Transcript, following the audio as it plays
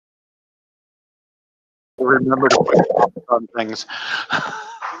remember to put on things.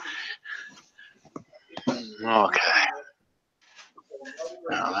 Okay.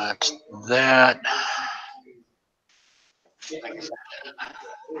 Now that's that.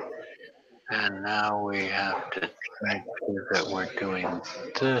 And now we have to make sure that we're doing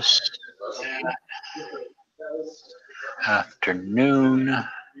this afternoon.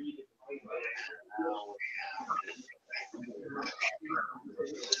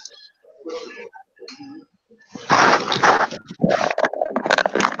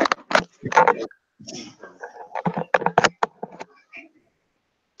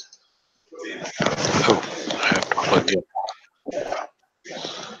 Oh, I have to plug in.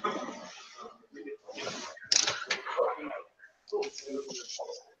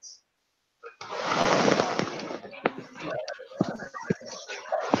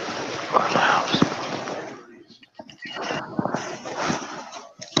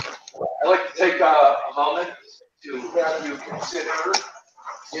 I'd like to take a moment to have you consider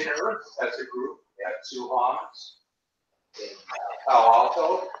dinner as a group at Suhan's in Palo Alto.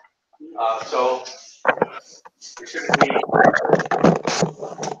 So it's going to be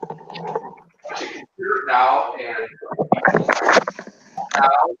to consider it now and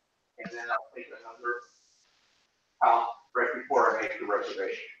then I'll take another count right before I make the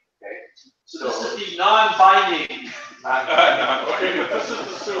reservation. Okay. So this is the non-binding. Okay, but this is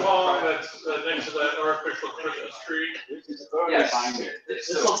the Suhan that's next to that artificial Christmas tree. Yes. It's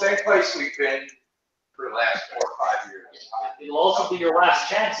the same place we've been for the last 4 or 5 years. It'll also be your last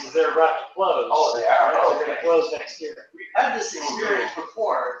chances. They're about to close. Oh, they are? They're going to close next year. We've had this experience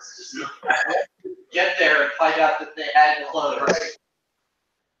before. It's just get there and find out that they had closed. Right.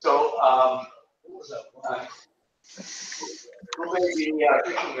 So, we may be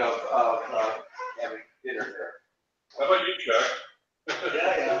thinking of having dinner there. How about you, Chuck?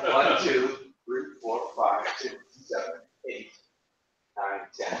 Yeah. 1, 2, 3, 4, 5, 6, 7, 8, 9,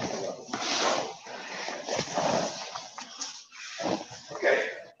 10, 11, 12. Okay,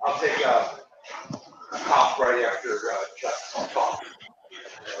 I'll take a count right after Chuck talks.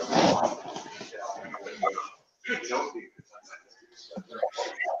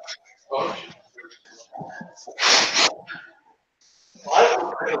 I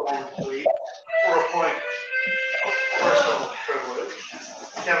will particularly, for a point of personal privilege,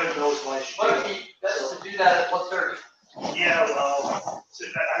 Kevin knows my But spiel. he best to do that at 1:30. Yeah, well,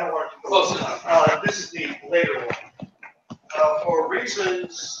 I don't want to go. Close enough. This is the later one. For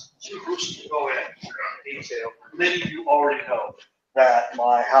reasons too gruesome to go in detail, many of you already know that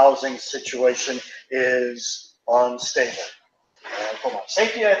my housing situation is unstable. And for my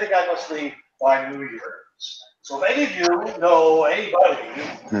safety, I think I must leave by New Year's. So if any of you know anybody,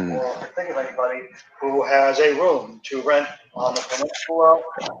 or can think of anybody, who has a room to rent on the peninsula,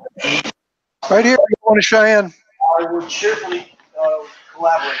 Right here, you want to Cheyenne? I would cheerfully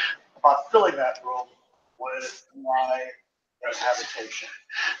collaborate about filling that room with my habitation.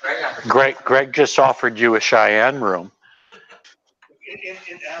 Greg just offered you a Cheyenne room. In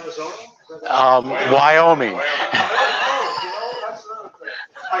Arizona? Wyoming. That's another thing.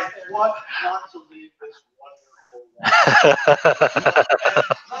 I want not to leave this wonderful life.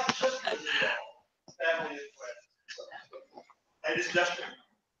 Not just because of family and friends. And it's desperate.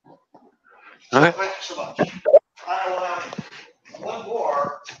 So Okay. thank you so much. I will have one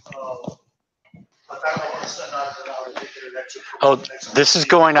more. But I don't want to send out an hour next. Oh, this is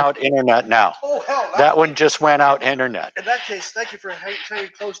going out internet now. Oh, hell. That one just went out internet. In that case, thank you for staying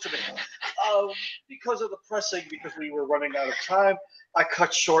close to me. Because of the pressing, because we were running out of time, I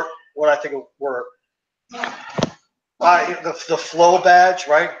cut short what I think were the flow badge,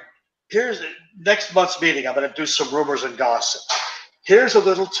 right? Here's next month's meeting. I'm going to do some rumors and gossip. Here's a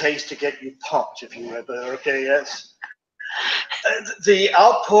little taste to get you pumped, if you would. Okay, yes. The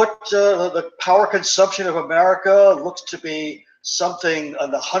output, the power consumption of America looks to be something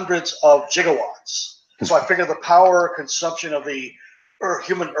in the hundreds of gigawatts. So I figure the power consumption of the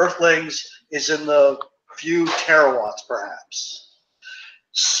human earthlings is in the few terawatts, perhaps.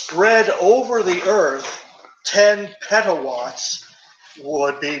 Spread over the Earth, 10 petawatts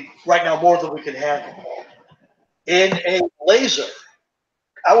would be right now more than we can handle. In a laser,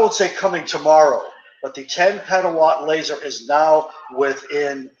 I won't say coming tomorrow, but the 10 petawatt laser is now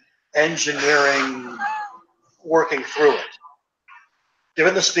within engineering working through it.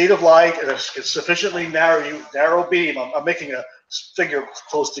 Given the speed of light and a sufficiently narrow beam, I'm making a figure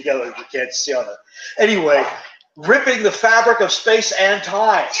close together that you can't see on it. Anyway, ripping the fabric of space and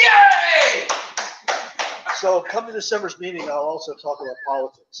time. Yay! So come to December's meeting, I'll also talk about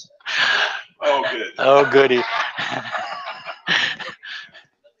politics. Oh, good. Oh, goody.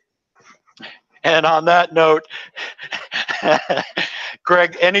 And on that note,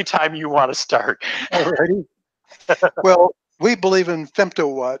 Greg, anytime you want to start. Alrighty. Well, we believe in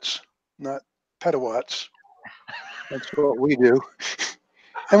femtowatts, not petawatts. That's what we do.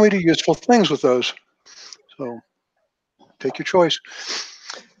 And we do useful things with those. So take your choice.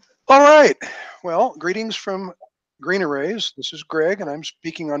 All right. Well, greetings from GreenArrays. This is Greg, and I'm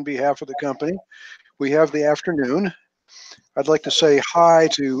speaking on behalf of the company. We have the afternoon. I'd like to say hi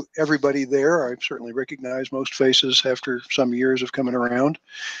to everybody there. I certainly recognize most faces after some years of coming around.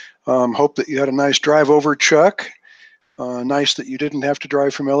 Hope that you had a nice drive over, Chuck. Nice that you didn't have to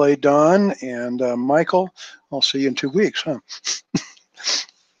drive from LA, Don. And Michael, I'll see you in 2 weeks, huh?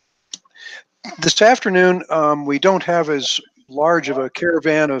 This afternoon, we don't have as large of a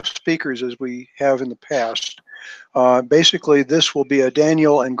caravan of speakers as we have in the past. Basically, this will be a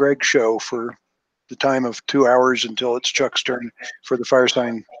Daniel and Greg show for the time of 2 hours until it's Chuck's turn for the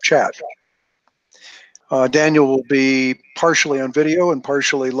fireside chat. Daniel will be partially on video and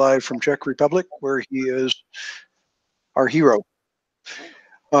partially live from Czech Republic, where he is our hero.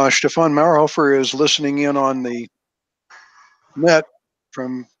 Stefan Maurhofer is listening in on the net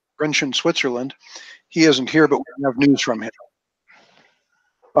from Grenchen, Switzerland. He isn't here, but we have news from him.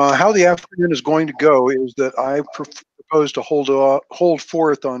 How the afternoon is going to go is that I propose to hold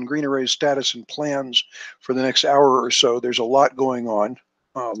forth on GreenArrays status and plans for the next hour or so. There's a lot going on,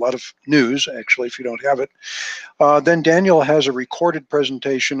 a lot of news, actually, if you don't have it. Then Daniel has a recorded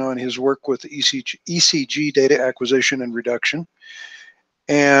presentation on his work with ECG data acquisition and reduction.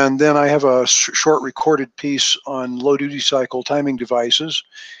 And then I have a short recorded piece on low duty cycle timing devices.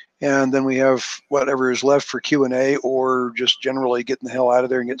 And then we have whatever is left for Q&A or just generally getting the hell out of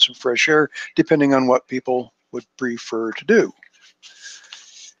there and get some fresh air, depending on what people would prefer to do.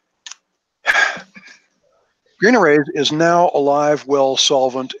 GreenArrays is now alive, well,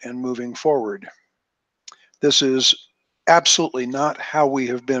 solvent, and moving forward. This is absolutely not how we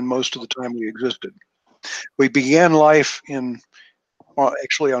have been most of the time we existed. We began life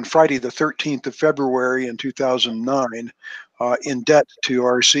actually on Friday the 13th of February in 2009 in debt to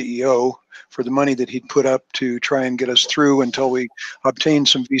our CEO for the money that he'd put up to try and get us through until we obtained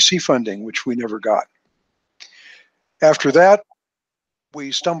some VC funding, which we never got. After that,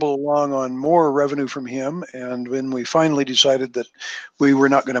 we stumbled along on more revenue from him, and when we finally decided that we were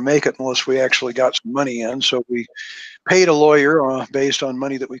not going to make it unless we actually got some money in, so we paid a lawyer based on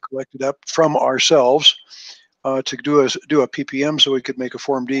money that we collected up from ourselves to do a PPM so we could make a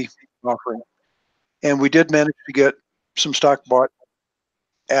Form D offering. And we did manage to get some stock bought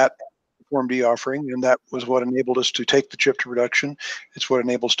at the Form D offering, and that was what enabled us to take the chip to production. It's what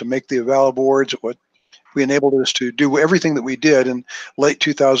enabled us to make the eval boards. What we enabled us to do everything that we did in late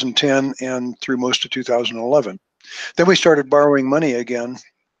 2010 and through most of 2011. Then we started borrowing money again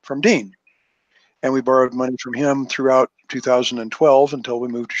from Dean, and we borrowed money from him throughout 2012 until we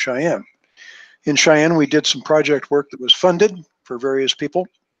moved to Cheyenne. In Cheyenne, we did some project work that was funded for various people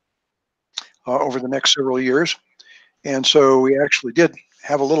over the next several years. And so we actually did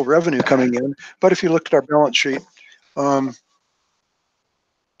have a little revenue coming in. But if you looked at our balance sheet,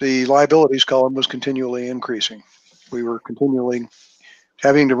 the liabilities column was continually increasing. We were continually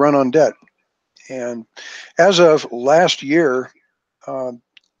having to run on debt. And as of last year,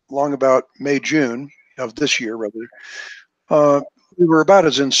 long about May, June of this year, rather, we were about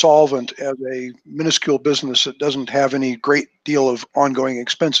as insolvent as a minuscule business that doesn't have any great deal of ongoing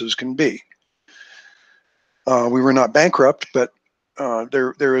expenses can be. We were not bankrupt, but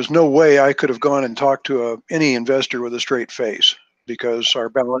there is no way I could have gone and talked to any investor with a straight face because our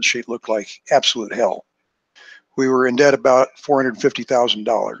balance sheet looked like absolute hell. We were in debt about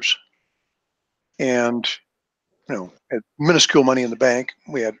 $450,000, and had minuscule money in the bank.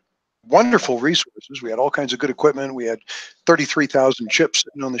 We had wonderful resources. We had all kinds of good equipment. We had 33,000 chips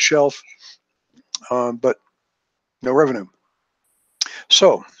sitting on the shelf, but no revenue.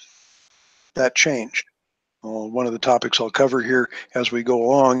 So that changed. One of the topics I'll cover here as we go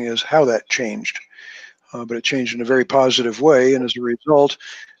along is how that changed. But it changed in a very positive way, and as a result,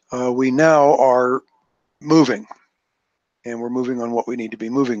 we now are moving, and we're moving on what we need to be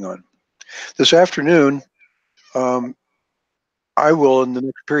moving on. This afternoon, I will, in the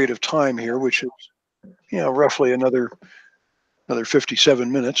next period of time here, which is roughly another 57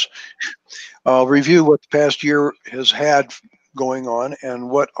 minutes, I'll review what the past year has had going on and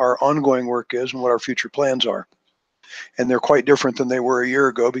what our ongoing work is and what our future plans are. And they're quite different than they were a year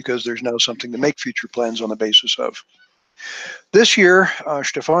ago because there's now something to make future plans on the basis of. This year,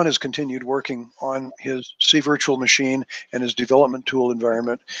 Stefan has continued working on his C virtual machine and his development tool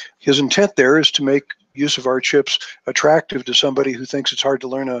environment. His intent there is to make use of our chips attractive to somebody who thinks it's hard to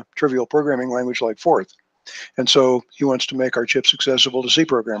learn a trivial programming language like Forth. And so he wants to make our chips accessible to C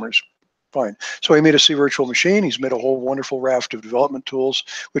programmers. Fine. So he made a C virtual machine. He's made a whole wonderful raft of development tools,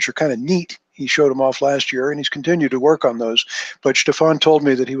 which are kind of neat. He showed them off last year, and he's continued to work on those. But Stefan told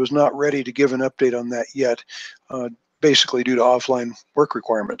me that he was not ready to give an update on that yet, basically due to offline work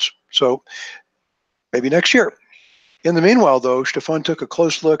requirements. So maybe next year. In the meanwhile, though, Stefan took a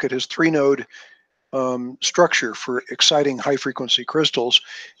close look at his 3-node structure for exciting high-frequency crystals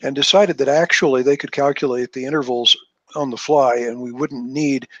and decided that actually they could calculate the intervals on the fly and we wouldn't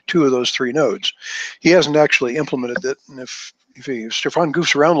need 2 of those 3 nodes. He hasn't actually implemented it, and if Stefan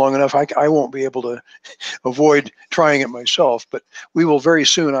goofs around long enough, I won't be able to avoid trying it myself, but we will very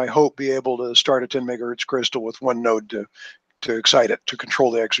soon, I hope, be able to start a 10 megahertz crystal with 1 node to excite it, to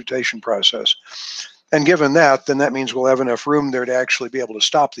control the excitation process. And given that, then that means we'll have enough room there to actually be able to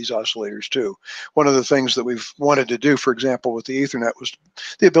stop these oscillators too. One of the things that we've wanted to do, for example, with the Ethernet was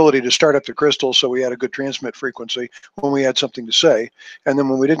the ability to start up the crystal so we had a good transmit frequency when we had something to say. And then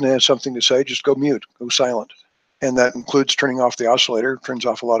when we didn't have something to say, just go mute, go silent. And that includes turning off the oscillator, turns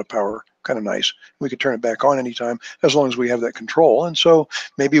off a lot of power, kind of nice. We could turn it back on anytime as long as we have that control. And so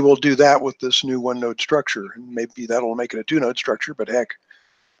maybe we'll do that with this new 1-node structure. And maybe that'll make it a 2-node structure, but heck,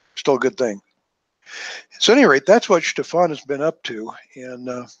 still a good thing. So at any rate, that's what Stefan has been up to. And,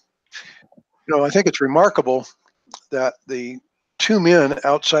 I think it's remarkable that the 2 men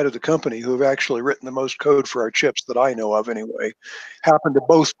outside of the company who have actually written the most code for our chips that I know of anyway, happen to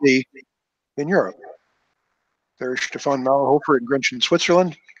both be in Europe. There's Stefan Mauerhofer in Grenchen,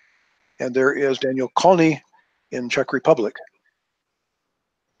 Switzerland, and there is Daniel Kolny in Czech Republic.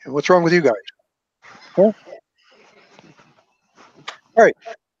 And what's wrong with you guys? Huh? All right.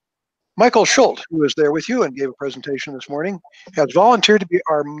 Michael Schultz, who was there with you and gave a presentation this morning, has volunteered to be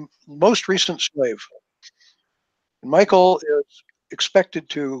our most recent slave. And Michael is expected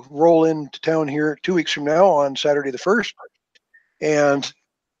to roll into town here 2 weeks from now on Saturday the 1st and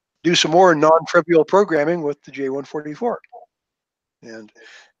do some more non-trivial programming with the J144. And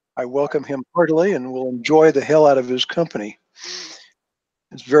I welcome him heartily and will enjoy the hell out of his company.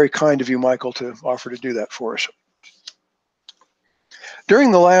 It's very kind of you, Michael, to offer to do that for us.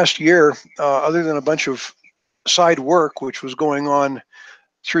 During the last year, other than a bunch of side work, which was going on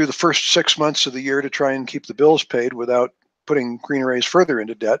through the first 6 months of the year to try and keep the bills paid without putting GreenArrays further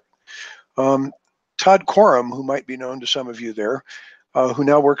into debt, Todd Coram, who might be known to some of you there, who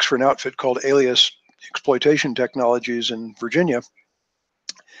now works for an outfit called Alias Exploitation Technologies in Virginia,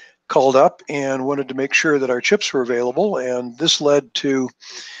 called up and wanted to make sure that our chips were available. And this led to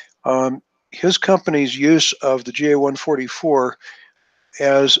his company's use of the GA144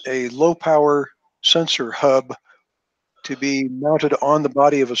 as a low power sensor hub to be mounted on the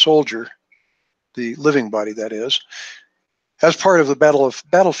body of a soldier, the living body that is, as part of the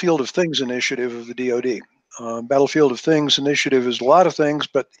Battlefield of Things initiative of the DoD. Battlefield of Things initiative is a lot of things,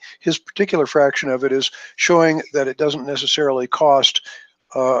 but his particular fraction of it is showing that it doesn't necessarily cost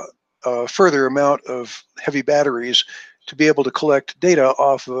a further amount of heavy batteries to be able to collect data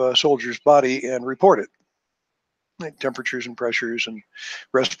off of a soldier's body and report it. Like temperatures and pressures and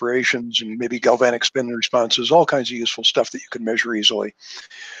respirations and maybe galvanic spin responses, all kinds of useful stuff that you can measure easily.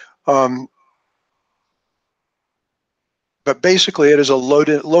 But basically it is a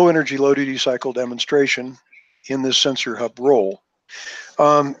low energy, low duty cycle demonstration in this sensor hub role.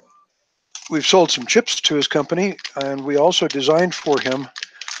 We've sold some chips to his company, and we also designed for him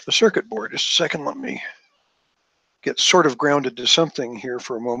a circuit board. Just a second, let me get sort of grounded to something here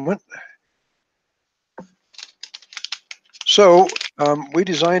for a moment. So we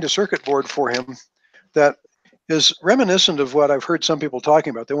designed a circuit board for him that is reminiscent of what I've heard some people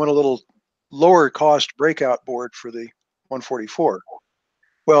talking about. They want a little lower cost breakout board for the 144.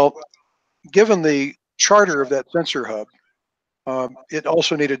 Well, given the charter of that sensor hub, it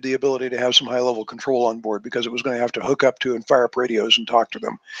also needed the ability to have some high level control on board because it was going to have to hook up to and fire up radios and talk to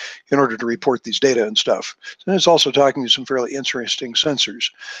them in order to report these data and stuff. And it's also talking to some fairly interesting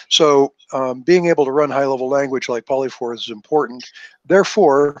sensors. So being able to run high level language like Polyforth is important.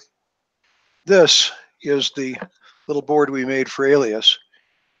 Therefore, this is the little board we made for Alias.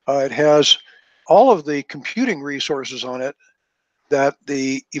 It has all of the computing resources on it that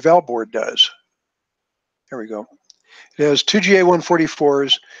the eval board does. There we go. It has 2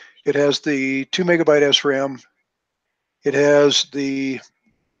 GA144s. It has the 2 megabyte SRAM. It has the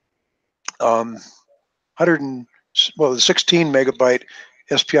the 16 megabyte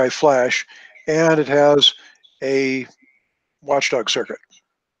SPI flash, and it has a watchdog circuit,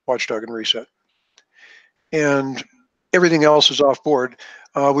 watchdog and reset. And everything else is off board.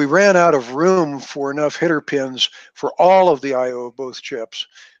 We ran out of room for enough header pins for all of the I/O of both chips.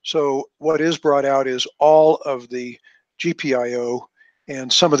 So what is brought out is all of the GPIO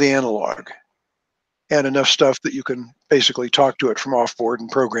and some of the analog, and enough stuff that you can basically talk to it from off board and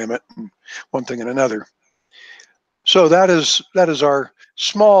program it, and one thing and another. So that is our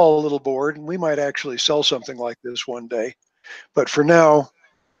small little board, and we might actually sell something like this one day. But for now,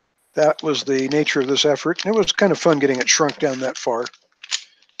 that was the nature of this effort. And it was kind of fun getting it shrunk down that far.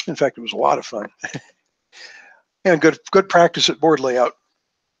 In fact, it was a lot of fun. And good practice at board layout.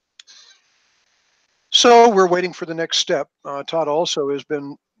 So we're waiting for the next step. Todd also has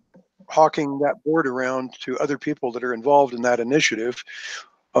been hawking that board around to other people that are involved in that initiative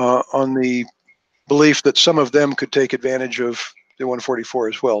on the belief that some of them could take advantage of the 144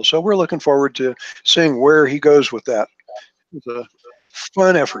 as well. So we're looking forward to seeing where he goes with that. It's a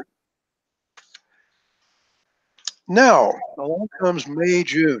fun effort. Now, along comes May,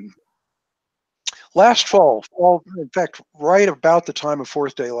 June. Last fall, in fact, right about the time of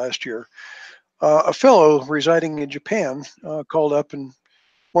Fourth Day last year, a fellow residing in Japan called up and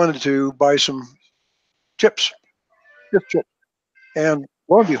wanted to buy some chips. And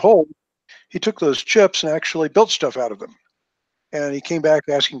lo and behold, he took those chips and actually built stuff out of them. And he came back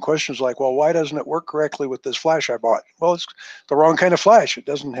asking questions like, well, why doesn't it work correctly with this flash I bought? Well, it's the wrong kind of flash. It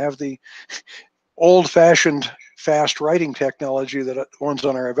doesn't have the old-fashioned fast writing technology that the ones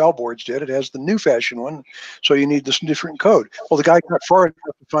on our eval boards did. It has the new-fashioned one, so you need this different code. Well, the guy got far enough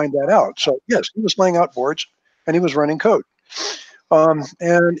to find that out. So yes, he was laying out boards, and he was running code.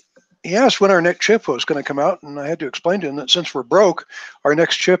 And he asked when our next chip was going to come out, and I had to explain to him that since we're broke, our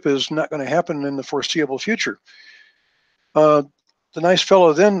next chip is not going to happen in the foreseeable future. The nice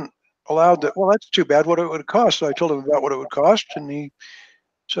fellow then allowed that, well, that's too bad, what it would cost. So I told him about what it would cost, and he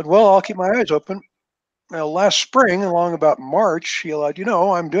said, well, I'll keep my eyes open. Well, last spring, along about March, he allowed,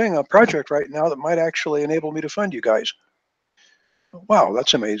 I'm doing a project right now that might actually enable me to fund you guys. Wow,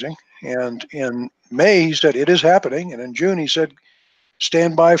 that's amazing. And in May, he said, it is happening. And in June, he said,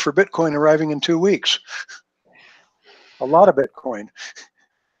 stand by for Bitcoin arriving in 2 weeks. A lot of Bitcoin.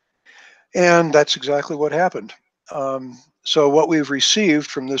 And that's exactly what happened. So what we've received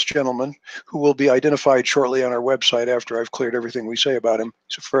from this gentleman, who will be identified shortly on our website after I've cleared everything we say about him,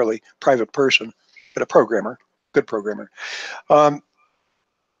 he's a fairly private person, but a programmer, good programmer.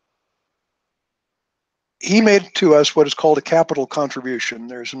 He made to us what is called a capital contribution.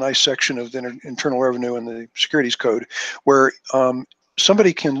 There's a nice section of the Internal Revenue and the Securities Code where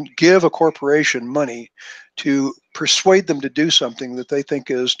somebody can give a corporation money to persuade them to do something that they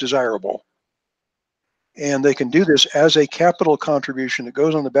think is desirable. And they can do this as a capital contribution that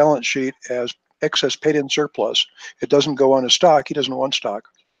goes on the balance sheet as excess paid in surplus. It doesn't go on as stock. He doesn't want stock,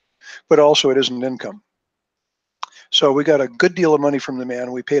 but also it isn't income. So we got a good deal of money from the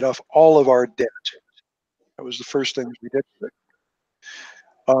man. We paid off all of our debt. That was the first thing we did with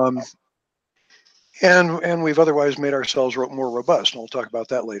it. And we've otherwise made ourselves more robust, and we'll talk about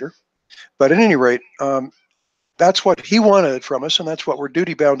that later. But at any rate, that's what he wanted from us, and that's what we're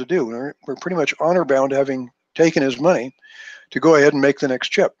duty bound to do. We're pretty much honor bound, having taken his money, to go ahead and make the next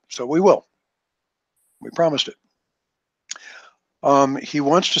chip. So we will. We promised it. He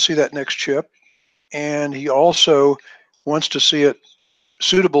wants to see that next chip, and he also wants to see it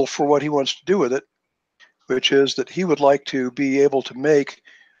suitable for what he wants to do with it, which is that he would like to be able to make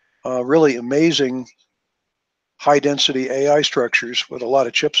really amazing high-density AI structures with a lot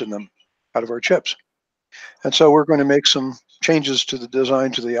of chips in them out of our chips. And so we're going to make some changes to the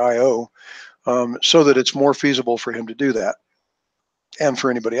design to the I/O so that it's more feasible for him to do that, and for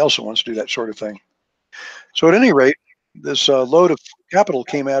anybody else who wants to do that sort of thing. So at any rate, this load of capital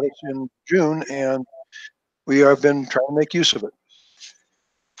came at us in June, and we have been trying to make use of it.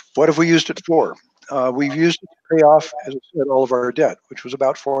 What have we used it for? We've used it to pay off, as I said, all of our debt, which was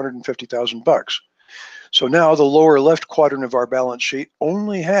about $450,000. So now the lower left quadrant of our balance sheet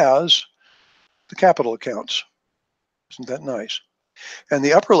only has the capital accounts. Isn't that nice? And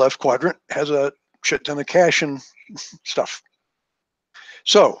the upper left quadrant has a shit ton of cash and stuff.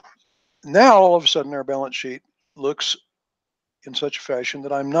 So now all of a sudden our balance sheet looks in such a fashion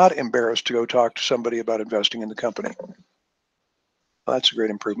that I'm not embarrassed to go talk to somebody about investing in the company. Well, that's a great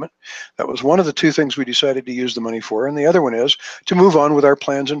improvement. That was one of the two things we decided to use the money for. And the other one is to move on with our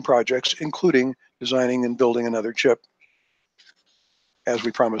plans and projects, including designing and building another chip, as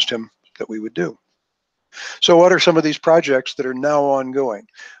we promised him that we would do. So what are some of these projects that are now ongoing?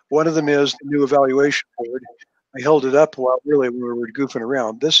 One of them is the new evaluation board. I held it up while really we were goofing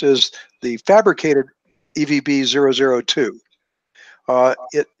around. This is the fabricated EVB 002.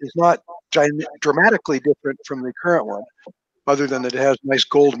 It is not dramatically different from the current one, other than that it has nice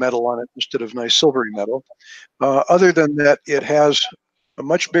gold metal on it instead of nice silvery metal. Other than that, it has a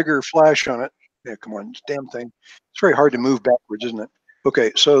much bigger flash on it. Yeah, come on, this damn thing. It's very hard to move backwards, isn't it?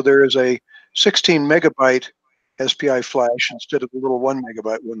 Okay, so there is a 16 megabyte SPI flash instead of the little 1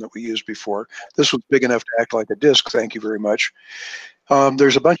 megabyte one that we used before. This was big enough to act like a disk, thank you very much.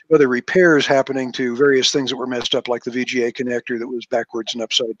 There's a bunch of other repairs happening to various things that were messed up, like the VGA connector that was backwards and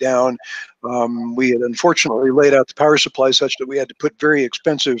upside down. We had unfortunately laid out the power supply such that we had to put very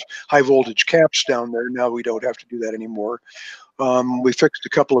expensive high voltage caps down there. Now we don't have to do that anymore. We fixed a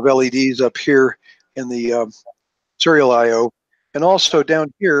couple of LEDs up here in the serial I/O. And also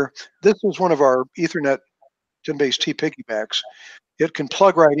down here, this is one of our Ethernet 10BASE-T piggybacks. It can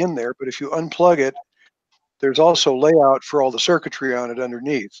plug right in there, but if you unplug it, there's also layout for all the circuitry on it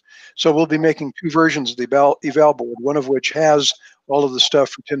underneath. So we'll be making two versions of the eval board, one of which has all of the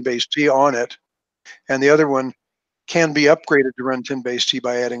stuff for 10BASE-T on it, and the other one can be upgraded to run 10BASE-T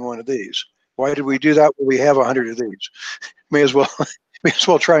by adding one of these. Why did we do that? Well, we have 100 of these. May as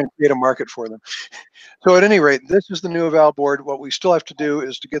well try and create a market for them. So at any rate, this is the new eval board. What we still have to do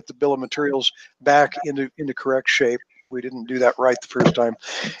is to get the bill of materials back into correct shape. We didn't do that right the first time.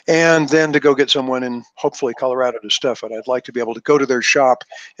 And then to go get someone in, hopefully, Colorado to stuff it. I'd like to be able to go to their shop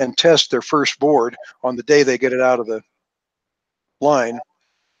and test their first board on the day they get it out of the line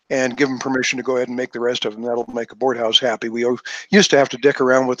and give them permission to go ahead and make the rest of them. That'll make a board house happy. We used to have to dick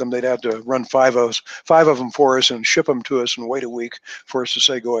around with them. They'd have to run five of them for us and ship them to us and wait a week for us to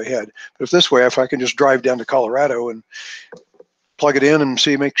say go ahead. But if this way, if I can just drive down to Colorado and plug it in and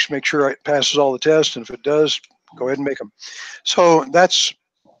see, make sure it passes all the tests, and if it does, go ahead and make them. So that's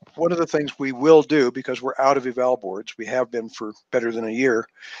one of the things we will do because we're out of eval boards. We have been for better than a year.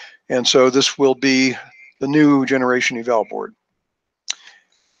 And so this will be the new generation eval board.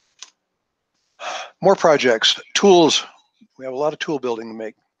 More projects, tools. We have a lot of tool building to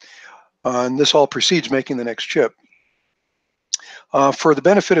make. And this all precedes making the next chip. For the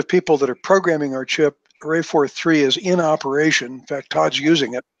benefit of people that are programming our chip, Array43 is in operation. In fact, Todd's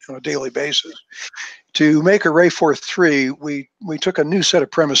using it on a daily basis. To make Array43, we took a new set of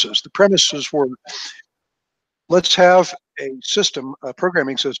premises. The premises were, let's have a system, a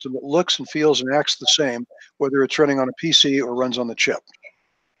programming system that looks and feels and acts the same, whether it's running on a PC or runs on the chip.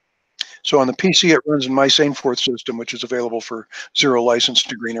 So on the PC, it runs in my SaneForth system, which is available for 0 license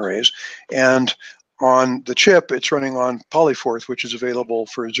to GreenArrays. And on the chip, it's running on Polyforth, which is available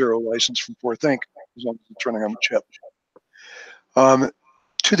for 0 license from Forth Inc., as long as it's running on the chip.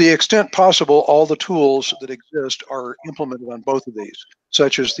 To the extent possible, all the tools that exist are implemented on both of these,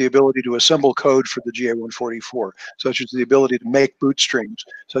 such as the ability to assemble code for the GA144, such as the ability to make boot streams,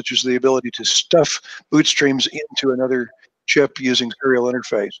 such as the ability to stuff boot streams into another chip using serial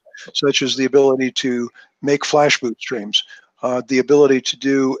interface, such as the ability to make flash boot streams, the ability to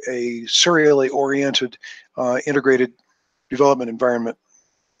do a serially oriented integrated development environment,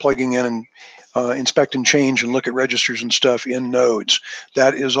 plugging in and inspect and change and look at registers and stuff in nodes.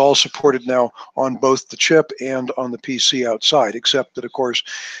 That is all supported now on both the chip and on the PC outside, except that, of course,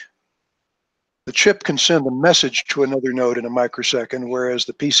 the chip can send a message to another node in a microsecond, whereas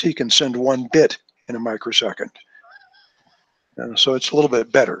the PC can send 1 bit in a microsecond. So it's a little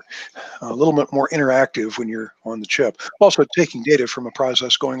bit better, a little bit more interactive when you're on the chip. Also, taking data from a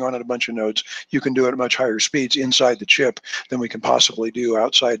process going on at a bunch of nodes, you can do it at much higher speeds inside the chip than we can possibly do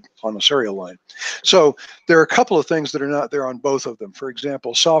outside on the serial line. So there are a couple of things that are not there on both of them. For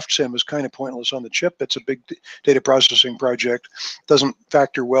example, SoftSim is kind of pointless on the chip. It's a big data processing project, doesn't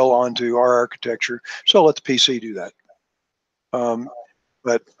factor well onto our architecture, so I'll let the PC do that.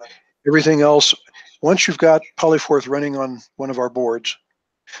 But everything else, once you've got Polyforth running on one of our boards,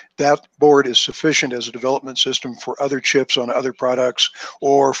 that board is sufficient as a development system for other chips on other products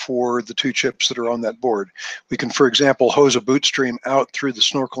or for the 2 chips that are on that board. We can, for example, hose a boot stream out through the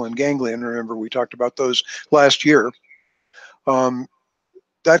snorkel and ganglion. Remember, we talked about those last year.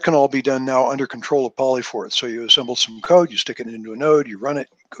 That can all be done now under control of Polyforth. So you assemble some code, you stick it into a node, you run it,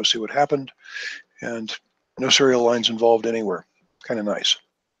 go see what happened, and no serial lines involved anywhere. Kind of nice.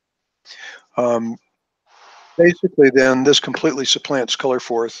 Basically, then, this completely supplants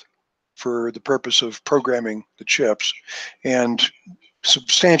Colorforth for the purpose of programming the chips and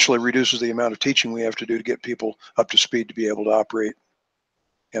substantially reduces the amount of teaching we have to do to get people up to speed to be able to operate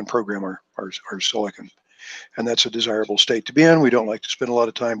and program our silicon. And that's a desirable state to be in. We don't like to spend a lot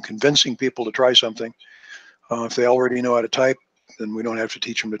of time convincing people to try something. If they already know how to type, then we don't have to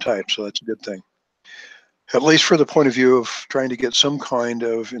teach them to type, so that's a good thing. At least for the point of view of trying to get some kind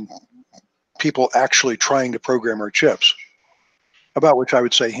of people actually trying to program our chips, about which I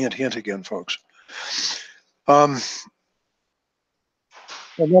would say hint, hint again, folks.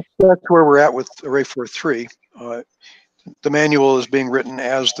 And that's where we're at with Array 4.3. The manual is being written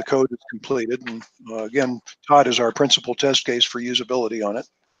as the code is completed. And again, Todd is our principal test case for usability on it.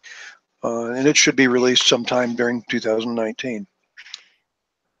 And it should be released sometime during 2019.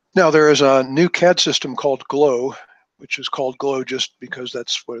 Now, there is a new CAD system called GLOW, which is called GLOW just because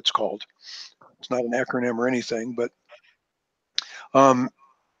that's what it's called. It's not an acronym or anything, but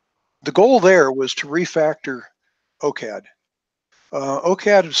the goal there was to refactor OCAD.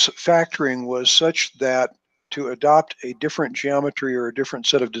 OCAD's factoring was such that to adopt a different geometry or a different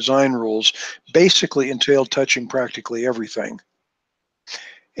set of design rules basically entailed touching practically everything.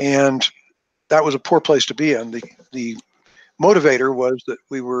 And that was a poor place to be in. The motivator was that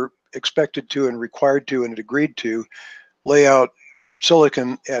we were expected to and required to and agreed to lay out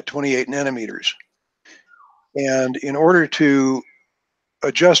silicon at 28 nanometers. And in order to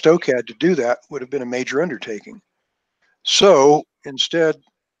adjust OCAD to do that would have been a major undertaking. So instead,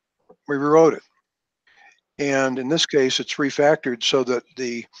 we rewrote it. And in this case, it's refactored so that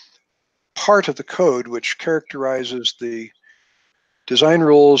the part of the code which characterizes the design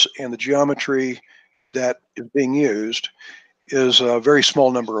rules and the geometry that is being used is a very small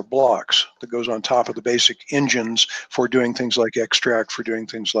number of blocks that goes on top of the basic engines for doing things like extract, for doing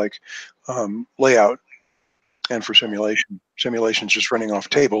things like layout, and for simulation. Simulation's just running off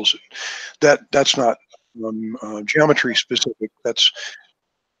tables. That's not geometry specific. That's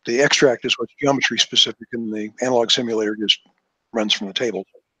the extract is what's geometry specific, and the analog simulator just runs from the table.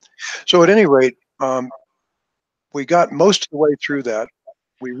 So at any rate, we got most of the way through that.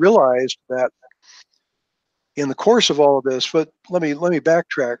 We realized that in the course of all of this, but let me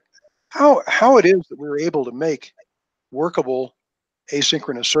backtrack. How it is that we were able to make workable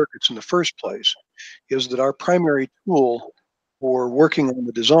asynchronous circuits in the first place is that our primary tool for working on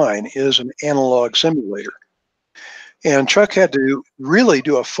the design is an analog simulator. And Chuck had to really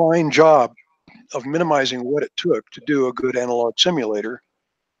do a fine job of minimizing what it took to do a good analog simulator,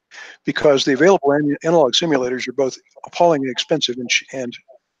 because the available analog simulators are both appallingly expensive and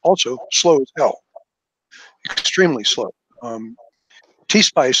also slow as hell, extremely slow.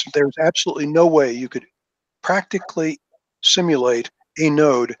 T-Spice, there's absolutely no way you could practically simulate a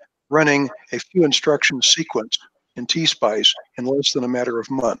node running a few instruction sequence in T-Spice in less than a matter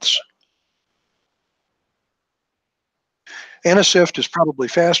of months. AnaSift is probably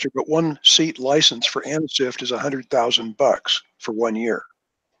faster, but one seat license for AnaSift is $100,000 for 1 year.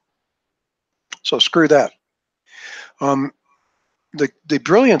 So screw that. The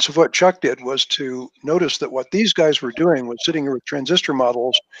brilliance of what Chuck did was to notice that what these guys were doing was sitting here with transistor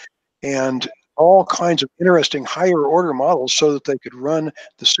models and all kinds of interesting higher order models so that they could run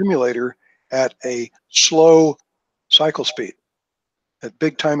the simulator at a slow cycle speed at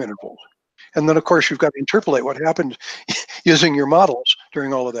big time intervals. And then, of course, you've got to interpolate what happened using your models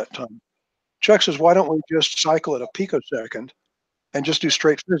during all of that time. Chuck says, why don't we just cycle at a picosecond and just do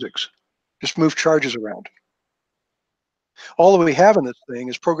straight physics? Just move charges around. All that we have in this thing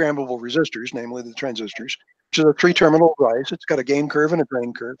is programmable resistors, namely the transistors, which is a 3-terminal device. It's got a gain curve and a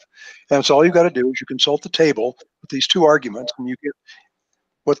drain curve. And so all you've got to do is you consult the table with these two arguments and you get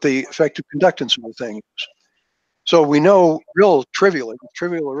what the effective conductance of the thing is. So we know real trivial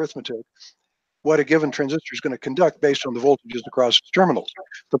arithmetic what a given transistor is going to conduct based on the voltages across its terminals.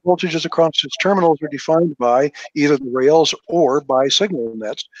 The voltages across its terminals are defined by either the rails or by signal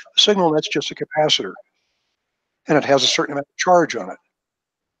nets. The signal net's just a capacitor, and it has a certain amount of charge on it,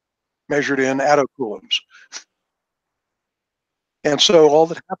 measured in attocoulombs. And so all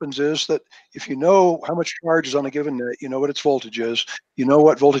that happens is that if you know how much charge is on a given net, you know what its voltage is, you know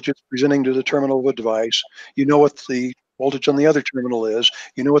what voltage it's presenting to the terminal of a device, you know what the voltage on the other terminal is,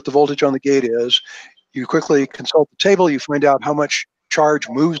 you know what the voltage on the gate is, you quickly consult the table, you find out how much charge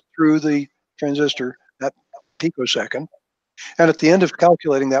moves through the transistor that picosecond, and at the end of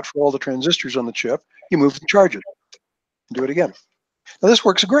calculating that for all the transistors on the chip, you move the charges and do it again. Now this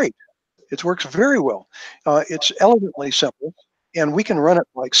works great. It works very well. It's elegantly simple, and we can run it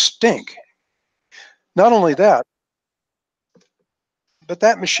like stink. Not only that, but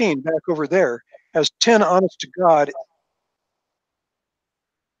that machine back over there has 10 honest-to-God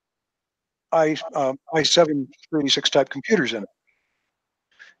i7 386 type computers in it.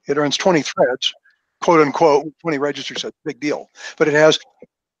 It runs 20 threads, quote unquote, 20 registers, that's a big deal. But it has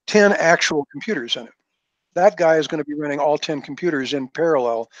 10 actual computers in it. That guy is going to be running all 10 computers in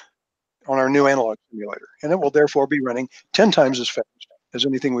parallel on our new analog simulator. And it will therefore be running 10 times as fast as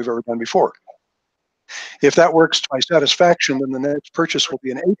anything we've ever done before. If that works to my satisfaction, then the next purchase will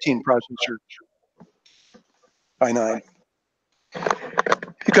be an 18 processor i9.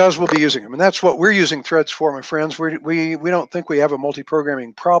 Because we'll be using them. And that's what we're using threads for, my friends. We don't think we have a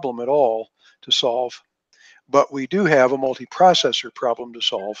multi-programming problem at all to solve, but we do have a multi-processor problem to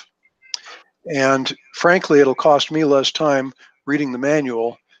solve. And frankly, it'll cost me less time reading the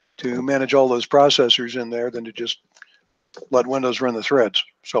manual to manage all those processors in there than to just let Windows run the threads.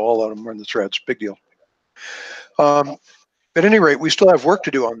 So I'll let them run the threads, big deal. At any rate, we still have work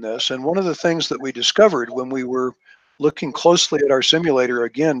to do on this. And one of the things that we discovered when we were looking closely at our simulator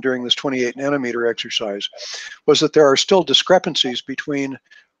again during this 28 nanometer exercise was that there are still discrepancies between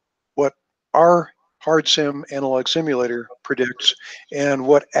what our hard sim analog simulator predicts and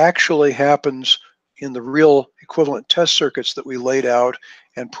what actually happens in the real equivalent test circuits that we laid out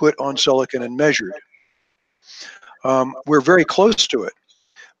and put on silicon and measured. We're very close to it,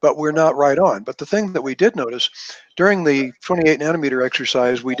 but we're not right on. But the thing that we did notice during the 28 nanometer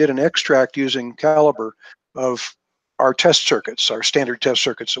exercise, we did an extract using Calibre of our test circuits, our standard test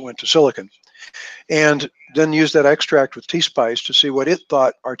circuits that went to silicon, and then used that extract with T-Spice to see what it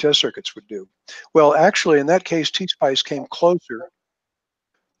thought our test circuits would do. Well, actually, in that case, T-Spice came closer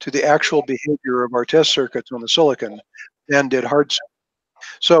to the actual behavior of our test circuits on the silicon than did hard sim.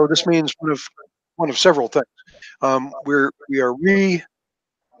 So this means one of several things. We are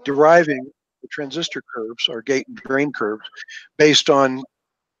deriving the transistor curves, our gate and drain curves, based on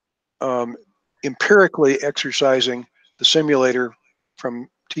empirically exercising the simulator from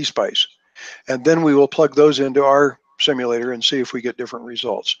T-Spice. And then we will plug those into our simulator and see if we get different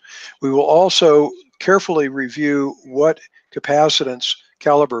results. We will also carefully review what capacitance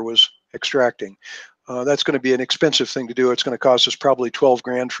Calibre was extracting. That's going to be an expensive thing to do. It's going to cost us probably 12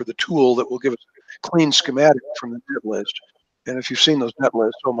 grand for the tool that will give us a clean schematic from the net list. And if you've seen those net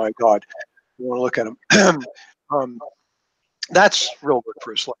lists, oh my God, you want to look at them. That's real work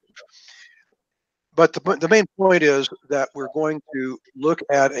for a slave. But the main point is that we're going to look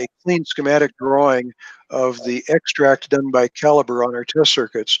at a clean schematic drawing of the extract done by Calibre on our test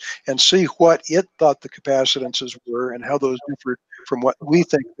circuits and see what it thought the capacitances were and how those differed from what we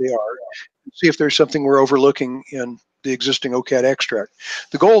think they are, and see if there's something we're overlooking in the existing OCAD extract.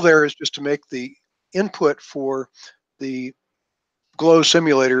 The goal there is just to make the input for the GLOW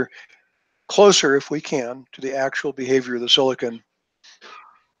simulator closer, if we can, to the actual behavior of the silicon,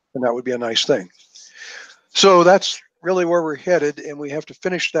 and that would be a nice thing. So that's really where we're headed, and we have to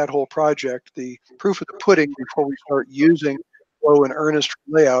finish that whole project. The proof of the pudding before we start using GLOW in earnest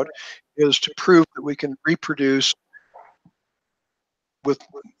layout is to prove that we can reproduce with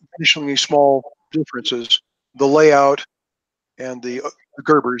additionally small differences the layout and the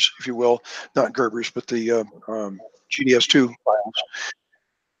Gerbers, if you will, not Gerbers, but the GDS2 files,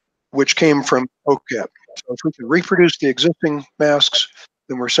 which came from OCAD. So if we can reproduce the existing masks,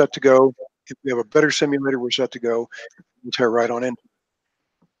 then we're set to go. If we have a better simulator, we're set to go. We'll tear right on in.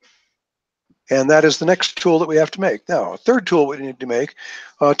 And that is the next tool that we have to make. Now, a third tool we need to make.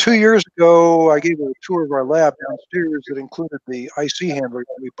 2 years ago, I gave a tour of our lab downstairs that included the IC handler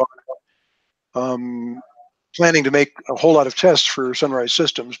that we bought, planning to make a whole lot of tests for Sunrise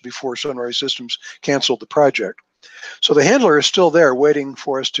Systems before Sunrise Systems canceled the project. So the handler is still there waiting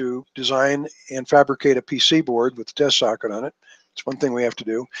for us to design and fabricate a PC board with the test socket on it. It's one thing we have to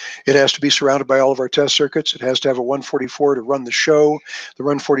do. It has to be surrounded by all of our test circuits. It has to have a 144 to run the show. The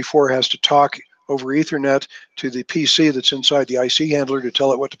 144 has to talk over Ethernet to the PC that's inside the IC handler to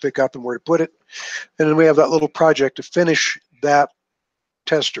tell it what to pick up and where to put it. And then we have that little project to finish that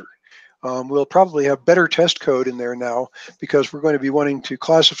tester. We'll probably have better test code in there now because we're going to be wanting to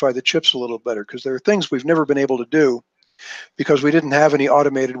classify the chips a little better, because there are things we've never been able to do because we didn't have any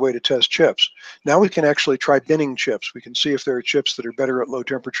automated way to test chips. Now we can actually try binning chips. We can see if there are chips that are better at low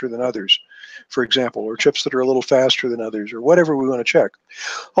temperature than others, for example, or chips that are a little faster than others, or whatever we want to check.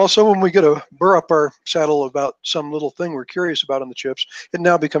 Also, when we get a burr up our saddle about some little thing we're curious about on the chips, it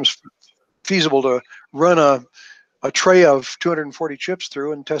now becomes feasible to run a tray of 240 chips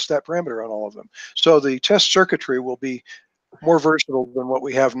through and test that parameter on all of them. So the test circuitry will be more versatile than what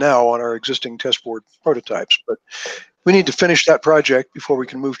we have now on our existing test board prototypes. But we need to finish that project before we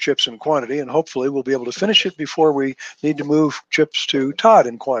can move chips in quantity, and hopefully we'll be able to finish it before we need to move chips to Todd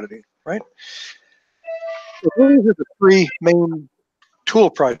in quantity, right? So these are the three main tool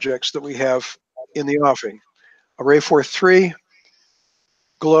projects that we have in the offing: Array4 3,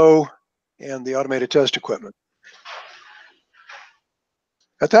 GLOW, and the automated test equipment.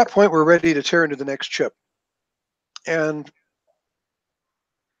 At that point, we're ready to tear into the next chip. And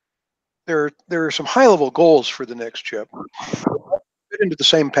there are some high-level goals for the next chip. Fit into the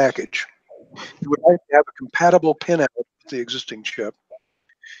same package. You would like to have a compatible pinout with the existing chip.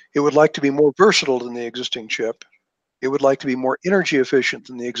 It would like to be more versatile than the existing chip. It would like to be more energy efficient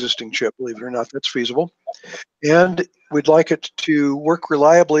than the existing chip, believe it or not, that's feasible. And we'd like it to work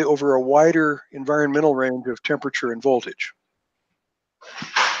reliably over a wider environmental range of temperature and voltage.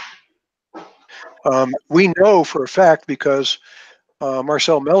 We know for a fact because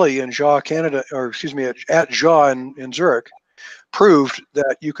Marcel Melly in JA Canada, or excuse me, at JA in Zurich, proved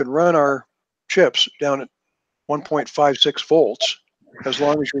that you can run our chips down at 1.56 volts as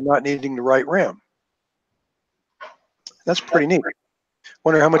long as you're not needing the right RAM. That's pretty neat.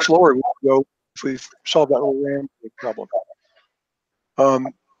 Wonder how much lower we could go if we solve that little RAM problem.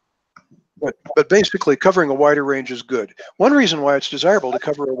 But basically, covering a wider range is good. One reason why it's desirable to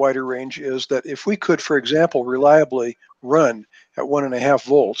cover a wider range is that if we could, for example, reliably run at 1.5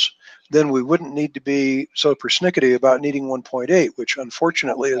 volts, then we wouldn't need to be so persnickety about needing 1.8, which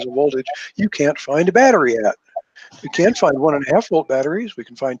unfortunately is a voltage you can't find a battery at. We can find 1.5 volt batteries. We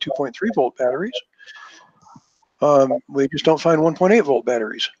can find 2.3 volt batteries. We just don't find 1.8 volt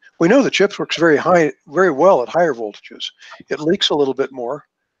batteries. We know the chip works very well at higher voltages. It leaks a little bit more.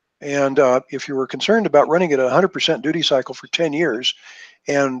 And if you were concerned about running at 100% duty cycle for 10 years,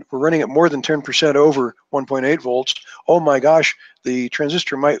 and we're running at more than 10% over 1.8 volts, oh my gosh, the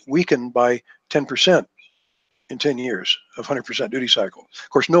transistor might weaken by 10% in 10 years of 100% duty cycle. Of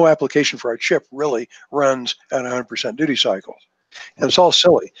course, no application for our chip really runs at 100% duty cycle. And it's all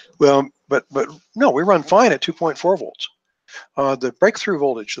silly. Well, but no, we run fine at 2.4 volts. The breakthrough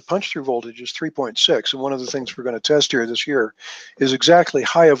voltage, the punch-through voltage is 3.6, and one of the things we're going to test here this year is exactly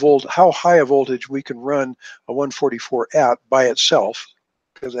how high a voltage we can run a 144 at by itself,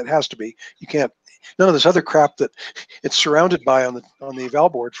 because it has to be. You can't. None of this other crap that it's surrounded by on the eval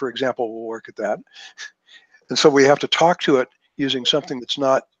board, for example, will work at that. And so we have to talk to it using something that's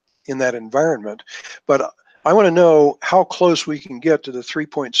not in that environment. But I want to know how close we can get to the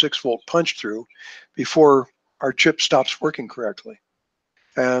 3.6 volt punch-through before our chip stops working correctly.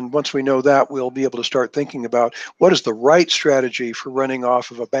 And once we know that, we'll be able to start thinking about what is the right strategy for running off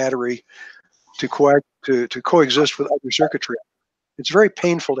of a battery to coexist with other circuitry. It's very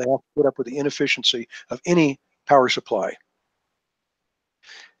painful to have to put up with the inefficiency of any power supply.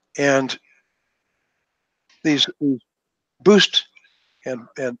 And these boost and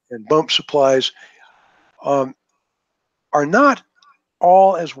bump supplies are not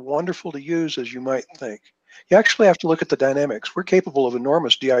all as wonderful to use as you might think. You actually have to look at the dynamics. We're capable of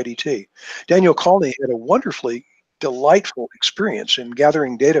enormous DIDT. Daniel Colney had a wonderfully delightful experience in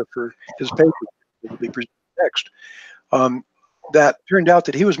gathering data for his paper that will be presented next. That turned out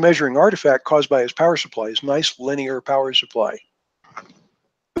that he was measuring artifact caused by his power supply, his nice linear power supply,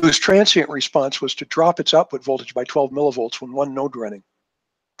 whose transient response was to drop its output voltage by 12 millivolts when one node running.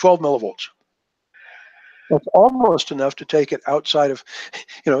 12 millivolts. That's almost enough to take it outside of,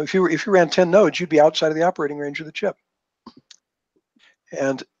 if you ran 10 nodes, you'd be outside of the operating range of the chip.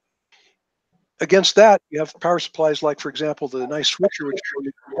 And against that, you have power supplies like, for example, the nice switcher, which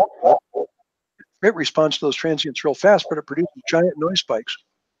it responds to those transients real fast, but it produces giant noise spikes.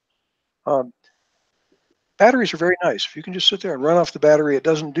 Batteries are very nice. If you can just sit there and run off the battery, it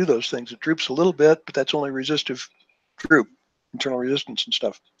doesn't do those things. It droops a little bit, but that's only resistive droop, internal resistance and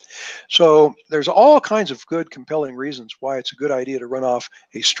stuff. So there's all kinds of good, compelling reasons why it's a good idea to run off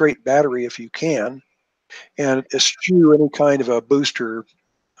a straight battery if you can, and eschew any kind of a booster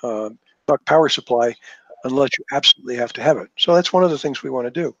buck power supply unless you absolutely have to have it. So that's one of the things we want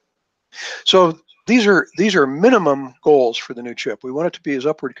to do. So these are minimum goals for the new chip. We want it to be as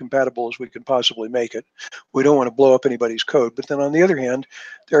upward compatible as we can possibly make it. We don't want to blow up anybody's code. But then on the other hand,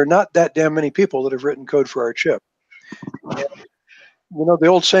 there are not that damn many people that have written code for our chip. And, the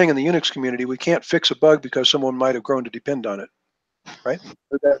old saying in the Unix community, we can't fix a bug because someone might have grown to depend on it. Right?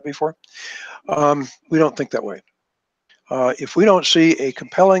 Heard that before? We don't think that way. If we don't see a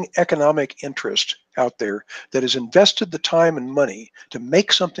compelling economic interest out there that has invested the time and money to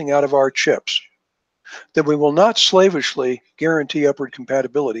make something out of our chips, then we will not slavishly guarantee upward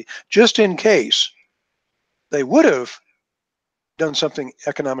compatibility just in case they would have done something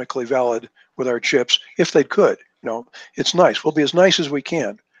economically valid with our chips if they could. It's nice. We'll be as nice as we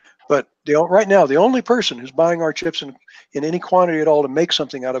can. But right now, the only person who's buying our chips in any quantity at all to make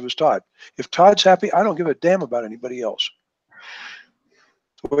something out of is Todd. If Todd's happy, I don't give a damn about anybody else.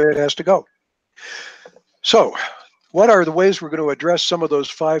 It's the way it has to go. So what are the ways we're going to address some of those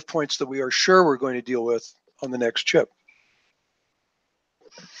 5 points that we are sure we're going to deal with on the next chip?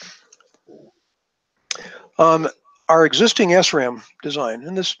 Our existing SRAM design,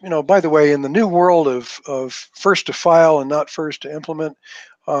 and this, by the way, in the new world of first to file and not first to implement,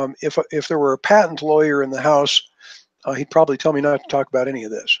 if there were a patent lawyer in the house, he'd probably tell me not to talk about any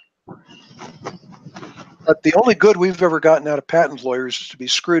of this. But the only good we've ever gotten out of patent lawyers is to be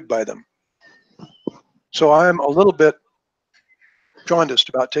screwed by them. So I'm a little bit jaundiced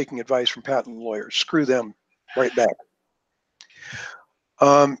about taking advice from patent lawyers. Screw them right back.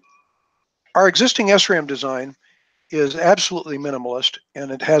 Our existing SRAM design is absolutely minimalist, and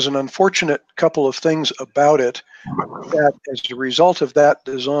it has an unfortunate couple of things about it that, as a result of that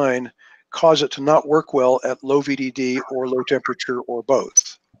design, cause it to not work well at low VDD or low temperature or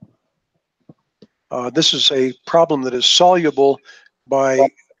both. This is a problem that is soluble by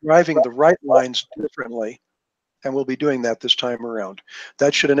driving the right lines differently, and we'll be doing that this time around.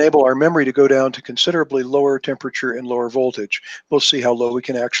 That should enable our memory to go down to considerably lower temperature and lower voltage. We'll see how low we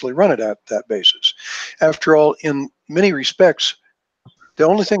can actually run it at that basis. After all, in many respects, the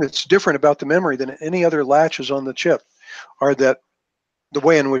only thing that's different about the memory than any other latches on the chip are that the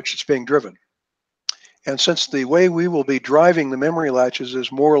way in which it's being driven. And since the way we will be driving the memory latches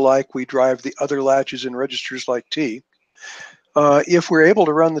is more like we drive the other latches in registers like T, if we're able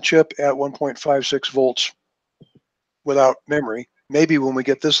to run the chip at 1.56 volts without memory, maybe when we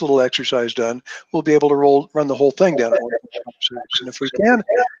get this little exercise done, we'll be able to run the whole thing down at 1.56. And if we can,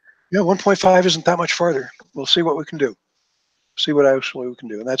 1.5 isn't that much farther. We'll see what we can do. See what actually we can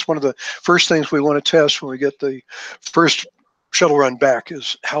do. And that's one of the first things we want to test when we get the first shuttle run back,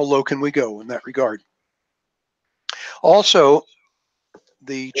 is how low can we go in that regard. Also,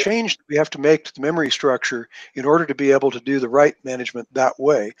 the change that we have to make to the memory structure in order to be able to do the write management that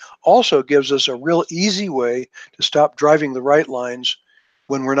way also gives us a real easy way to stop driving the write lines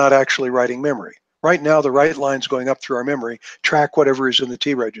when we're not actually writing memory. Right now, the write lines going up through our memory track whatever is in the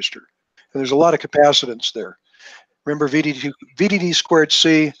T register. And there's a lot of capacitance there. Remember, VDD squared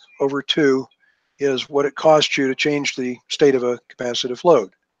C over 2 is what it costs you to change the state of a capacitive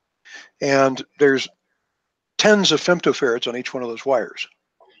load. And there's tens of femtofarads on each one of those wires.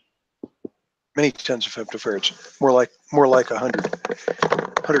 Many tens of femtofarads, more like 100.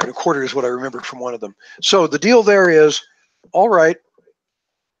 100 and a quarter is what I remember from one of them. So the deal there is, all right,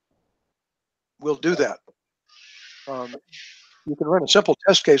 we'll do that. You can run a simple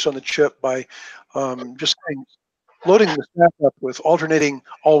test case on the chip by just loading the stack up with alternating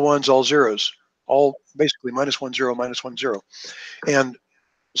all ones, all zeros, all basically -1 0 -1 0, and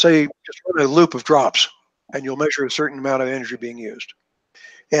say just run a loop of drops, and you'll measure a certain amount of energy being used.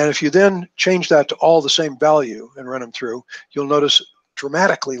 And if you then change that to all the same value and run them through, you'll notice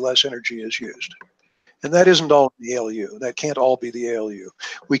dramatically less energy is used. And that isn't all the ALU. That can't all be the ALU.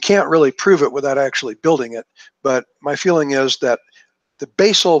 We can't really prove it without actually building it, but my feeling is that the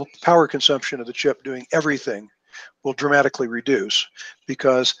basal power consumption of the chip doing everything will dramatically reduce,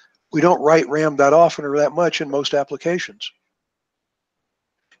 because we don't write RAM that often or that much in most applications.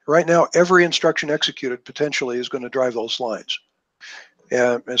 Right now, every instruction executed potentially is going to drive those lines.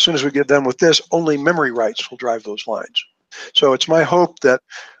 And as soon as we get done with this, only memory writes will drive those lines. So it's my hope that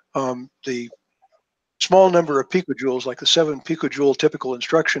the small number of picojoules, like the 7 picojoule typical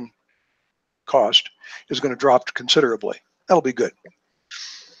instruction cost, is going to drop considerably. That'll be good.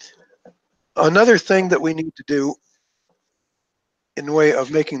 Another thing that we need to do in the way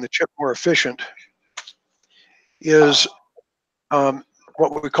of making the chip more efficient is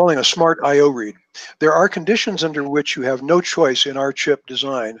what we're calling a smart I/O read. There are conditions under which you have no choice in our chip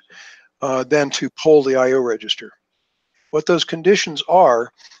design than to poll the I/O register. What those conditions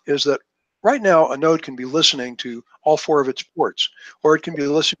are is that right now a node can be listening to all 4 of its ports, or it can be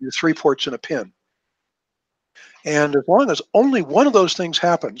listening to 3 ports and a pin. And as long as only one of those things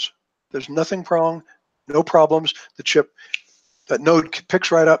happens, there's nothing wrong, no problems. The chip, that node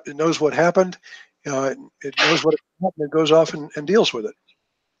picks right up, it knows what happened, it knows what happened, it goes off and deals with it.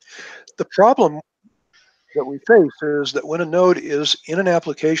 The problem that we face is that when a node is in an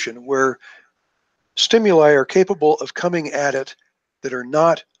application where stimuli are capable of coming at it that are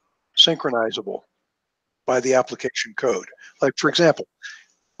not synchronizable by the application code. Like, for example,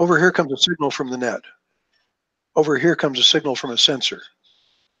 over here comes a signal from the net. Over here comes a signal from a sensor.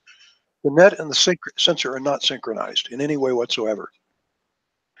 The net and the sensor are not synchronized in any way whatsoever.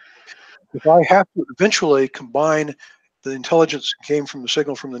 If I have to eventually combine the intelligence that came from the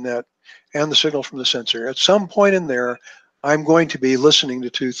signal from the net and the signal from the sensor, at some point in there, I'm going to be listening to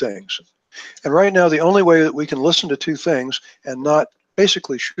 2 things. And right now, the only way that we can listen to 2 things and not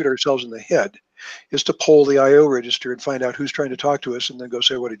basically shoot ourselves in the head is to poll the I/O register and find out who's trying to talk to us and then go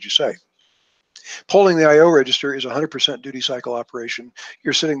say, what did you say? Polling the I/O register is a 100% duty cycle operation.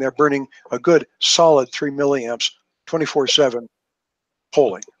 You're sitting there burning a good solid 3 milliamps 24/7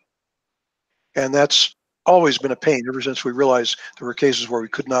 polling. And that's always been a pain ever since we realized there were cases where we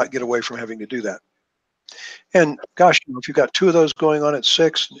could not get away from having to do that. And gosh, if you've got two of those going on at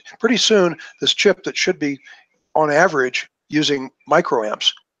 6, pretty soon this chip that should be on average using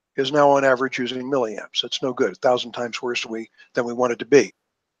microamps is now on average using milliamps. It's no good, 1,000 times worse than we want it to be.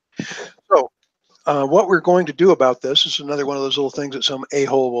 So what we're going to do about this is another one of those little things that some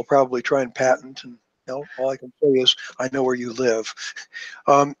a-hole will probably try and patent. And all I can say is I know where you live.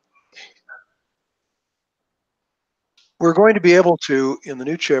 We're going to be able to, in the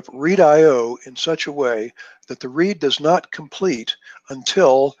new chip, read I/O in such a way that the read does not complete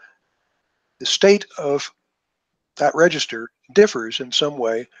until the state of that register differs in some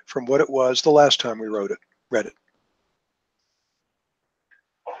way from what it was the last time we read it.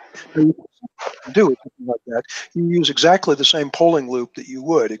 So you can do something like that. You use exactly the same polling loop that you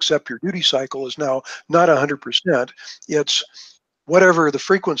would, except your duty cycle is now not 100%. It's whatever the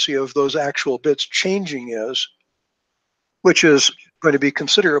frequency of those actual bits changing is, which is going to be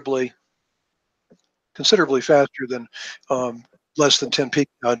considerably faster than less than 10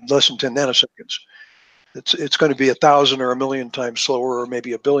 nanoseconds. It's going to be 1,000 or 1,000,000 times slower, or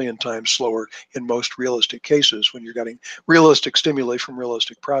maybe 1,000,000,000 times slower in most realistic cases when you're getting realistic stimuli from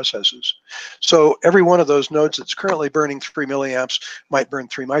realistic processes. So every one of those nodes that's currently burning 3 milliamps might burn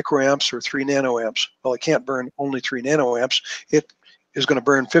 3 microamps or 3 nanoamps. Well, it can't burn only 3 nanoamps. It is going to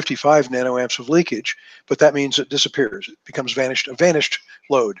burn 55 nanoamps of leakage, but that means it disappears. It becomes a vanished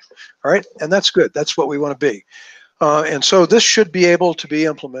load. All right, and that's good. That's what we want to be. And so this should be able to be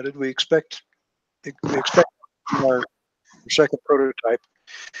implemented. We expect our second prototype.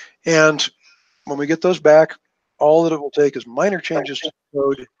 And when we get those back, all that it will take is minor changes to the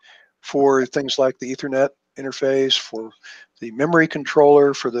code for things like the Ethernet interface, for the memory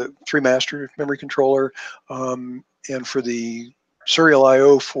controller, for the 3-master memory controller, and for the serial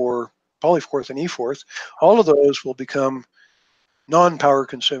I/O for polyfourth and eForth. All of those will become non-power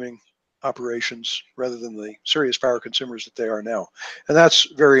consuming operations rather than the serious power consumers that they are now. And that's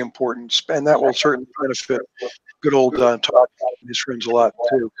very important. And that will certainly benefit good old Todd and his friends a lot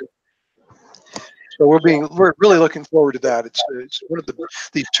too. So we're really looking forward to that. It's one of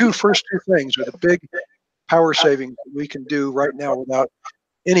the first two things are the big power savings that we can do right now without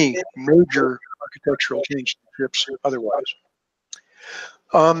any major architectural change to the chips otherwise.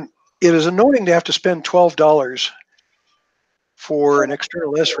 It is annoying to have to spend $12 for an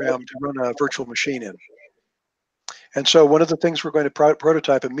external SRAM to run a virtual machine in. And so one of the things we're going to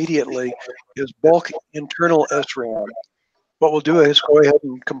prototype immediately is bulk internal SRAM. What we'll do is go ahead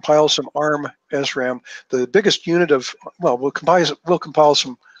and compile some ARM SRAM. The biggest unit of, well, we'll compile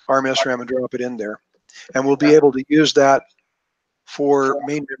some ARM SRAM and drop it in there. And we'll be able to use that for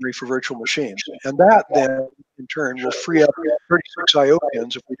main memory for virtual machines. And that then, in turn, will free up 36 I/O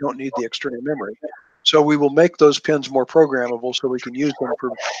pins if we don't need the external memory. So we will make those pins more programmable so we can use them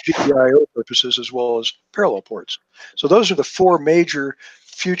for GPIO purposes as well as parallel ports. So those are the 4 major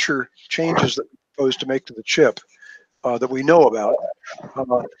future changes that we propose to make to the chip that we know about.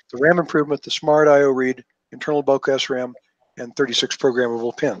 The RAM improvement, the smart I/O read, internal bulk SRAM, and 36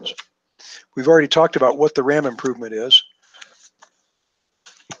 programmable pins. We've already talked about what the RAM improvement is.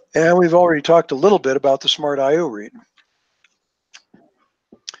 And we've already talked a little bit about the smart I/O read.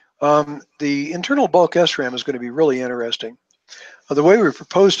 The internal bulk SRAM is going to be really interesting. The way we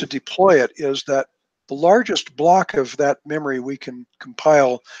propose to deploy it is that the largest block of that memory we can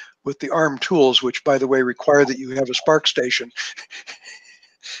compile with the ARM tools, which, by the way, require that you have a Spark station.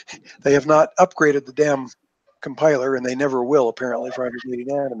 They have not upgraded the damn compiler, and they never will, apparently, for 180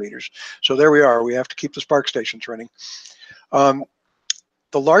 nanometers. So there we are. We have to keep the Spark stations running.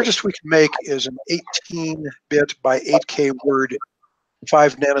 The largest we can make is an 18-bit by 8K word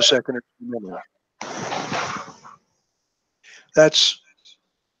 5 nanosecond memory. That's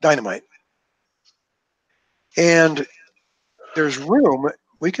dynamite. And there's room,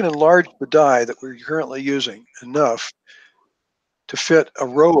 we can enlarge the die that we're currently using enough to fit a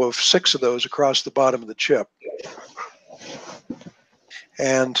row of 6 of those across the bottom of the chip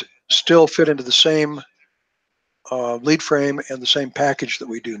and still fit into the same lead frame and the same package that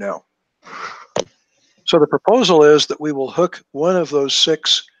we do now. So the proposal is that we will hook one of those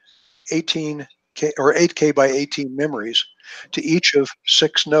 6 18K or 8K by 18 memories to each of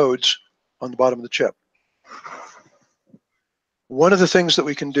 6 nodes on the bottom of the chip. One of the things that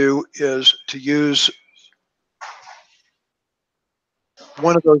we can do is to use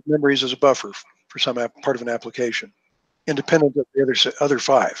one of those memories as a buffer for some part of an application, independent of the other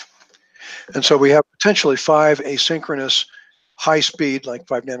 5. And so we have potentially 5 asynchronous high speed, like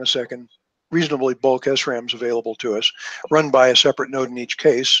 5 nanosecond, reasonably bulk SRAMs available to us, run by a separate node in each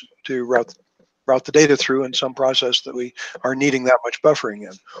case to route the data through in some process that we are needing that much buffering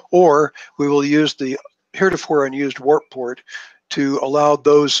in. Or we will use the heretofore unused warp port to allow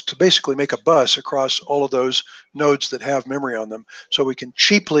those to basically make a bus across all of those nodes that have memory on them, so we can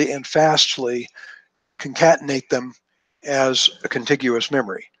cheaply and fastly concatenate them as a contiguous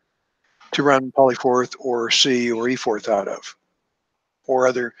memory to run polyfourth or C or E4th out of, or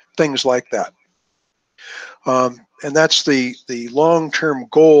other things like that. And that's the long-term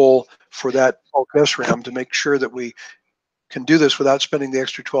goal for that bulk SRAM, to make sure that we can do this without spending the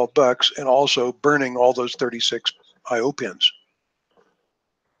extra $12 and also burning all those 36 I/O pins.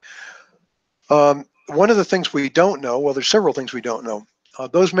 One of the things we don't know, well, there's several things we don't know.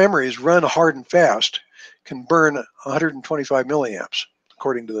 Those memories run hard and fast can burn 125 milliamps,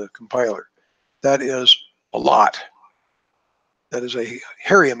 according to the compiler. That is a lot. That is a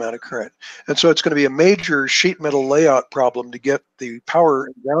hairy amount of current. And so it's going to be a major sheet metal layout problem to get the power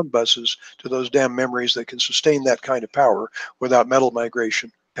and ground buses to those damn memories that can sustain that kind of power without metal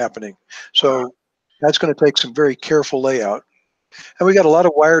migration happening. So that's going to take some very careful layout. And we got a lot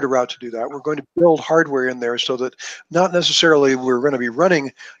of wire to route to do that. We're going to build hardware in there so that not necessarily we're going to be running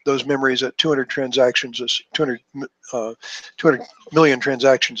those memories at 200 million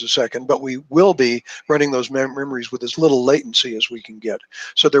transactions a second, but we will be running those memories with as little latency as we can get.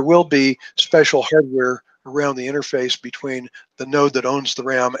 So there will be special hardware around the interface between the node that owns the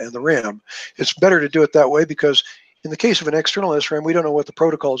RAM and the RAM. It's better to do it that way because in the case of an external SRAM, we don't know what the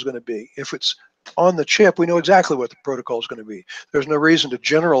protocol is going to be. If it's on the chip, we know exactly what the protocol is going to be. There's no reason to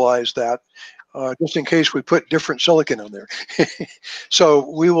generalize that just in case we put different silicon on there. So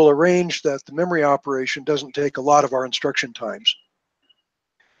we will arrange that the memory operation doesn't take a lot of our instruction times.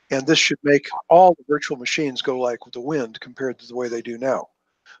 And this should make all the virtual machines go like the wind compared to the way they do now.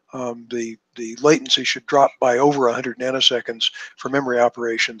 The latency should drop by over 100 nanoseconds for memory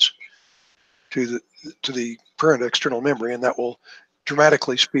operations to the current external memory, and that will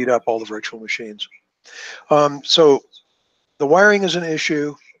dramatically speed up all the virtual machines. So the wiring is an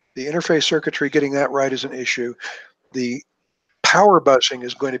issue. The interface circuitry, getting that right, is an issue. The power busing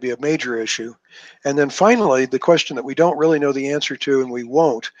is going to be a major issue. And then finally, the question that we don't really know the answer to, and we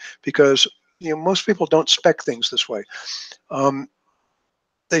won't, because most people don't spec things this way.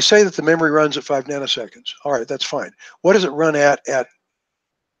 They say that the memory runs at 5 nanoseconds. All right, that's fine. What does it run at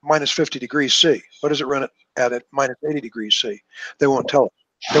minus 50 degrees C? What does it run at minus 80 degrees C? They won't tell us.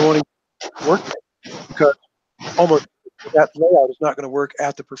 They won't even work because almost that layout is not going to work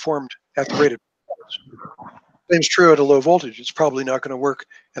at the rated performance. Same is true at a low voltage. It's probably not going to work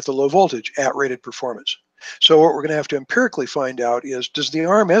at the low voltage at rated performance. So what we're going to have to empirically find out is, does the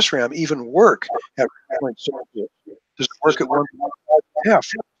ARM SRAM even work at 1.6? Does it work at 1.5?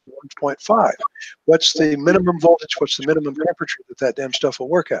 1.5? What's the minimum voltage? What's the minimum temperature that damn stuff will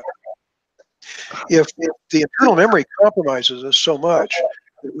work at? If the internal memory compromises us so much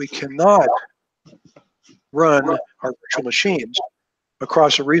that we cannot run our virtual machines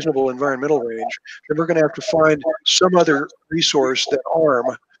across a reasonable environmental range, then we're going to have to find some other resource than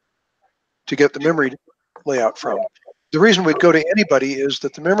ARM to get the memory layout from. The reason we'd go to anybody is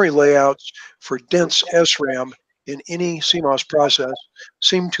that the memory layouts for dense SRAM in any CMOS process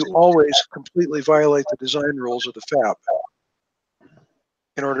seem to always completely violate the design rules of the fab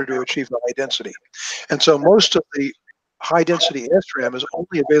in order to achieve the high density. And so most of the high density SRAM is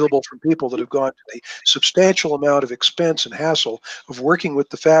only available from people that have gone to the substantial amount of expense and hassle of working with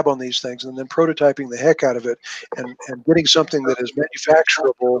the fab on these things and then prototyping the heck out of it and getting something that is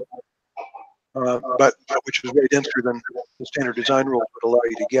manufacturable, but which is way denser than the standard design rules would allow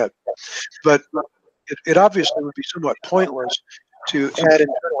you to get. But it obviously would be somewhat pointless to add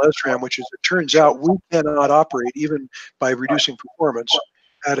internal SRAM, which, as it turns out, we cannot operate even by reducing performance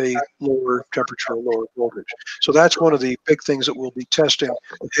at a lower temperature or lower voltage. So that's one of the big things that we'll be testing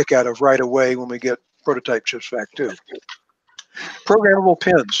the heck out of right away when we get prototype chips back too. Programmable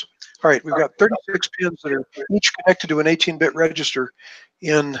pins. All right, we've got 36 pins that are each connected to an 18-bit register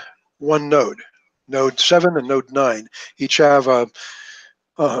in one node. Node 7 and node 9 each have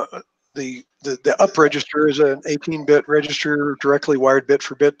the up register is an 18-bit register directly wired bit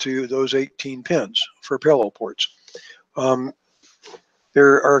for bit to those 18 pins for parallel ports.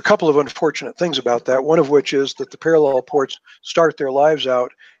 There are a couple of unfortunate things about that, one of which is that the parallel ports start their lives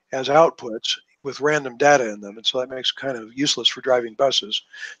out as outputs with random data in them, and so that makes it kind of useless for driving buses,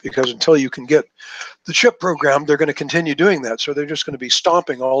 because until you can get the chip programmed, they're going to continue doing that. So they're just going to be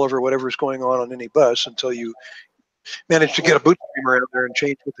stomping all over whatever's going on any bus until you manage to get a boot stream around there and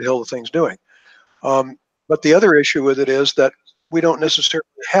change what the hell the thing's doing. But the other issue with it is that we don't necessarily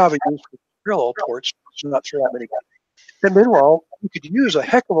have a use for parallel ports, so not for that many. And meanwhile, you could use a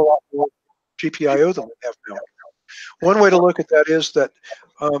heck of a lot more GPIO than we have now. One way to look at that is that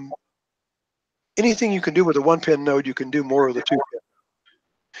anything you can do with a 1-pin node, you can do more with a 2-pin.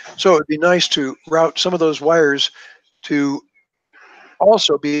 So it'd be nice to route some of those wires to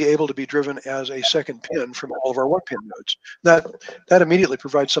also be able to be driven as a second pin from all of our 1-pin nodes. That immediately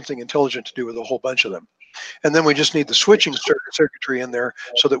provides something intelligent to do with a whole bunch of them. And then we just need the switching circuitry in there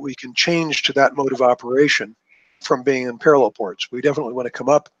so that we can change to that mode of operation from being in parallel ports. We definitely want to come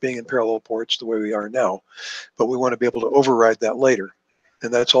up being in parallel ports the way we are now, but we want to be able to override that later.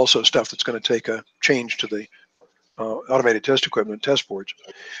 And that's also stuff that's going to take a change to the automated test equipment test boards.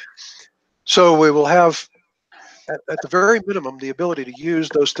 So we will have, at the very minimum, the ability to use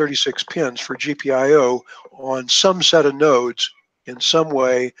those 36 pins for GPIO on some set of nodes in some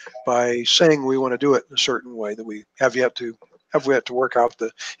way by saying we want to do it in a certain way that we have yet to work out the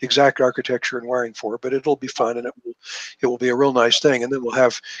exact architecture and wiring for, but it'll be fun and it will be a real nice thing. And then we'll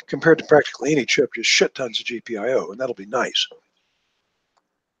have, compared to practically any chip, just shit tons of GPIO, and that'll be nice.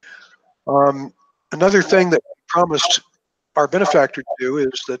 Another thing that we promised our benefactor to do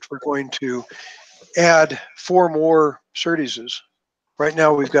is that we're going to add 4 more SerDESs. Right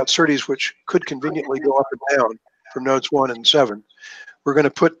now we've got SerDES which could conveniently go up and down from nodes 1 and 7. We're going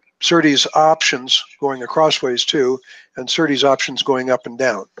to put SerDES options going acrossways too, and SerDES options going up and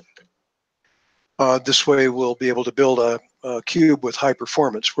down. This way we'll be able to build a cube with high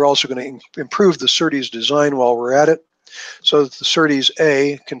performance. We're also going to improve the SerDES design while we're at it, so that the SerDES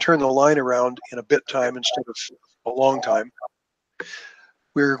A can turn the line around in a bit time instead of a long time.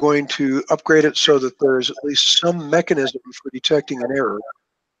 We're going to upgrade it so that there is at least some mechanism for detecting an error,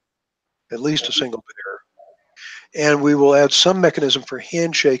 at least a single bit error. And we will add some mechanism for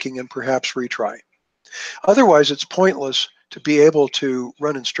handshaking and perhaps retry. Otherwise, it's pointless to be able to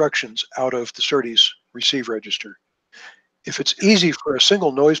run instructions out of the SerDES receive register. If it's easy for a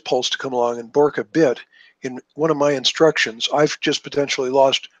single noise pulse to come along and bork a bit in one of my instructions, I've just potentially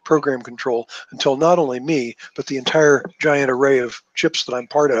lost program control until not only me, but the entire giant array of chips that I'm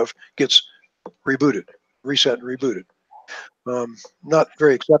part of gets rebooted, reset and rebooted. Not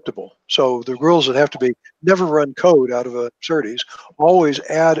very acceptable. So the rules that have to be: never run code out of a SerDES, always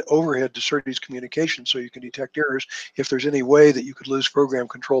add overhead to SerDES communication so you can detect errors if there's any way that you could lose program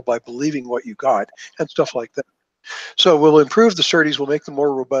control by believing what you got, and stuff like that. So we'll improve the SerDES, we'll make them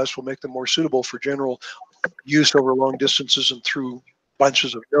more robust, we'll make them more suitable for general use over long distances and through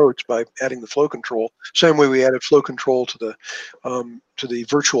bunches of nodes by adding the flow control. Same way we added flow control to the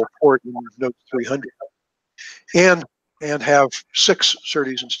virtual port in node 300. And have 6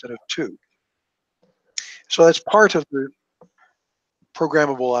 SerDES instead of 2. So that's part of the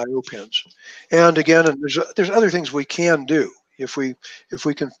programmable I/O pins. And again, there's other things we can do if we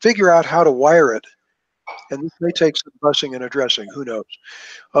can figure out how to wire it. And this may take some bussing and addressing. Who knows?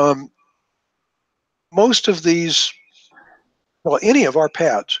 Most of these, well, any of our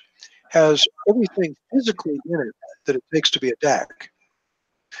pads has everything physically in it that it takes to be a DAC.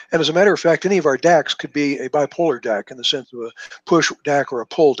 And as a matter of fact, any of our DACs could be a bipolar DAC in the sense of a push DAC or a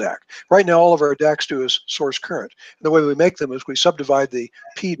pull DAC. Right now, all of our DACs do is source current. And the way we make them is we subdivide the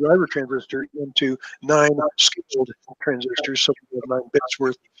P driver transistor into 9 scaled transistors, so we have 9 bits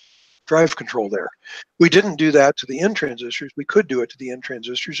worth of drive control there. We didn't do that to the N transistors. We could do it to the N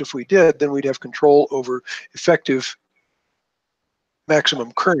transistors. If we did, then we'd have control over effective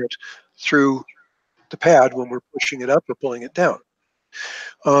maximum current through the pad when we're pushing it up or pulling it down.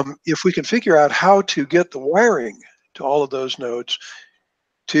 If we can figure out how to get the wiring to all of those nodes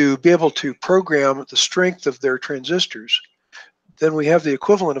to be able to program the strength of their transistors, then we have the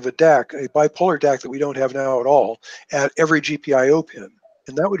equivalent of a DAC, a bipolar DAC that we don't have now at all, at every GPIO pin.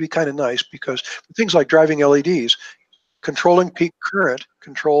 And that would be kind of nice, because for things like driving LEDs, controlling peak current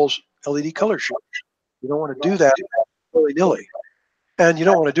controls LED color shift. You don't want to do that willy-nilly. And you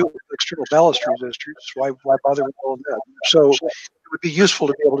don't want to do it with external ballast resistors. Why bother with all of that? So it would be useful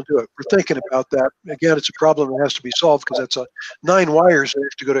to be able to do it. We're thinking about that. Again, it's a problem that has to be solved, because that's 9 wires that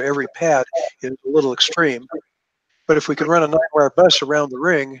have to go to every pad is a little extreme. But if we could run a 9-wire bus around the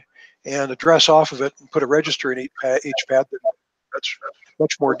ring and address off of it and put a register in each pad, then that's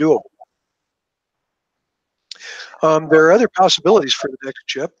much more doable. There are other possibilities for the next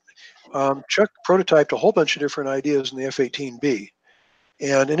chip. Chuck prototyped a whole bunch of different ideas in the F-18B.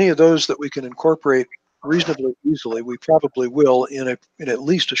 And any of those that we can incorporate reasonably easily, we probably will in at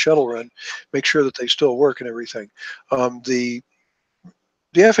least a shuttle run, make sure that they still work and everything. The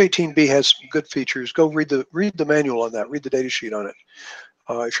F-18B has good features. Go read the manual on that. Read the data sheet on it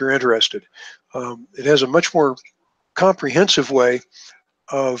if you're interested. It has a much more comprehensive way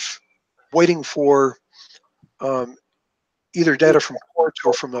of waiting for either data from ports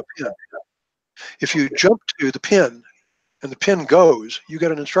or from a pin. If you jump to the pin and the pin goes, you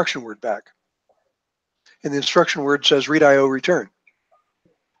get an instruction word back. and the instruction word says read IO return.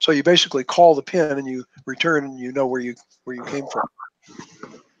 So you basically call the pin and you return, and you know where you came from.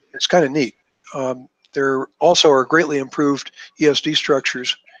 It's kind of neat. There also are greatly improved ESD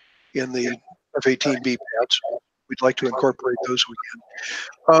structures in the F-18B pads. We'd like to incorporate those if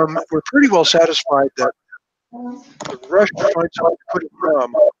we can. We're pretty well satisfied that the rush to find something to put in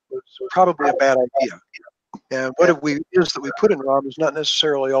ROM was probably a bad idea. And what is that we put in ROM is not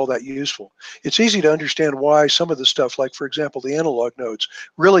necessarily all that useful. It's easy to understand why some of the stuff, like for example, the analog nodes,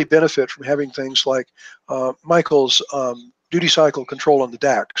 really benefit from having things like Michael's duty cycle control on the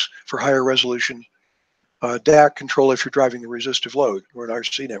DACs for higher resolution DAC control if you're driving the resistive load or an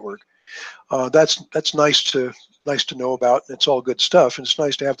RC network. That's nice to know about, and it's all good stuff, and it's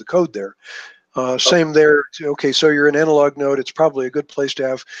nice to have the code there. Same there. Okay, so you're an analog node. It's probably a good place to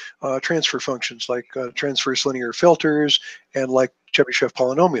have transfer functions like transverse linear filters and like Chebyshev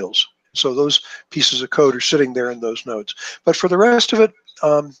polynomials. So those pieces of code are sitting there in those nodes. But for the rest of it,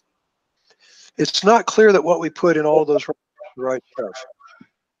 it's not clear that what we put in all of those is the right stuff.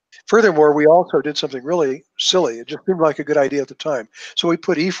 Furthermore, we also did something really silly. It just seemed like a good idea at the time. So we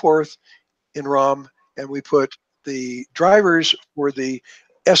put E4 in ROM, and we put the drivers for the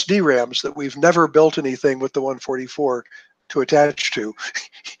SD RAMs that we've never built anything with the 144 to attach to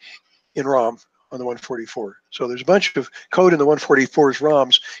in ROM on the 144. So there's a bunch of code in the 144's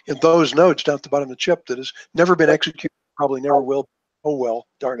ROMs in those nodes down at the bottom of the chip that has never been executed, probably never will. Oh well,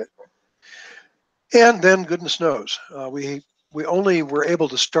 darn it. And then goodness knows, we only were able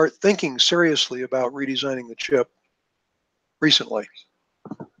to start thinking seriously about redesigning the chip recently.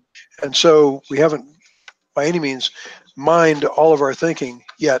 And so we haven't by any means mined all of our thinking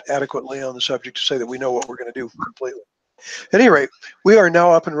yet adequately on the subject to say that we know what we're going to do completely. At any rate, we are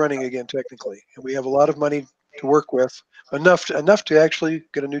now up and running again technically, and we have a lot of money to work with, enough to actually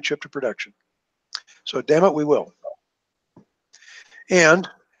get a new chip to production. So damn it, we will. And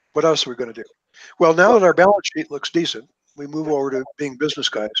what else are we going to do? Well, now that our balance sheet looks decent, we move over to being business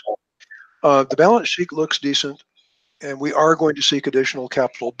guys. The balance sheet looks decent, and we are going to seek additional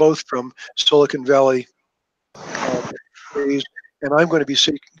capital, both from Silicon Valley and I'm going to be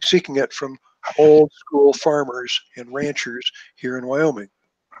seeking it from old school farmers and ranchers here in Wyoming.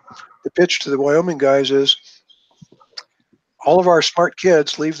 The pitch to the Wyoming guys is all of our smart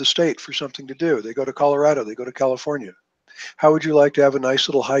kids leave the state for something to do. They go to Colorado, they go to California. How would you like to have a nice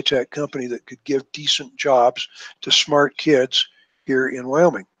little high-tech company that could give decent jobs to smart kids here in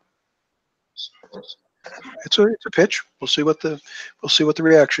Wyoming? It's a pitch. We'll see what the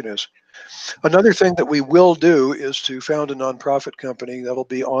reaction is. Another thing that we will do is to found a nonprofit company that'll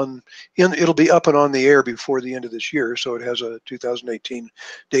be it'll be up and on the air before the end of this year. So it has a 2018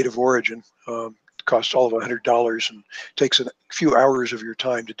 date of origin. Costs all of $100 and takes a few hours of your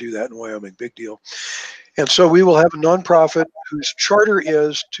time to do that in Wyoming. Big deal. And so we will have a nonprofit whose charter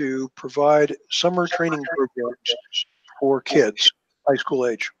is to provide summer training programs for kids, high school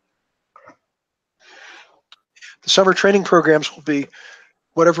age. The summer training programs will be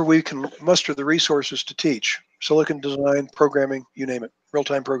whatever we can muster the resources to teach. Silicon design, programming, you name it,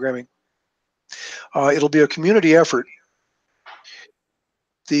 real-time programming. It'll be a community effort.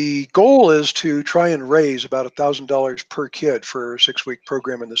 The goal is to try and raise about $1,000 per kid for a 6-week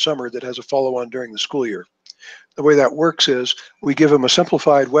program in the summer that has a follow-on during the school year. The way that works is we give them a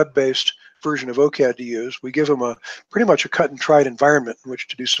simplified web-based version of OCAD to use. We give them pretty much a cut and tried environment in which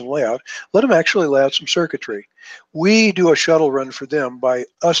to do some layout. Let them actually lay out some circuitry. We do a shuttle run for them by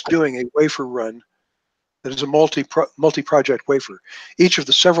us doing a wafer run that is a multi-project wafer. Each of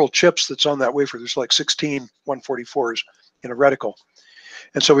the several chips that's on that wafer, there's like 16 144s in a reticle.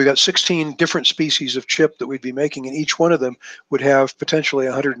 And so we've got 16 different species of chip that we'd be making, and each one of them would have potentially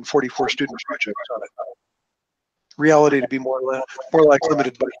 144 student projects on it. Reality to be more like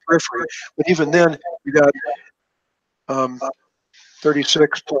limited by periphery, but even then you got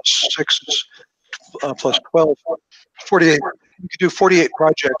 36 plus 6 plus 12, 48. You could do 48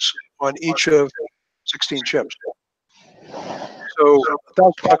 projects on each of 16 chips. So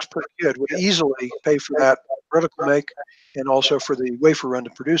 $1,000 per kid would easily pay for that reticle make and also for the wafer run to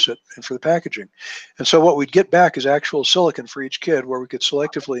produce it and for the packaging. And so what we'd get back is actual silicon for each kid where we could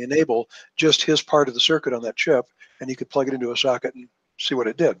selectively enable just his part of the circuit on that chip, and he could plug it into a socket and see what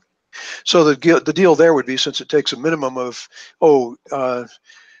it did. So the deal there would be, since it takes a minimum of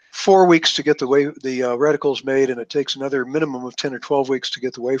 4 weeks to get the reticles made, and it takes another minimum of 10 or 12 weeks to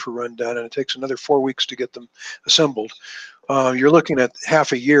get the wafer run done, and it takes another 4 weeks to get them assembled. You're looking at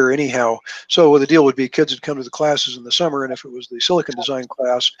half a year anyhow. So the deal would be kids would come to the classes in the summer, and if it was the silicon design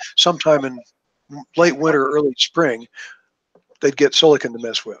class, sometime in late winter, early spring, they'd get silicon to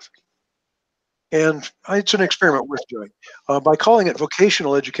mess with. And it's an experiment worth doing. By calling it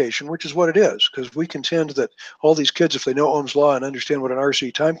vocational education, which is what it is, because we contend that all these kids, if they know Ohm's law and understand what an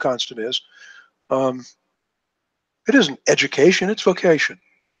RC time constant is, it isn't education, it's vocation.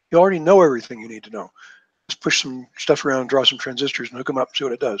 You already know everything you need to know. Just push some stuff around, draw some transistors, and hook them up and see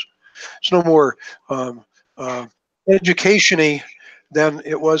what it does. It's no more education-y than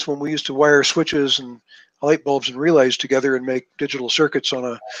it was when we used to wire switches and light bulbs and relays together and make digital circuits on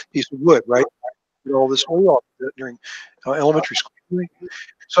a piece of wood, right? All this we all did during elementary school.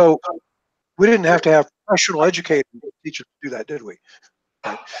 So we didn't have to have professional educators to teach us to do that, did we?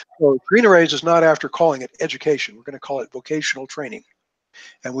 Right. So GreenArrays is not after calling it education. We're going to call it vocational training.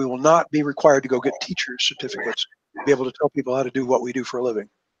 And we will not be required to go get teachers' certificates to be able to tell people how to do what we do for a living.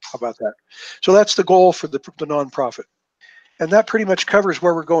 How about that? So that's the goal for the nonprofit. And that pretty much covers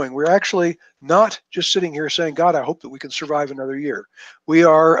where we're going. We're actually not just sitting here saying, God, I hope that we can survive another year. We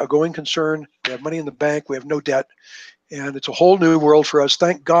are a going concern. We have money in the bank. We have no debt. And it's a whole new world for us.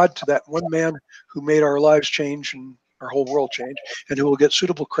 Thank God to that one man who made our lives change and our whole world change, and who will get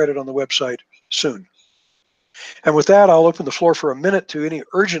suitable credit on the website soon. And with that, I'll open the floor for a minute to any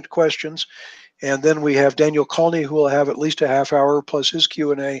urgent questions. And then we have Daniel Colney, who will have at least a half hour plus his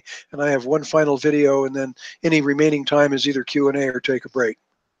Q&A. And I have one final video, and then any remaining time is either Q&A or take a break.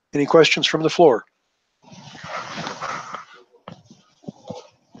 Any questions from the floor?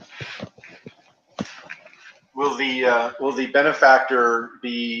 Will the benefactor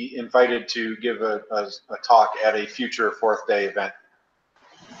be invited to give a talk at a future Fourth Day event?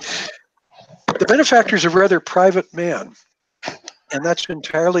 The benefactor is a rather private man, and that's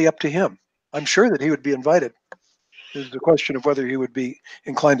entirely up to him. I'm sure that he would be invited. There's the question of whether he would be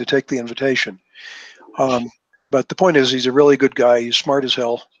inclined to take the invitation. But the point is, he's a really good guy. He's smart as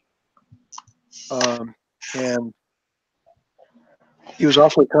hell. And he was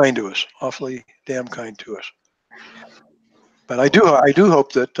awfully kind to us, awfully damn kind to us. But I do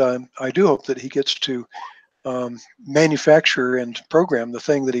hope that he gets to manufacture and program the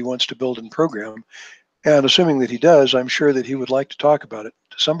thing that he wants to build and program. And assuming that he does, I'm sure that he would like to talk about it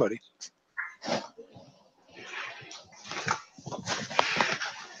to somebody.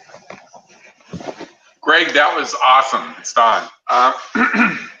 Greg, that was awesome. It's Don.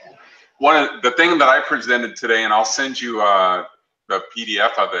 One of the thing that I presented today, and I'll send you the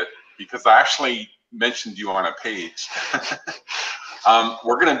PDF of it because I actually mentioned you on a page.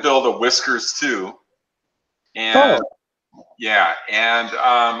 We're going to build a Whiskers too, and yeah, and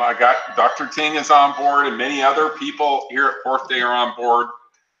I got Dr. Ting is on board, and many other people here at Fourth Day are on board.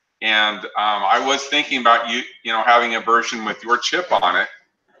 And I was thinking about you know, having a version with your chip on it.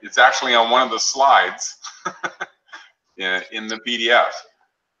 It's actually on one of the slides in the PDF.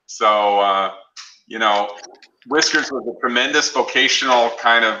 So, you know, Whiskers was a tremendous vocational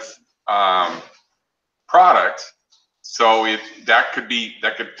kind of product. So that could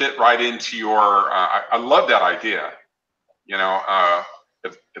fit right into your, I love that idea. You know,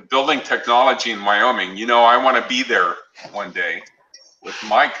 if building technology in Wyoming, you know, I want to be there one day with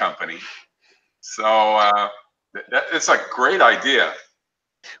my company. So it's a great idea.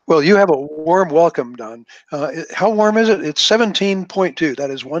 Well, you have a warm welcome, Don. How warm is it? It's 17.2. That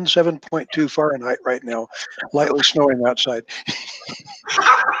is 17.2 Fahrenheit right now. Lightly snowing outside.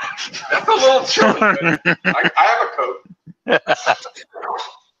 That's a little chilly, but I have a coat.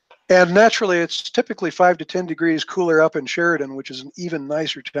 And naturally, it's typically 5 to 10 degrees cooler up in Sheridan, which is an even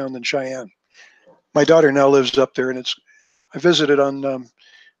nicer town than Cheyenne. My daughter now lives up there, and I visited on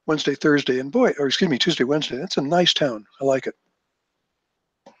Wednesday, Thursday, and Tuesday, Wednesday. That's a nice town. I like it.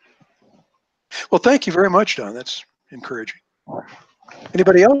 Well, thank you very much, Don. That's encouraging.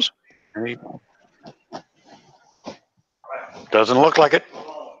 Anybody else? Doesn't look like it.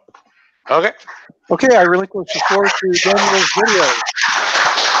 Okay. Okay, I relinquish the floor to Daniel's video.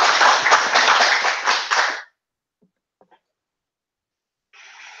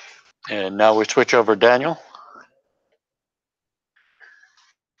 And now we switch over Daniel.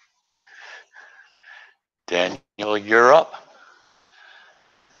 Daniel, you're up.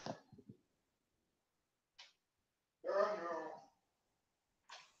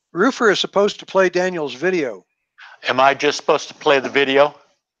 Roofer is supposed to play Daniel's video. Am I just supposed to play the video?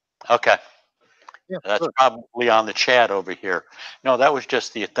 Okay. Yeah, that's sure. probably on the chat over here. No, that was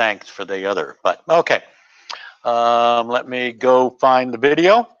just the thanks for the other, but okay. Let me go find the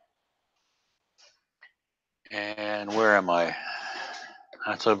video. And where am I?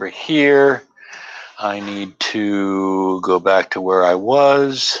 That's over here. I need to go back to where I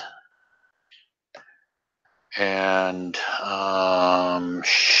was. And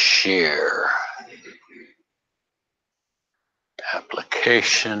share.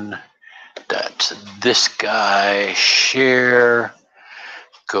 Application. That's this guy, share,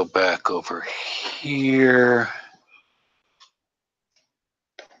 go back over here.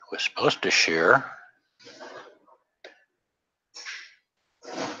 We're supposed to share.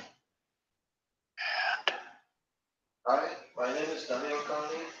 Hi, my name is Daniel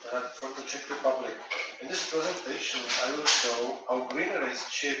Kani, and I'm from the Czech Republic. In this presentation, I will show how GreenArrays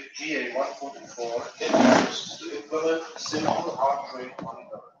chip GA144 can be used to implement a simple heart rate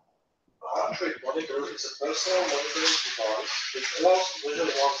monitor. A heart rate monitor is a personal monitoring device that allows to measure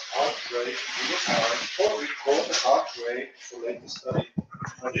one's heart rate in real time or record the heart rate for later study.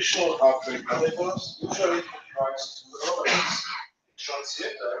 Traditional heart rate monitors usually comprise two elements: a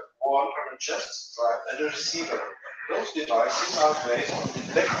transmitter, one on a chest strap, and a receiver. Those devices are based on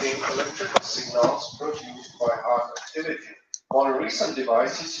detecting electrical signals produced by heart activity. More recent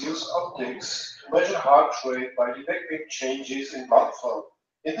devices use optics to measure heart rate by detecting changes in blood flow.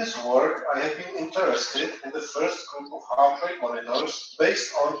 In this work, I have been interested in the first group of heart rate monitors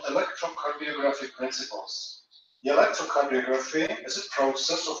based on electrocardiographic principles. The electrocardiography is a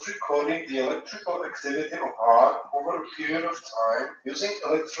process of recording the electrical activity of heart over a period of time using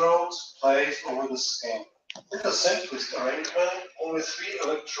electrodes placed over the skin. In the simplest arrangement, only 3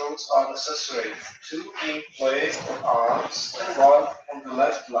 electrodes are necessary, 2 being placed on arms and 1 on the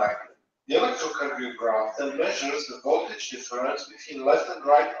left leg. The electrocardiograph then measures the voltage difference between left and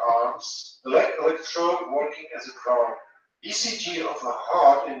right arms, the leg electrode working as a crown. ECG of a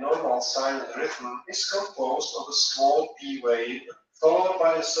heart in normal sine and rhythm is composed of a small P wave, followed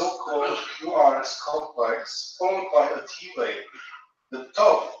by a so-called QRS complex, followed by a T wave. The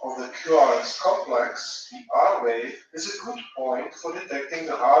top of the QRS complex, the R wave, is a good point for detecting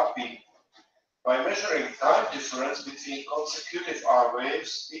the heartbeat. By measuring time difference between consecutive R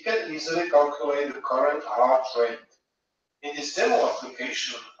waves, we can easily calculate the current heart rate. In this demo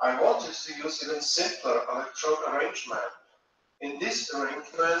application, I wanted to use even simpler electrode arrangement. In this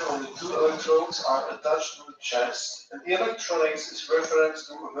arrangement, only 2 electrodes are attached to the chest, and the electronics is referenced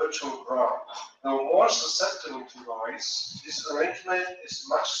to a virtual ground. Though more susceptible to noise, this arrangement is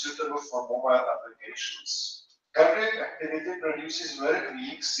much suitable for mobile applications. Cardiac activity produces very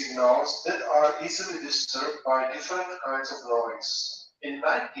weak signals that are easily disturbed by different kinds of noise. In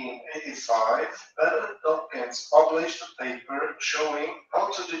 1985, Ben and Tompkins published a paper showing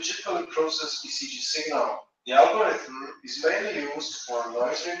how to digitally process ECG signal. The algorithm is mainly used for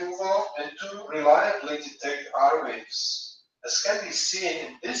noise removal and to reliably detect R waves. As can be seen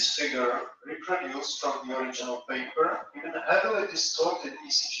in this figure, reproduced from the original paper, even a heavily distorted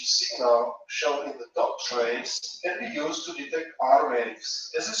ECG signal shown in the top trace can be used to detect R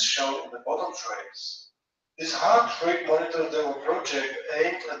waves, as is shown in the bottom trace. This heart rate monitor demo project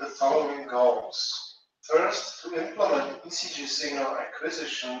aimed at the following goals. First, to implement ECG signal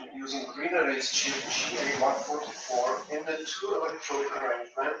acquisition using GreenArrays chip GA144 in the 2-electrode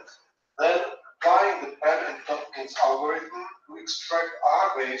arrangement, then applying the Penn and Tompkins algorithm to extract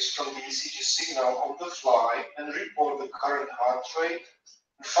R waves from the ECG signal on the fly and report the current heart rate,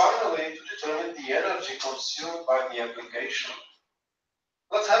 and finally to determine the energy consumed by the application.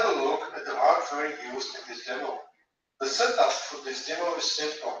 Let's have a look at the hardware used in this demo. The setup for this demo is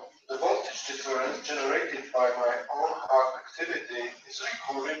simple. The voltage difference generated by my own heart activity is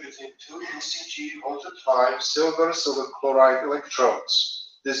recorded between 2 ECG voltage-5 silver chloride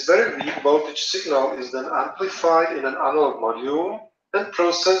electrodes. This very weak voltage signal is then amplified in an analog module and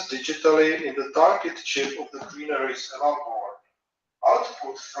processed digitally in the target chip of the GreenArrays eval board.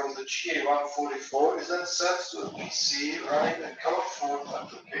 Output from the GA144 is then sent to a PC running a color-formed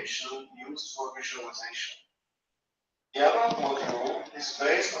application used for visualization. The analog module is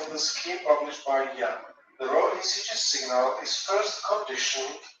based on the scheme published by Jan. The raw ECG signal is first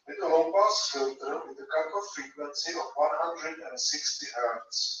conditioned with a low-pass filter with a cutoff frequency of 160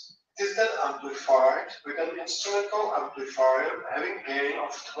 Hz. It is then amplified with an instrumental amplifier having gain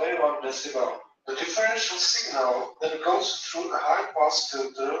of 21 dB. The differential signal then goes through a high-pass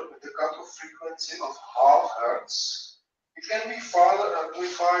filter with a cutoff frequency of half Hz. It can be further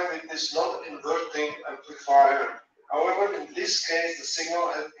amplified with this non-inverting amplifier. However, in this case, the signal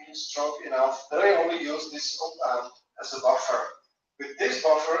has been strong enough that I only use this op-amp as a buffer. With this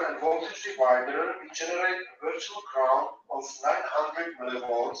buffer and voltage divider, we generate a virtual ground of 900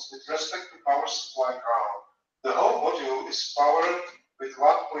 millivolts with respect to power supply ground. The whole module is powered with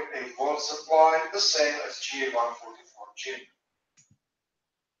 1.8 volt supply, the same as GA144 chip.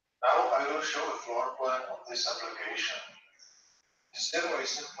 Now I will show a floor plan of this application. This demo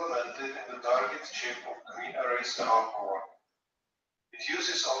is implemented in the target chip of GreenArrays eval board. It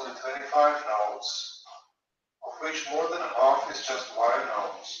uses only 25 nodes, of which more than half is just wire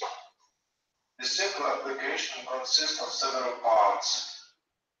nodes. This simple application consists of several parts.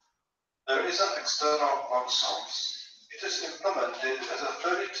 There is an external clock source. It is implemented as a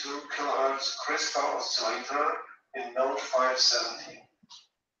 32 kHz crystal oscillator in node 517.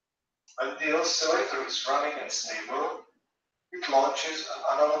 When the oscillator is running and stable, it launches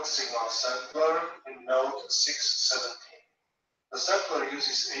an analog signal sampler in node 617. The sampler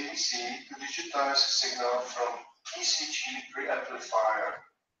uses ADC to digitize signal from ECG preamplifier.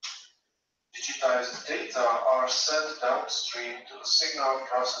 Digitized data are sent downstream to the signal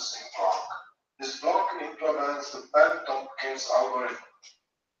processing block. This block implements the Bell-Tompkins algorithm.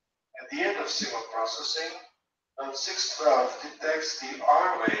 At the end of signal processing, node 612 detects the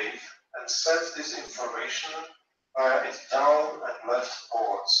R wave and sends this information via its down and left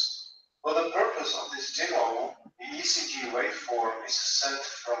ports. For the purpose of this demo, the ECG waveform is sent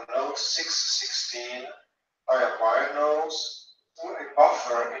from node 616 via wire nodes to a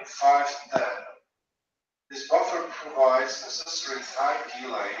buffer in 510. This buffer provides necessary time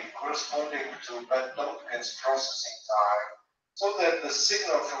delay corresponding to Bell-Tompkins processing time, so that the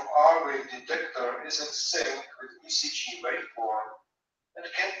signal from R-wave detector is in sync with ECG waveform and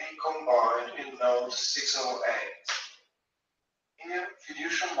can be combined in node 608. Here,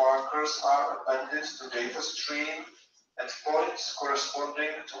 fiducial markers are appended to data stream at points corresponding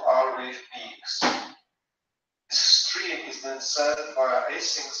to R-wave peaks. This stream is then sent via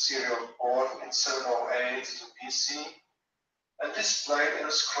async serial port in 708 to PC and displayed in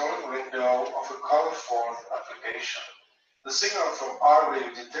a scrolling window of a color-forth application. The signal from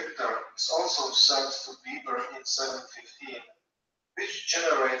R-wave detector is also sent to beeper in 715, which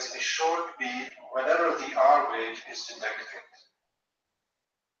generates a short beep whenever the R-wave is detected.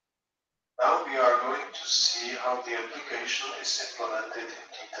 Now we are going to see how the application is implemented in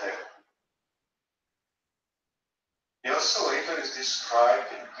detail. The oscillator is described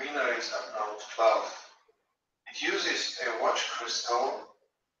in GreenArrays at node 12. It uses a watch crystal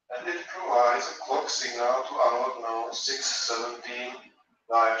and it provides a clock signal to analog node 617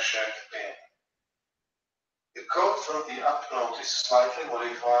 via shared pin. The code from the up node is slightly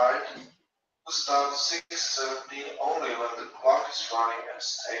modified to start 617 only when the clock is running and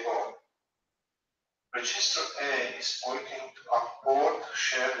stable. Register A is pointing to a port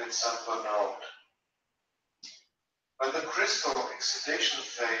shared with sampler node. When the crystal excitation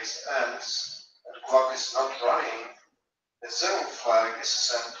phase ends and clock is not running, a zero flag is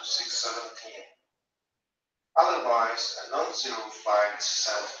sent to 617. Otherwise, a non-zero flag is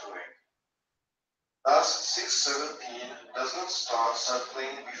sent to it. Thus, 617 does not start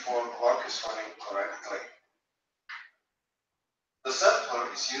sampling before clock is running correctly. The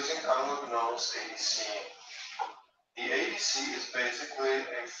sampler is using analog nodes ADC. The ADC is basically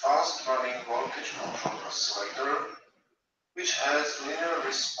a fast-running voltage-controlled oscillator which has linear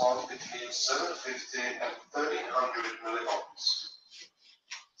response between 750 and 1300 millivolts.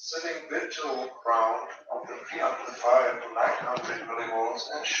 Setting virtual ground of the preamplifier to 900 millivolts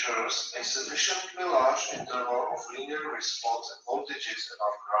ensures a sufficiently large interval of linear response at voltages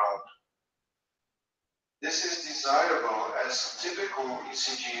above ground. This is desirable as typical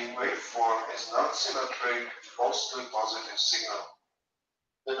ECG waveform is non-symmetric, mostly positive signal.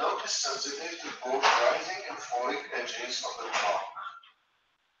 The node is sensitive to both rising and falling edges of the clock.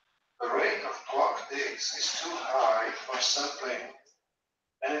 The rate of clock ticks is too high for sampling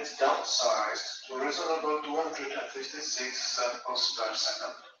and it's downsized to a reasonable 256 samples per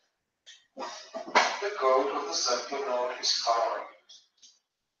second. The code of the sampler node is following.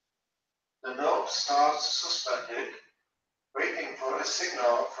 The node starts suspended, waiting for a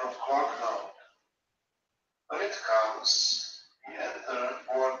signal from clock node. When it comes, we enter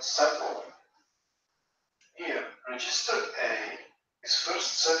port sample. Here, register A is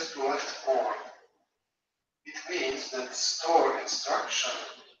first set to left port. It means that the store instruction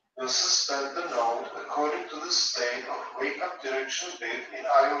will suspend the node according to the state of wake-up direction bit in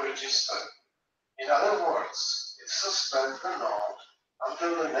IO register. In other words, it suspends the node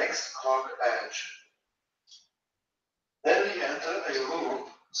until the next clock edge. Then we enter a loop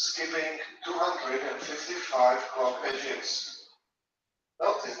skipping 255 clock edges.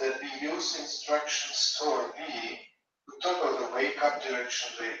 Notice that we use instruction store B to toggle the wake-up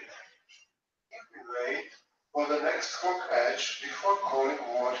direction bit. We wait for the next clock edge before calling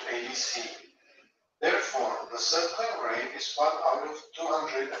word ADC. Therefore, the sampling rate is 1 out of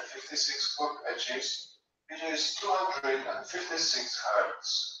 256 clock edges, which is 256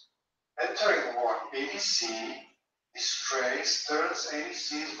 Hz. Entering word ADC, this phrase turns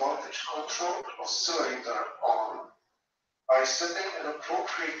ADC's voltage-controlled oscillator on by setting an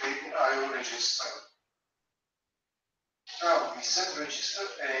appropriate bit in IO register. Now we set register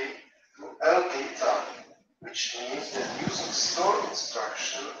A to L data, which means that using store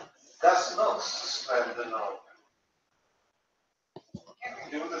instruction does not suspend the node. If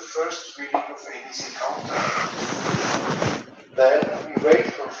we do the first reading of ADC counter, then we wait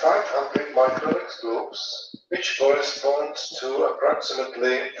for 500 micronext loops, which corresponds to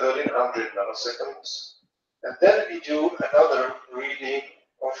approximately 1300 nanoseconds. And then we do another reading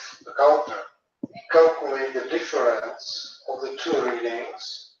of the counter. We calculate the difference of the two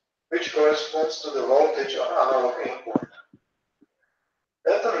readings, which corresponds to the voltage on analog input.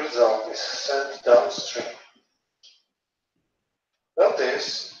 Then the result is sent downstream.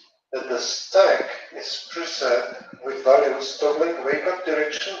 Notice that the stack is preset with values toggling wake-up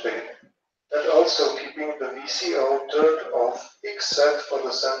direction bit and also keeping the VCO turned off except for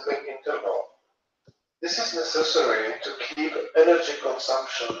the sampling interval. This is necessary to keep energy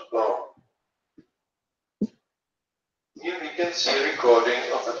consumption low. Here we can see a recording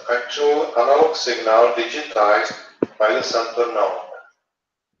of an actual analog signal digitized by the sampler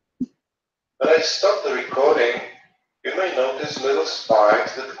node. When I stop the recording, you may notice little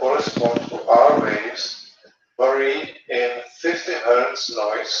spikes that correspond to R waves varied in 50 Hz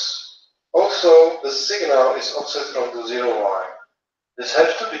noise. Also, the signal is offset from the zero line. This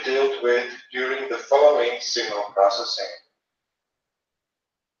has to be dealt with during the following signal processing.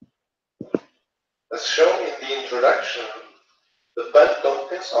 As shown in the introduction, the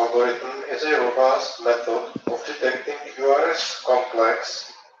Bent-Tompkins algorithm is a robust method of detecting QRS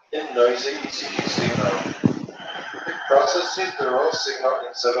complex in noisy ECG signal. It processes the raw signal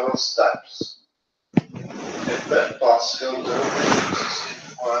in several steps. A band-pass filter reduces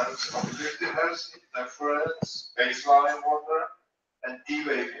influence of 50 Hz interference, baseline water, and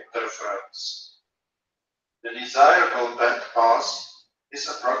D-wave interference. The desirable bandpass is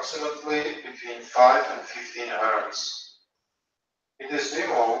approximately between 5 and 15 Hz. In this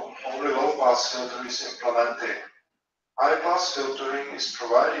demo, only low-pass filter is implemented. High-pass filtering is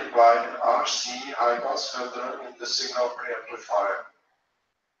provided by an RC high-pass filter in the signal preamplifier.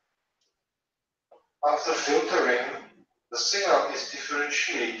 After filtering, the signal is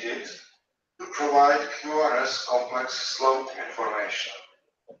differentiated to provide QRS complex slope information.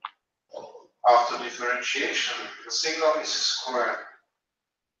 After differentiation, the signal is squared.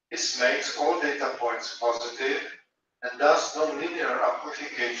 This makes all data points positive and does nonlinear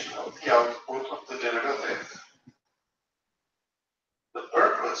amplification of the output of the derivative. The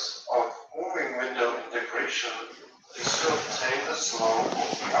purpose of moving window integration is to obtain the slope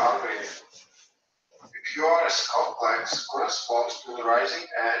of the R wave. The QRS complex corresponds to the rising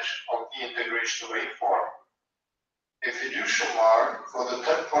edge of the integration waveform. A fiducial mark for the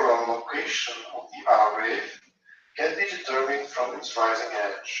temporal location of the R wave can be determined from its rising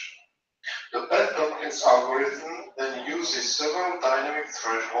edge. The Bent-Tompkins algorithm then uses several dynamic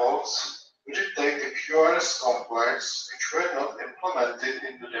thresholds which detect the QRS complex which were not implemented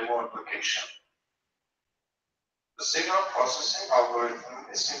in the demo application. The signal processing algorithm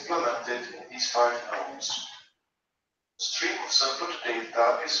is implemented in these 5 nodes. The stream of sampled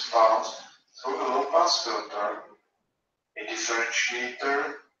data is found through a low-pass filter, a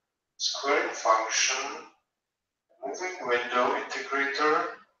differentiator, squaring function, moving window integrator,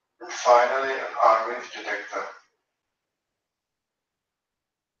 and finally an R-wave detector.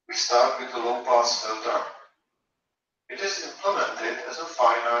 We start with the low-pass filter. It is implemented as a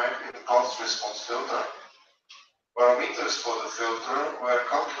finite impulse response filter. Parameters for the filter were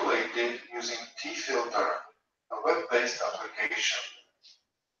calculated using T-Filter, a web-based application.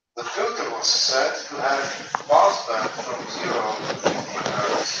 The filter was set to have passband from 0 to 15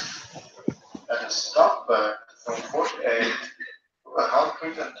 Hz and a stopband from 48 to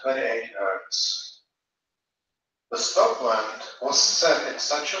 128 Hz. The stopband was set in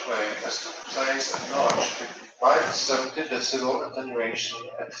such a way as to place a notch with -70 decibel attenuation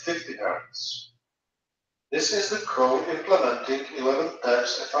at 50 Hz. This is the code implementing 11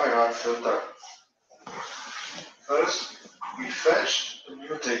 taps FIR filter. First, we fetch the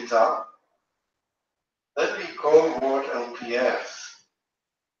new data, then we call word LPF.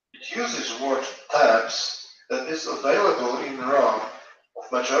 It uses word tabs that is available in ROM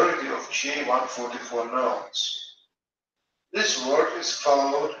of majority of GA144 nodes. This word is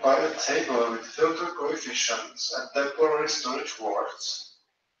followed by a table with filter coefficients and temporary storage words,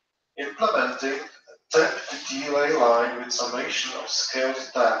 implementing a tap-to-delay line with summation of scaled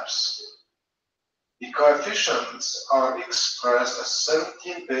taps. The coefficients are expressed as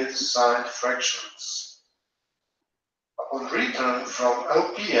 17-bit signed fractions. Upon return from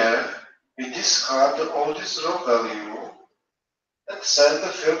LPF, we discard the oldest row value and send the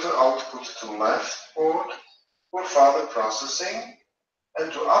filter output to left port for further processing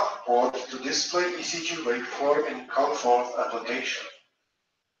and to upward to display ECG waveform in call-forth application.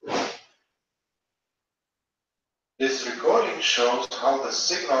 This recording shows how the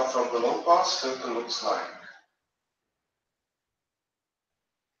signal from the low-pass filter looks like.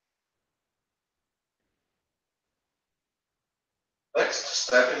 Next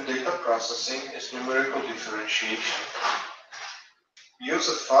step in data processing is numerical differentiation. We use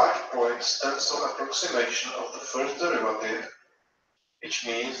a 5-point stencil approximation of the first derivative, which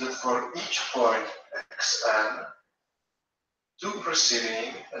means that for each point xn, 2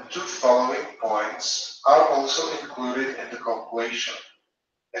 preceding and 2 following points are also included in the calculation.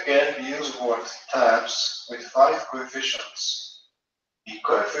 Again, we use word tabs with 5 coefficients. The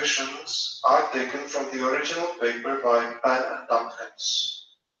coefficients are taken from the original paper by Pan and Tompkins.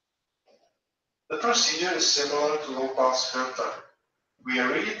 The procedure is similar to low-pass filter. We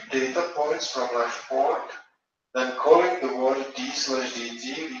read data points from left port, then calling the word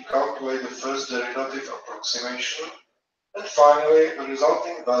d/dt, we calculate the first derivative approximation, and finally the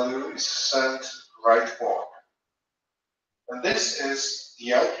resulting value is sent right port. And this is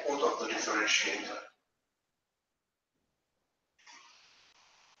the output of the differentiator.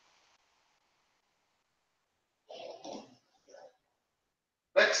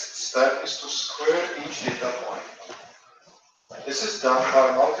 Next step is to square each data point. This is done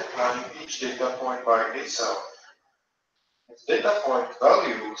by multiplying each data point by itself. If data point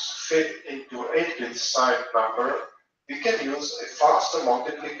values fit into 8-bit signed number, we can use a faster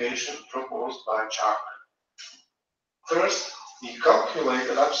multiplication proposed by Chuck. First, we calculate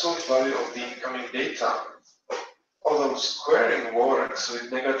an absolute value of the incoming data. Although squaring works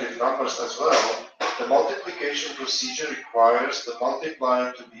with negative numbers as well, the multiplication procedure requires the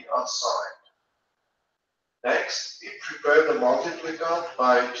multiplier to be unsigned. Next, we prepare the multiplicand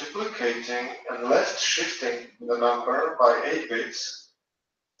by duplicating and left shifting the number by 8 bits,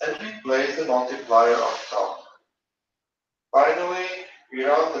 and we place the multiplier on top. Finally, we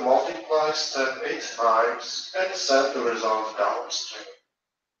run the multiply step 8 times and send the result downstream.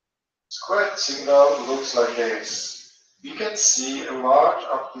 Squared signal looks like this. We can see a large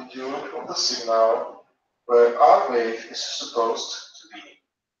amplitude of the signal where our wave is supposed to be.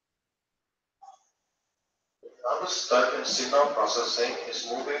 Another step in signal processing is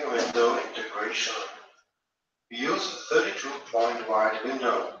moving window integration. We use a 32-point wide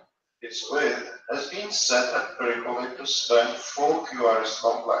window. Its width has been set empirically to span full QRS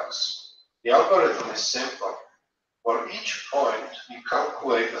complex. The algorithm is simple. For each point, we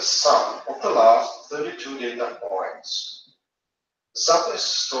calculate the sum of the last 32 data points. The sum is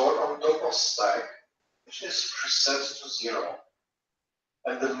stored on top of stack, which is preset to 0.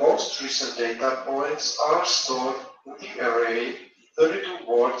 And the most recent data points are stored in the array 32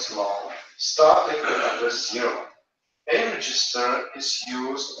 words long, starting at address 0. A register is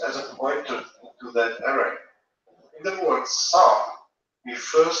used as a pointer to that array. In the word sum, we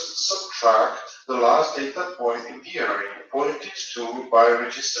first subtract the last data point in the array pointed to by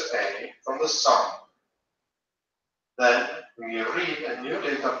register A from the sum. Then we read a new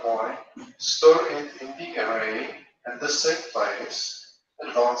data point, store it in the array at the same place,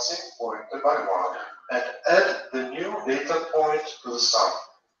 advancing pointer by 1, and add the new data point to the sum.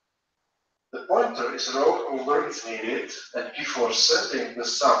 The pointer is rolled over if needed, and before sending the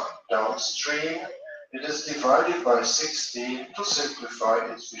sum downstream, it is divided by 16 to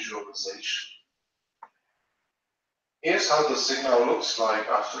simplify its visualization. Here's how the signal looks like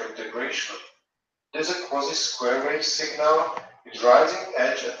after integration. It is a quasi-square wave signal with rising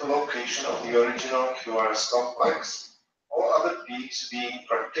edge at the location of the original QRS complex, all other peaks being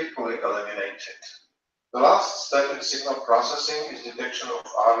practically eliminated. The last step in signal processing is detection of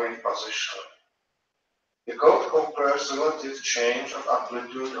R-wave position. The code compares relative change of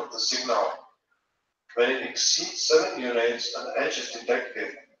amplitude of the signal. When it exceeds 7 units, an edge is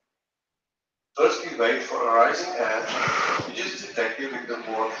detected. First, we wait for a rising edge, which is detected with the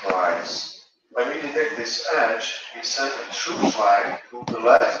word rise. When we detect this edge, we send a true flag to the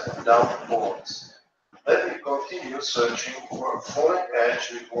left and down ports. Then we continue searching for a falling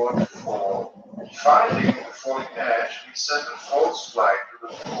edge with word fall. Finding the falling edge, we send a false flag to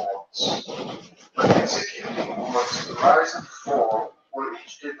the ports. When executing words rise and fall for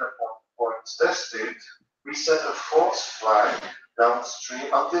each data point tested, we set a false flag downstream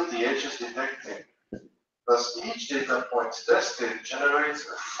until the edge is detected. Thus, each data point tested generates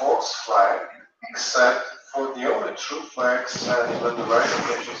a false flag, except for the only true flag sent when the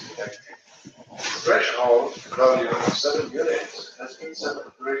rising edge is detected. The threshold value of 7 units has been set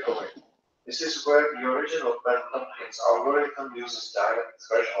empirically. This is where the original Tompkins algorithm uses dynamic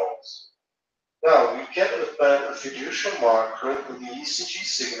thresholds. Now we can append a fiducial marker to the ECG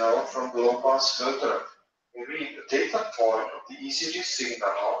signal from the low-pass filter. We read the data point of the ECG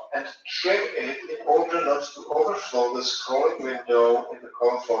signal and trim it in order not to overflow the scrolling window in the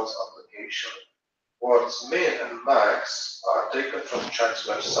CallForce application. Words min and max are taken from Chuck's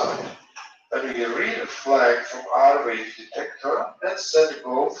website. When we read a flag from our wave detector, let's set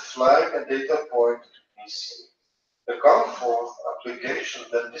both flag and data point to PC. The CallForce application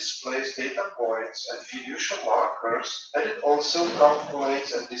then displays data points and fiducial markers, and it also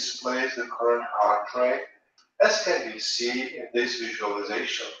calculates and displays the current heart rate, as can be seen in this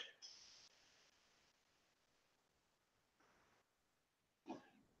visualization.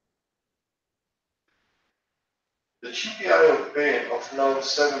 The GPIO pin of node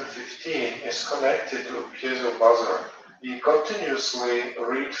 715 is connected to a piezo buzzer. We continuously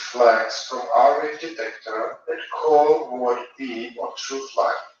read flags from our wave detector and call word B or true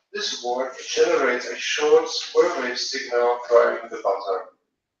flag. This word generates a short square wave signal driving the buzzer.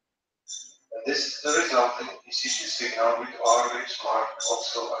 And this is the resulting ECG signal with R waves marked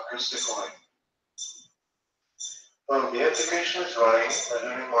also acoustically. Well, the application is running,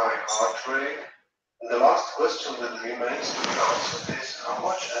 measuring my heart rate. And the last question that remains to be answered is how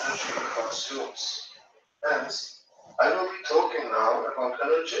much energy it consumes. Hence, I will be talking now about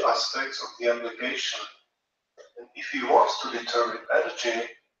energy aspects of the application. And if he wants to determine energy,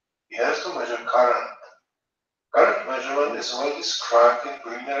 he has to measure current. Current measurement is well described in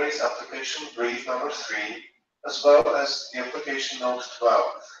GreenArrays application brief number 3, as well as the application note 12.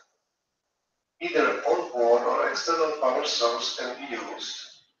 Either onboard or external power source can be used,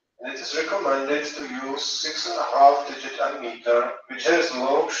 and it is recommended to use 6.5-digit ammeter, which has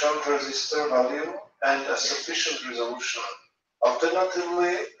low shunt resistor value and a sufficient resolution.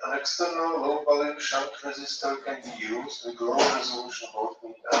 Alternatively, an external low-value shunt resistor can be used with low-resolution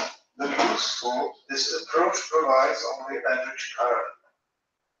voltmeter. Though useful, this approach provides only average current.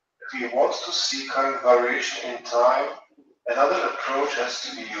 If we want to see current variation in time, another approach has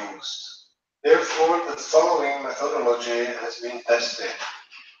to be used. Therefore, the following methodology has been tested.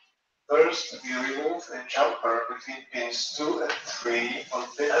 First, we remove a jumper between pins 2 and 3 on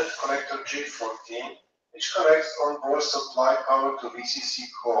pinhead connector G14, which connects onboard supply power to VCC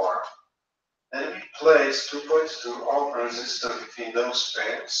core. Then we place 2.2 ohm resistor between those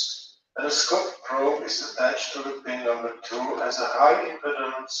pins, and a scope probe is attached to the pin number 2 as a high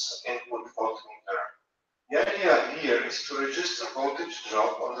impedance input voltmeter. The idea here is to register voltage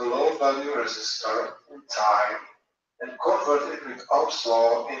drop on the low value resistor in time and convert it with Ohm's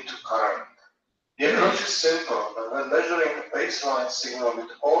law into current. The approach is simple, but when measuring a baseline signal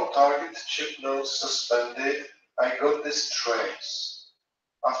with all target chip nodes suspended, I got this trace.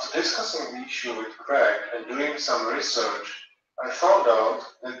 After discussing the issue with Craig and doing some research, I found out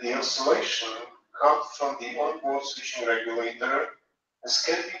that the oscillation comes from the onboard switching regulator, as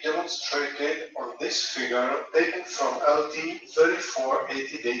can be demonstrated on this figure taken from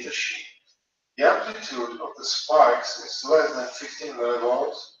LT3480 datasheet. The amplitude of the spikes is less than 15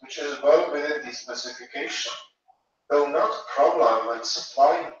 millivolts, which is well within the specification. Though not a problem when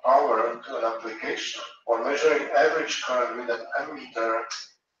supplying power to an application or measuring average current with an ammeter,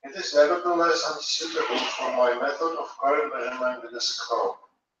 it is nevertheless unsuitable for my method of current measurement with a scope.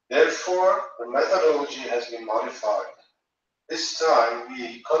 Therefore, the methodology has been modified. This time,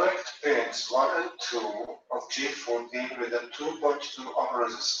 we connect pins 1 and 2 of G14 with a 2.2 ohm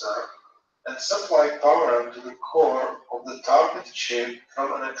resistor and supply power to the core of the target chip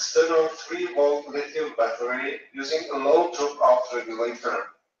from an external 3-volt lithium battery using a low dropout regulator.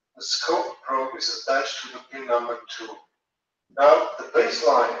 The scope probe is attached to the pin number 2. Now, the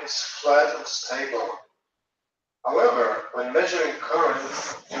baseline is flat and stable. However, when measuring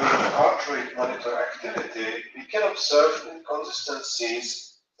current during heart rate monitor activity, we can observe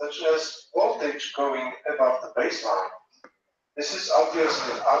inconsistencies such as voltage going above the baseline. This is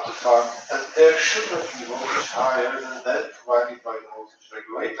obviously an artifact, and there should not be voltage higher than that provided by the voltage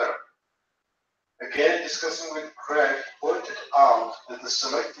regulator. Again, discussing with Craig, pointed out that the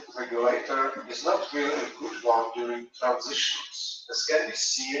selected regulator is not really a good one during transitions, as can be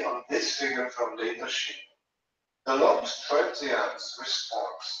seen on this figure from datasheet. The long transients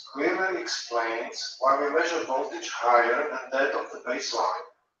response clearly explains why we measure voltage higher than that of the baseline.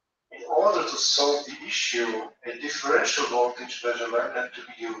 In order to solve the issue, a differential voltage measurement had to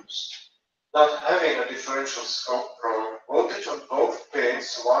be used. Not having a differential scope probe, voltage on both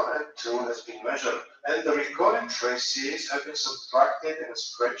pins 1 and 2 has been measured, and the recording traces have been subtracted in a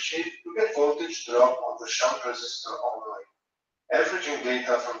spreadsheet to get voltage drop on the shunt resistor only. Averaging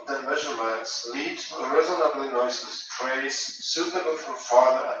data from 10 measurements leads to a reasonably noiseless trace suitable for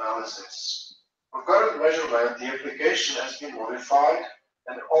further analysis. For current measurement, the application has been modified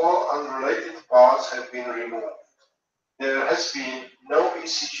and all unrelated parts have been removed. There has been no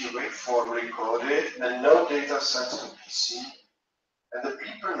ECG waveform recorded and no data sent to PC, and the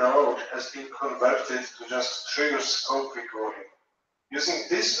beeper node has been converted to just trigger scope recording. Using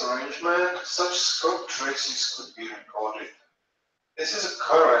this arrangement, such scope traces could be recorded. This is a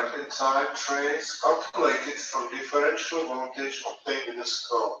current and time trace calculated from differential voltage obtained with the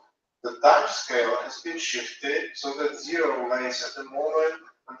scope. The time scale has been shifted so that zero lays at the moment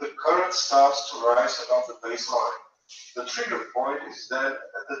when the current starts to rise above the baseline. The trigger point is then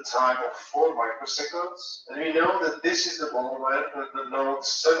at the time of 4 microseconds, and we know that this is the moment when the node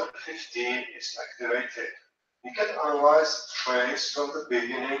 715 is activated. We can analyze the trace from the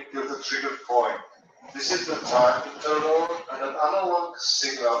beginning to the trigger point. This is the time interval, and an analog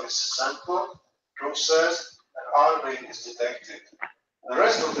signal is sampled, processed, and R-ring is detected. The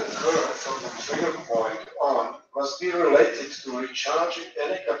rest of the curve from the trigger point on must be related to recharging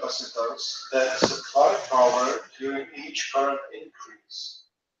any capacitance that supply power during each current increase.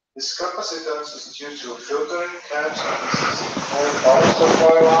 This capacitance is due to filtering caps on the 64 power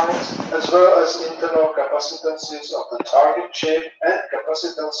supply lines, as well as internal capacitances of the target chip and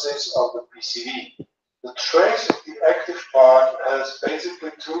capacitances of the PCB. The trace of the active part has basically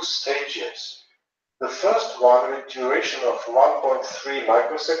two stages. The first one with duration of 1.3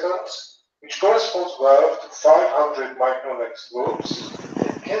 microseconds, which corresponds well to 500 micronext loops,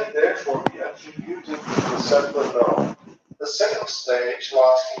 and can therefore be attributed to the sampler node. The second stage,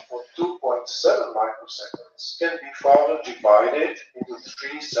 lasting for 2.7 microseconds, can be further divided into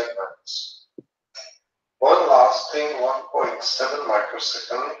 3 segments. One lasting 1.7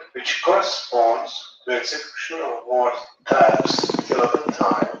 microsecond, which corresponds to execution of word taps 11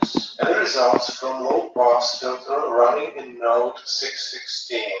 times, and results from low-pass filter running in node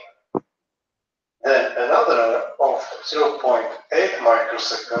 616. Then another of 0.8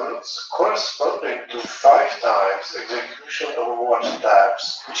 microseconds corresponding to 5 times execution of word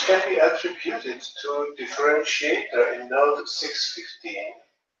taps, which can be attributed to differentiator in node 615.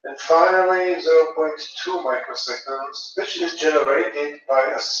 And finally, 0.2 microseconds, which is generated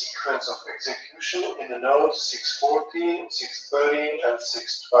by a sequence of execution in the nodes 614, 613, and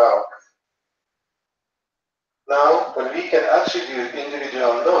 612. Now, when we can attribute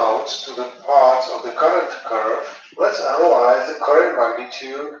individual nodes to the parts of the current curve, let's analyze the current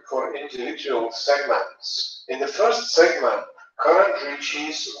magnitude for individual segments. In the first segment, current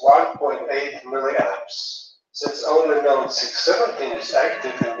reaches 1.8 milliamps. Since only node 617 is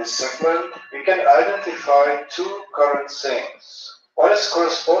active in this segment, we can identify 2 current sinks. One is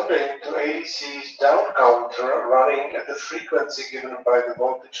corresponding to ADC's down counter running at the frequency given by the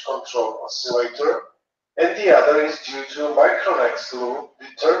voltage control oscillator, and the other is due to a micronext loop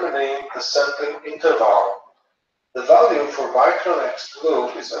determining the sampling interval. The value for micronext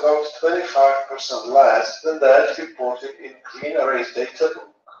loop is about 25% less than that reported in GreenArrays data book.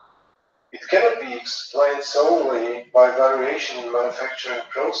 It cannot be explained solely by variation in manufacturing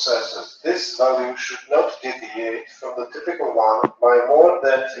processes. This value should not deviate from the typical one by more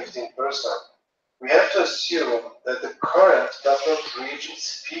than 15%. We have to assume that the current does not reach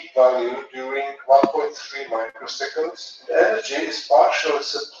its peak value during 1.3 microseconds. The energy is partially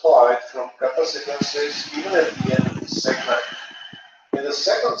supplied from capacitances even at the end of the segment. In the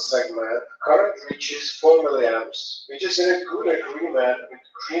second segment, current reaches 4 milliamps, which is in a good agreement with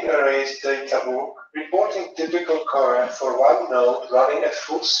GreenArrays data book, reporting typical current for one node running at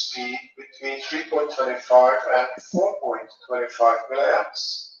full speed between 3.25 and 4.25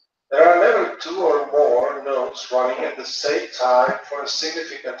 milliamps. There are never 2 or more nodes running at the same time for a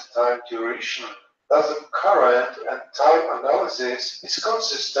significant time duration. Thus, the current and time analysis is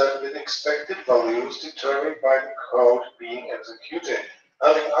consistent with expected values determined by the code being executed.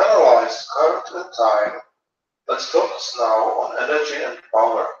 Having analyzed current and time, let's focus now on energy and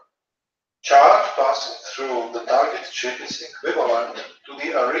power. Charge passing through the target chip is equivalent to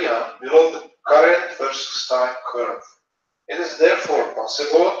the area below the current versus time curve. It is therefore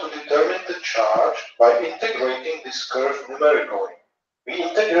possible to determine the charge by integrating this curve numerically. We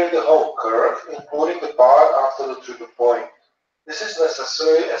integrate the whole curve, including the part after the trigger point. This is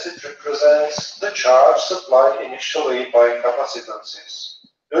necessary as it represents the charge supplied initially by capacitances.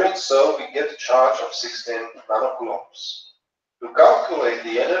 Doing so, we get a charge of 16 nanocoulombs. To calculate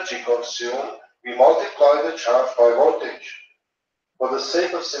the energy consumed, we multiply the charge by voltage. For the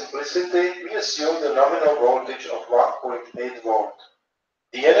sake of simplicity, we assume the nominal voltage of 1.8 volt.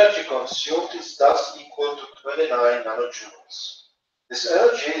 The energy consumed is thus equal to 29 nanojoules. This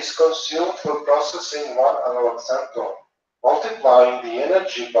energy is consumed for processing one analog sample. Multiplying the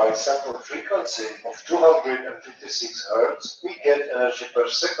energy by sample frequency of 256 Hz, we get energy per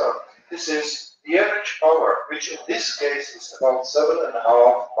second. This is the average power, which in this case is about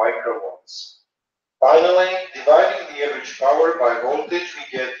 7.5 microwatts. Finally, dividing the average power by voltage,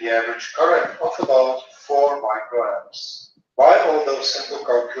 we get the average current of about 4 microamps. Why all those simple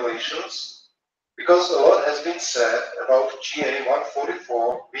calculations? Because a lot has been said about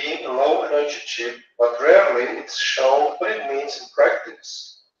GA144 being a low energy chip, but rarely it's shown what it means in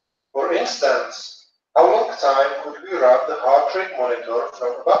practice. For instance, how long time could we run the heart rate monitor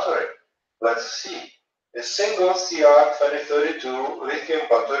from a battery? Let's see. A single CR2032 lithium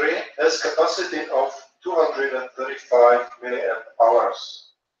battery has capacity of 235 milliamp hours.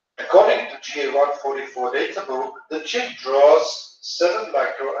 According to GA144 databook, the chip draws 7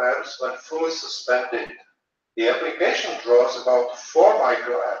 microamps when fully suspended. The application draws about 4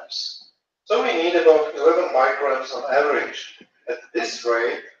 microamps. So we need about 11 microamps on average. At this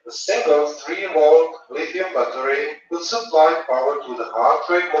rate, a single 3-volt lithium battery could supply power to the heart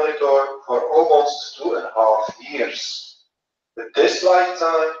rate monitor for almost 2.5 years. With this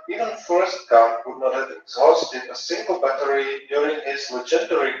lifetime, even Forrest Gump would not have exhausted a single battery during his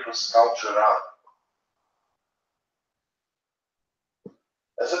legendary cross-country run.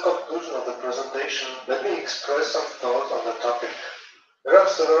 As a conclusion of the presentation, let me express some thoughts on the topic. There are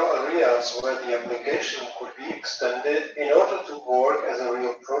several areas where the application could be extended in order to work as a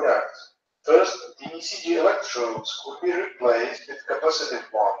real product. First, the ECG electrodes could be replaced with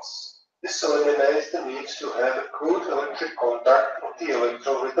capacitive ones. This eliminates the need to have a crude electric contact of the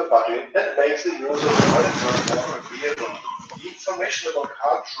electrode with the body and makes the use of the monitor more agreeable. The information about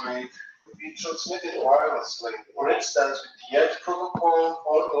heart rate could be transmitted wirelessly, for instance with the YET protocol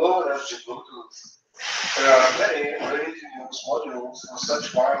or low energy Bluetooth. There are many ready-to-use modules for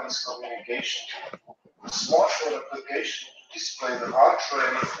such wireless communication. A smartphone application to display the heart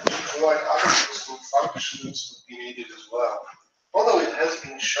rate and to provide other useful functions would be needed as well. Although it has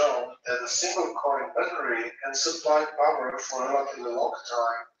been shown that a single coin battery can supply power for a relatively long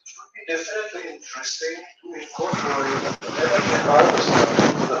time, it would be definitely interesting to incorporate energy harvester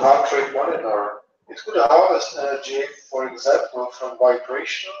into the heart rate monitor. It could harvest energy, for example, from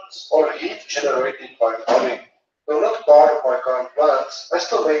vibrations or heat generated by the body. Though not part of my current plans, I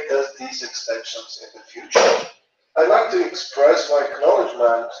still may test these extensions in the future. I'd like to express my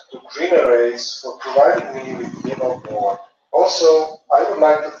acknowledgement to GreenArrays for providing me with demo board. Also, I would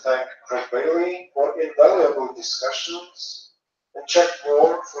like to thank Greg Bailey for invaluable discussions and Chuck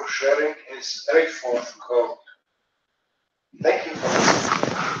Moore for sharing his very fourth code. Thank you for listening.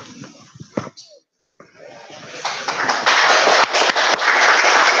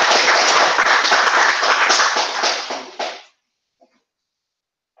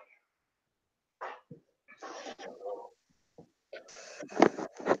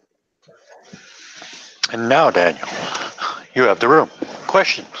 And now, Daniel, you have the room.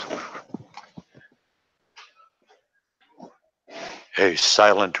 Questions? A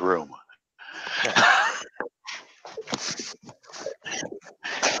silent room.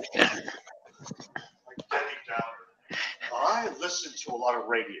 I listen to a lot of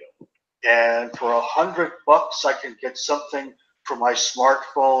radio, and for $100 I can get something from my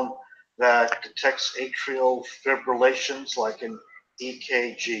smartphone that detects atrial fibrillations like an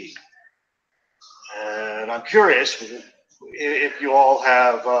EKG. And I'm curious if you all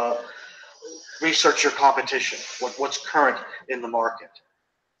have researched your competition, what's current in the market.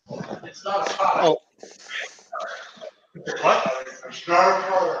 It's not a product. Oh. What? It's not a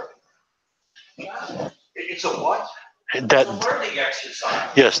product. It's a what? That, It's a learning exercise.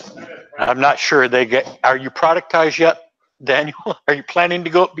 yes, I'm not sure they get. Are you productized yet, Daniel? Are you planning to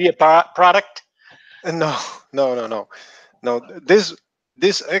go be a product? No.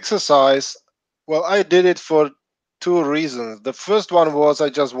 This exercise, well, I did it for two reasons. The first one was I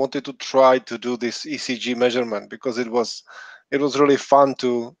just wanted to try to do this ECG measurement because it was really fun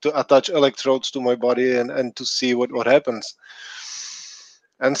to attach electrodes to my body and to see what happens.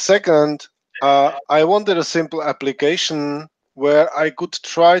 And second, I wanted a simple application where I could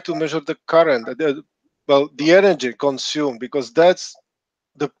try to measure the current, the energy consumed, because that's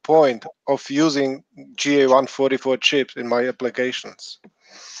the point of using GA144 chips in my applications.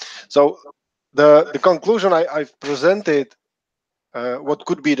 So the conclusion I've presented, what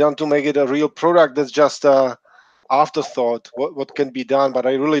could be done to make it a real product, that's just a afterthought, what can be done, but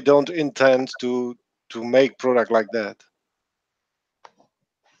I really don't intend to make product like that.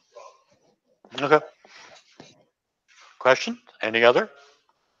 Okay. Question? Any other?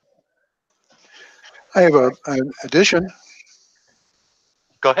 I have an addition.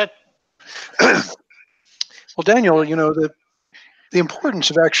 Go ahead. Well, Well, Daniel, you know, the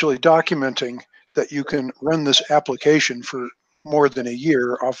importance of actually documenting that you can run this application for more than a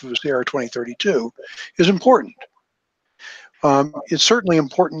year off of a CR2032 is important. It's certainly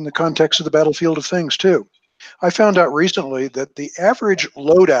important in the context of the battlefield of things too. I found out recently that the average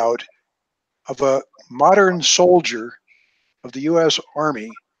loadout of a modern soldier of the US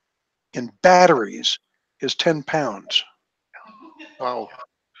Army in batteries is 10 pounds. Wow.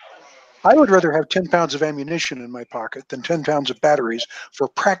 I would rather have 10 pounds of ammunition in my pocket than 10 pounds of batteries for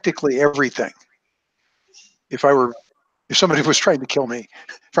practically everything. If somebody was trying to kill me,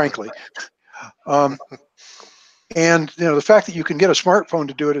 frankly. And you know, the fact that you can get a smartphone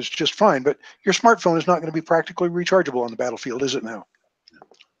to do it is just fine, but your smartphone is not going to be practically rechargeable on the battlefield, is it now?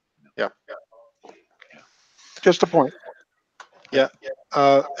 Yeah. Just a point. Yeah.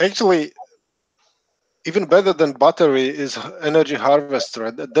 Actually, even better than battery is energy harvester.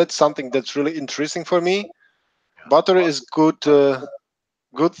 That's something that's really interesting for me. Battery is good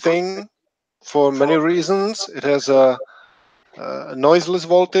thing for many reasons. It has a noiseless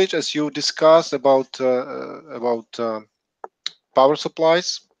voltage, as you discussed about power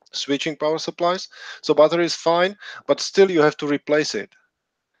supplies, switching power supplies. So battery is fine, but still you have to replace it.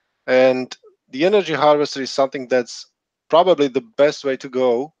 And the energy harvester is something that's probably the best way to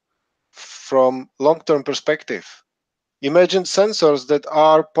go from long-term perspective. Imagine sensors that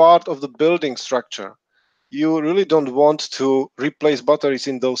are part of the building structure. You really don't want to replace batteries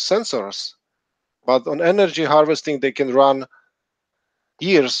in those sensors, but on energy harvesting, they can run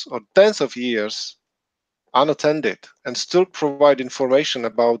years or tens of years unattended and still provide information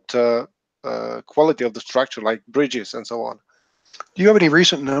about quality of the structure, like bridges and so on. Do you have any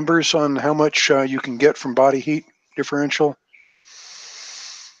recent numbers on how much you can get from body heat differential?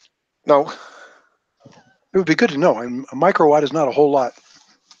 No. It would be good to know. A microwatt is not a whole lot.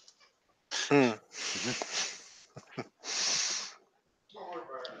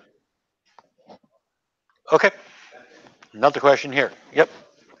 Okay. Another question here. Yep.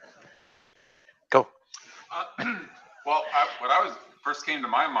 Go. Well, what first came to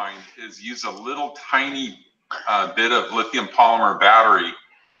my mind is use a little tiny bit of lithium polymer battery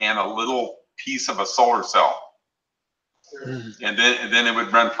and a little piece of a solar cell, and then it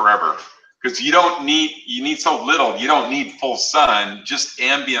would run forever. Because you need so little. You don't need full sun. Just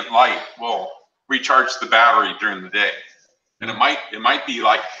ambient light will recharge the battery during the day, and it might be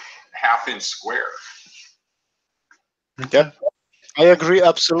like half-inch square. Yep, I agree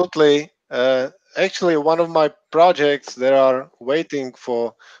absolutely. Actually, one of my projects that are waiting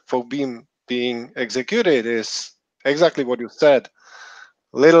for being executed is exactly what you said.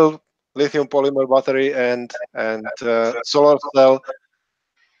 Little lithium polymer battery and solar cell,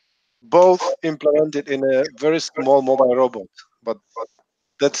 both implemented in a very small mobile robot, but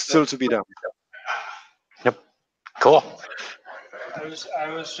that's still to be done. Yep. Cool. I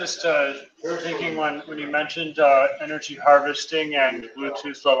was just thinking when you mentioned energy harvesting and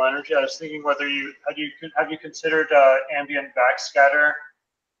Bluetooth low energy, I was thinking whether have you considered ambient backscatter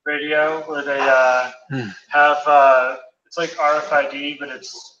radio, where they have it's like RFID, but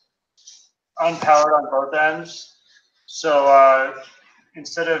it's unpowered on both ends. So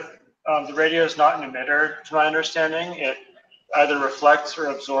instead of the radio is not an emitter, to my understanding, it either reflects or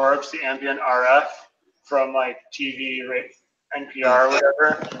absorbs the ambient RF from like TV, NPR,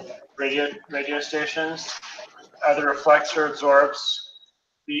 whatever, radio stations. Either reflects or absorbs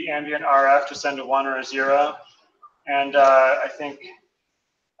the ambient RF to send a 1 or a 0. And I think,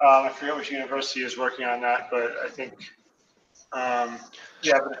 I forget which university is working on that, but I think,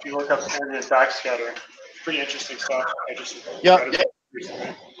 yeah, but if you look up ambient backscatter, pretty interesting stuff.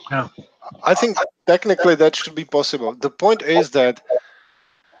 I think technically that should be possible. The point is that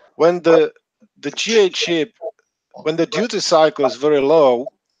when the GA chip, when the duty cycle is very low,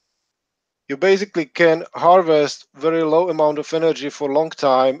 you basically can harvest very low amount of energy for a long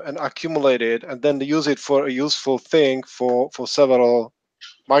time and accumulate it, and then use it for a useful thing for several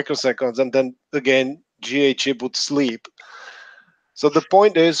microseconds, and then again GA chip would sleep. So the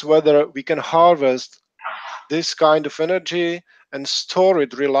point is whether we can harvest this kind of energy and store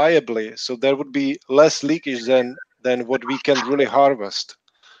it reliably, so there would be less leakage than what we can really harvest.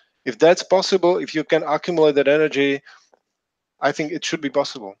 If that's possible, if you can accumulate that energy, I think it should be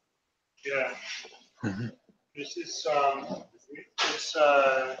possible. Yeah. It's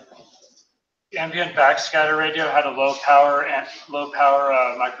ambient backscatter radio had a low power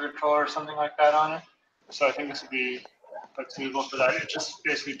microcontroller or something like that on it. So I think this would be quite suitable for that. It just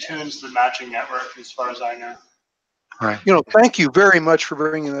basically tunes the matching network, as far as I know. Right. You know, thank you very much for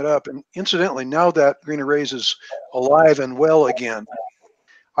bringing that up. And incidentally, now that GreenArrays is alive and well again,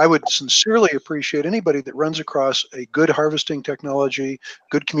 I would sincerely appreciate anybody that runs across a good harvesting technology,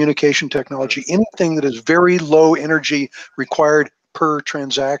 good communication technology, anything that is very low energy required per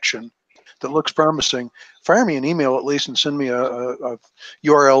transaction that looks promising. Fire me an email at least and send me a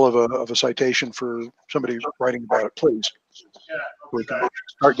URL of a citation for somebody writing about it, please. Yeah. We can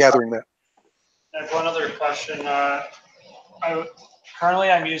start gathering that. I have one other question.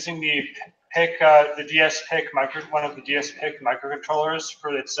 Currently, I'm using the PIC, the DS-PIC one of the DS-PIC microcontrollers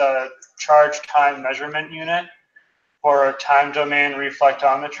for its charge time measurement unit for time domain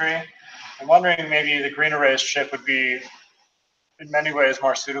reflectometry. I'm wondering maybe the GreenArrays chip would be in many ways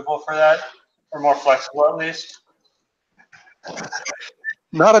more suitable for that, or more flexible at least.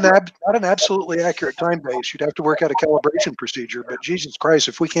 Not an absolutely accurate time base. You'd have to work out a calibration procedure, but Jesus Christ,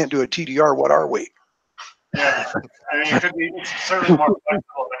 if we can't do a TDR, what are we? Yeah, I mean, it's certainly more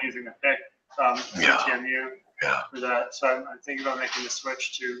flexible than using the PIC CTMU for that. So I'm thinking about making the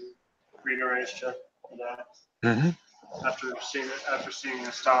switch to GreenArrays chip for that. After seeing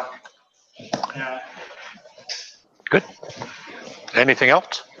this talk. Yeah. Good. Anything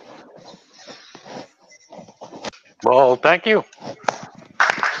else? Well, thank you.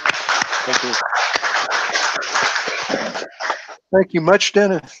 Thank you. Thank you much,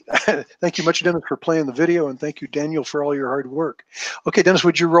 Dennis. Thank you much, Dennis, for playing the video, and thank you, Daniel, for all your hard work. Okay, Dennis,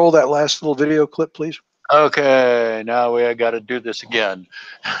 would you roll that last little video clip, please? Okay, now we got to do this again.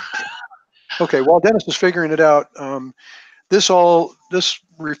 Okay, while Dennis is figuring it out, this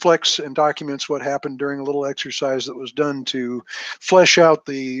reflects and documents what happened during a little exercise that was done to flesh out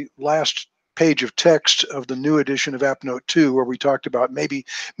the last page of text of the new edition of AppNote 2, where we talked about maybe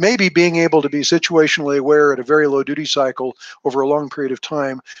being able to be situationally aware at a very low duty cycle over a long period of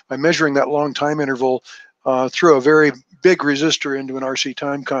time by measuring that long time interval through a very big resistor into an RC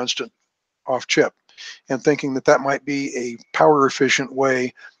time constant off chip, and thinking that that might be a power efficient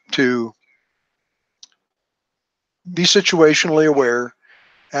way to be situationally aware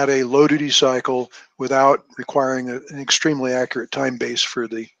at a low duty cycle without requiring an extremely accurate time base for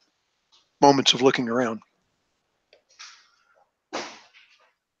the moments of looking around.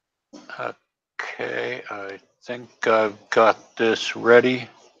 Okay, I think I've got this ready.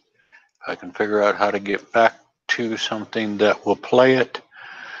 I can figure out how to get back to something that will play it.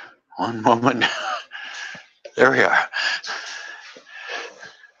 One moment. There we are.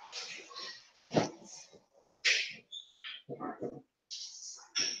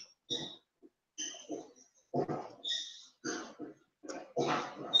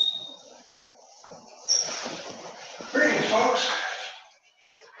 Greetings, folks.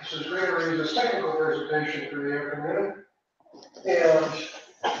 This is GreenArrays' technical presentation for the afternoon. And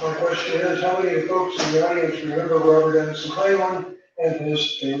my question is, how many of the folks in the audience remember Robert Edison Cleveland and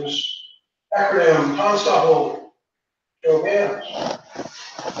his famous acronym, Constable? Show hands.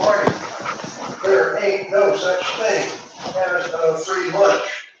 Right. There ain't no such thing as a free lunch.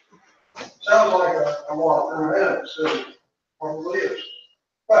 Sounds like a long-term minutes, it probably is.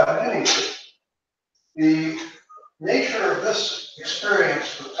 But anyway, the nature of this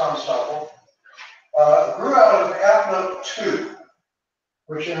experience with Constable grew out of AppNote 2,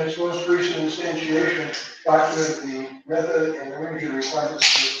 which in its most recent instantiation documented the method and imagery requirements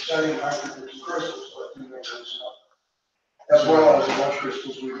for setting high-frequency crystals, as well as the lunch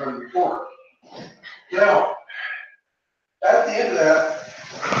crystals we've done before. Now, at the end of that,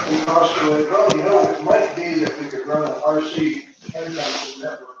 we postulated, well, you know, it might be that we could run an RC time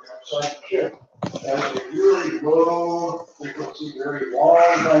network outside the chip as a really low frequency, very long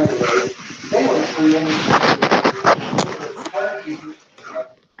time delay, mainly for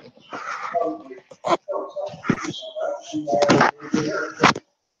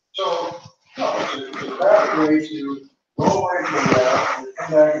so, no, it's a rapid way to go away from that and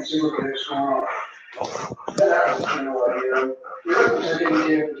come back and see what the heck's going on. Then that was the general idea. The arithmetic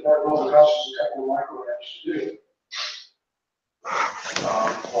indicated that that roll costs a couple of microamps to do.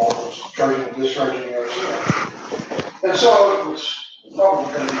 All those charging and discharging RC. And so it was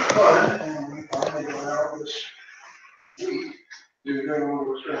probably going to be fun, and we finally went out this week to do a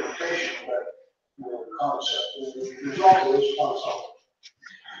little experimentation with that concept. And the result is Constable.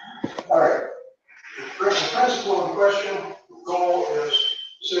 All right. The principle in question, the goal is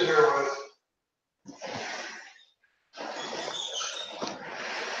to sit here with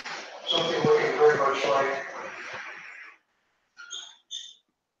something looking very much like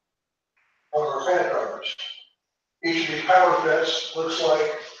one of our fan drivers. Each of these power FETs looks like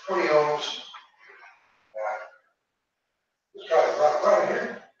 20 ohms. Let's try to run it right here.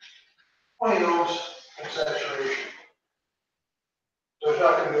 20 ohms in saturation. So there's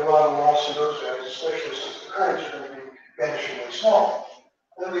not going to be a lot of loss in those guys, especially since the currents are going to be vanishingly small.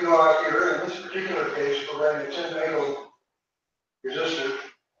 Then we go out here, in this particular case, we're running a 10 mega resistor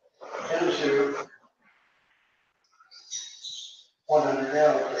into 100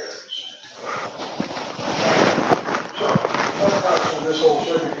 nanoamperes. So, approximately this whole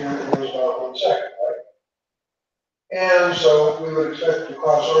circuit here goes about 1 second, right? And so we would expect to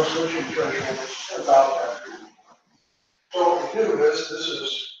cross our switching threshold about that period. So what we do is, this is,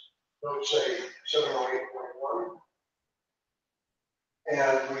 let's say, 708.1.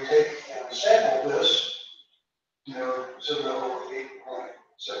 And we take and sample this,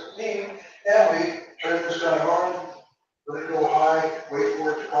 708.17, and we turn this guy on, let it go high, wait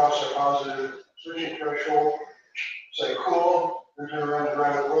for it to cross our positive switching threshold, say cool, then turn around and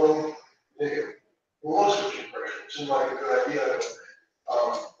drive it low, take it below switching threshold. Seems like a good idea.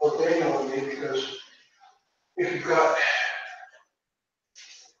 What Daniel and me, because if you've got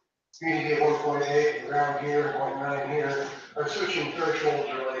VDA 1.8 and ground here, 0.9 here, our switching thresholds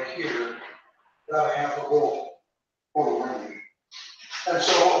are like here, about a half a volt over range. And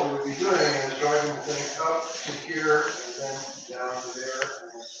so what we would be doing is driving the thing up to here and then down to there and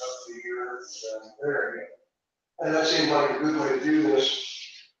then up to here and then there again. And that seemed like a good way to do this,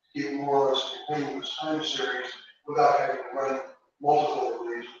 keep more or less continuous time series without having to run multiple of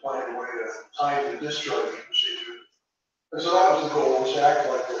these, find a way to time the discharge procedure. And so that was the goal, was to act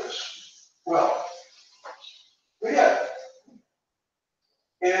like this. Well, we did.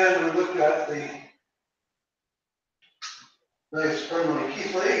 And we looked at the nice permanent key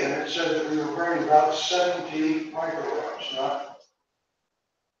plate, and it said that we were burning about 70 microamps, not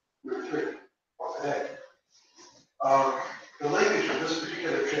we were 3. What the heck? The leakage of this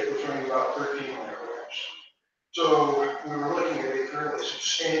particular chip was running about 13 microamps. So we were looking at a fairly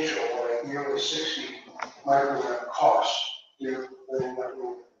substantial, like nearly 60 microamp cost to letting that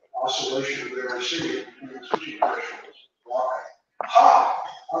little oscillation of their receiving between the switching thresholds. Why? Ha!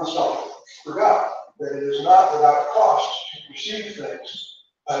 Unstoppable. Forgot that it is not without cost to perceive things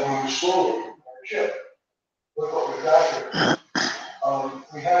that move slowly on a chip. Look what we've got here.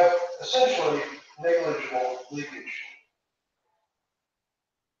 We have essentially negligible leakage.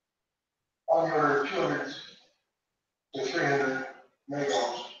 On your 200 to 300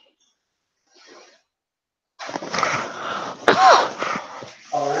 megohms.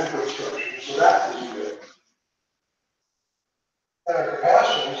 Our input structure, so that is good. And our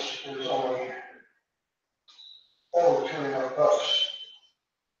capacitance is only over $200.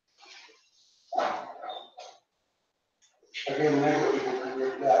 Again, negligible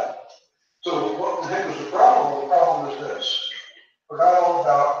compared to that. So what the heck was the problem? Well, the problem is this. Forgot all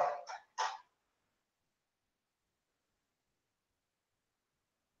about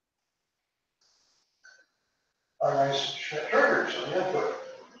our nice triggers on the input.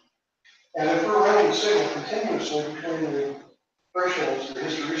 And if we're running the signal continuously between the thresholds, the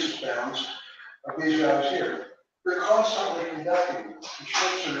hysteresis bounds of these guys here, they're constantly conducting. The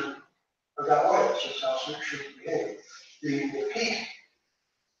strips are that way. It's just how strips should behave. The peak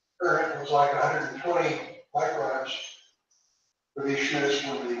current was like 120 microamps for these Schmitts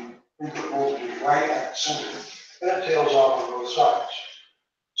when the input voltage is right at the center. And it tails off on both sides.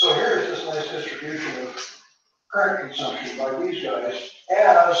 So here's this nice distribution of current consumption by these guys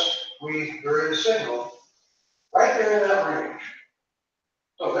as we vary the signal right there in that range.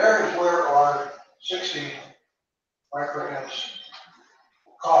 So there is where our 60 microamps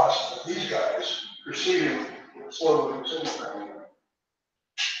cost of these guys receiving slow moving signal coming in.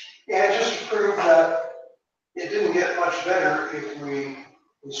 And just to prove that it didn't get much better if we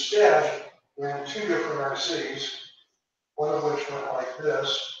instead ran 2 different RCs, one of which went like this,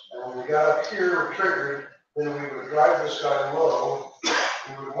 and when we got up here and triggered, then we would drive this guy low, we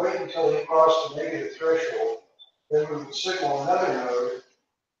would wait until he crossed the negative threshold, then we would signal another node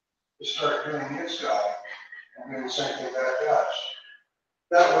to start doing its guy, and do the same thing back to us.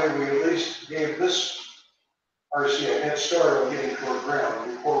 That way we at least gave this RC a head start on getting toward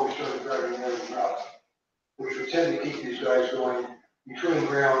ground before we started driving everything up, which would tend to keep these guys going between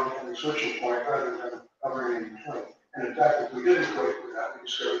ground and the switching point rather than hovering in between. And in fact, if we didn't equate with that, we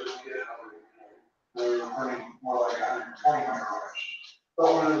discovered that we did hovering in between. We were running more like 120 microamps.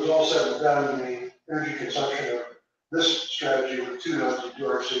 But when it was all said and done, the energy consumption of this strategy with 2 nodes of 2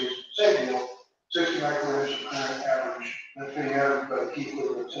 RCs, same deal, 60 microamps of current average, that's being averaged by the key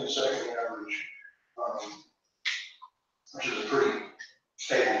equivalent 10-second average, which is a pretty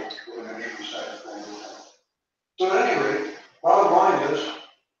stable within an 80% thing. So at any rate, bottom line is,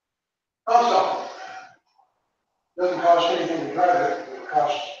 unstoppable. Doesn't cost anything to drive it, but it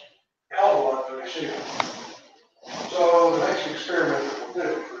costs a hell of a lot to receive it. So the next experiment that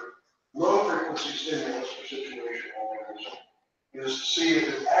we'll do for low frequency stimulus for situational awareness is to see see if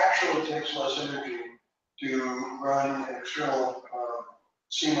it actually takes less energy to run an external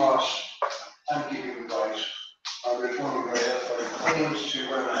CMOS timekeeping device. There's one who claims to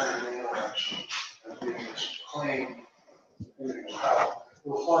run 100 milliamps as being its claim image power.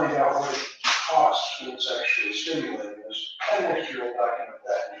 We'll find out what it costs when it's actually stimulating this, and next year we'll document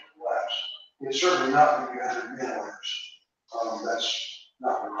that in the labs. It's certainly not going to be 100 milliamps. That's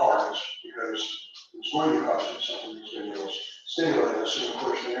not in the cards because it's going to cost us something that's going to stimulate us. And of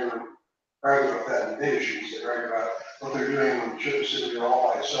course, they never brag about that in the data sheets. They brag about what they're doing when the chip is sitting there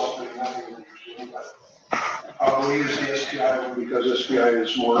all by itself, doing nothing interesting. But we use the SPI one because SPI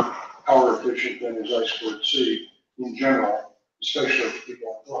is more power efficient than is I2C in general, especially if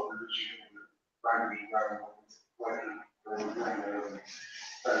people want to using the primers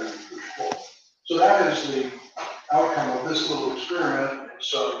and so that is the outcome of this little experiment.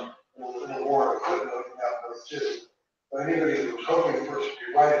 It's a little more of a footnote in that note too. But anybody that was hoping for us to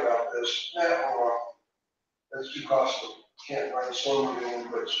be right about this, that's too costly. Can't write slow moving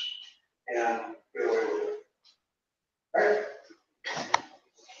inputs and get away with it. All right.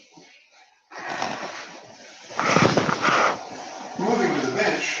 Moving to the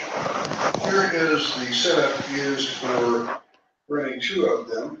bench, here is the setup used for running two of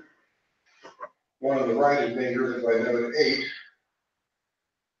them. One on the right is being driven by node 8.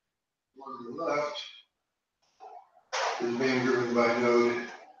 One on the left is being driven by node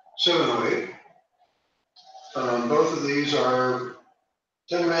 708. Both of these are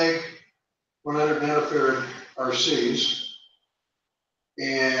 10 meg, 100 nanofarad RCs.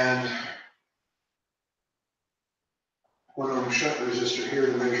 And one of them shunt resistor here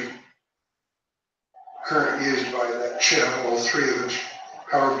to measure current used by that chip. All three of its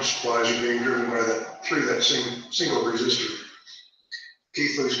power supplies are being driven by that single resistor.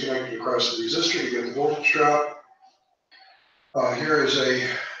 Keith loop's connected across the resistor to get the voltage drop. Here is a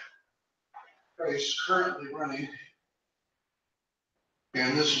trace currently running,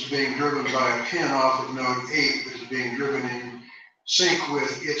 and this is being driven by a pin off of node 8 that is being driven in sync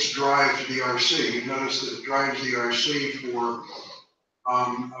with its drive to the RC. You notice that it drives the RC for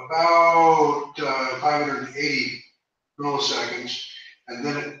about 580 milliseconds, and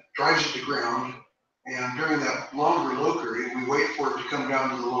then it drives it to ground. And during that longer low period, we wait for it to come down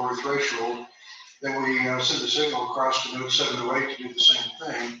to the lower threshold. Then we send the signal across to node 708 to do the same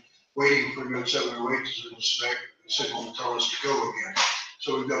thing, waiting for node 708 to send us back the signal to tell us to go again.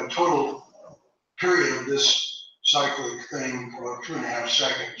 So we've got a total period of this cyclic thing for about 2.5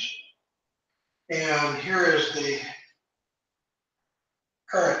 seconds. And here is the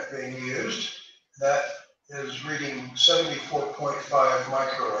current being used. That is reading 74.5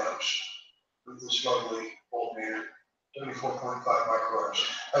 microamps with this lovely voltmeter. 74.5 microamps.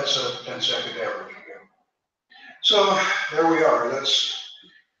 That's a 10-second average again. So there we are. That's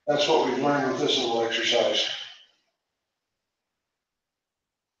what we've learned with this little exercise.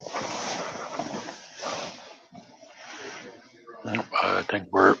 I think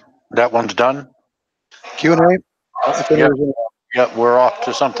that one's done. Q&A? Yep, we're off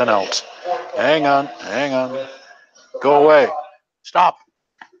to something else. Hang on. Go away. Stop.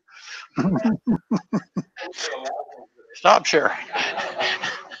 Stop sharing.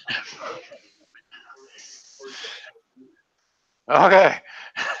 Okay.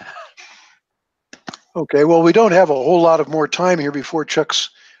 Okay, well, we don't have a whole lot of more time here before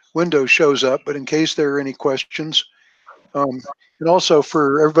Chuck's window shows up, but in case there are any questions, and also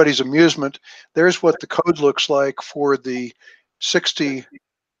for everybody's amusement, there's what the code looks like for the 60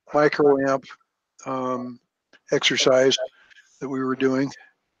 microamp exercise that we were doing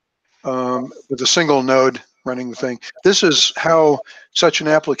with a single node running the thing. This is how such an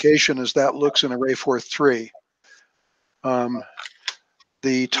application as that looks in Array4 3.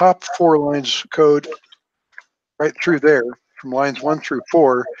 The top 4 lines code right through there, from lines 1 through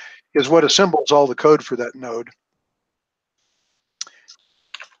 4, is what assembles all the code for that node.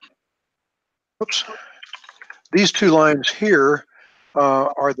 Oops. These 2 lines here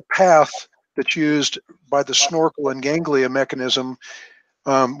are the path that's used by the snorkel and ganglia mechanism,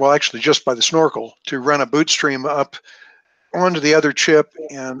 well, actually just by the snorkel, to run a boot stream up onto the other chip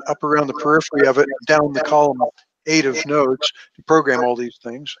and up around the periphery of it, down the column 8 of nodes to program all these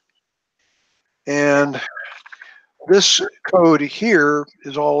things. And this code here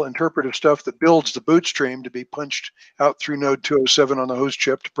is all interpretive stuff that builds the boot stream to be punched out through node 207 on the host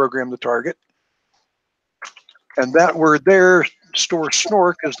chip to program the target. And that word there, store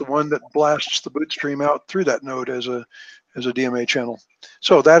snork, is the one that blasts the boot stream out through that node as a DMA channel.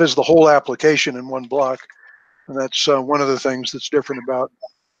 So that is the whole application in one block. And that's one of the things that's different about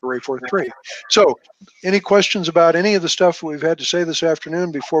Array 4.3. So, any questions about any of the stuff we've had to say this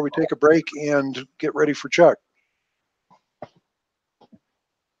afternoon before we take a break and get ready for Chuck?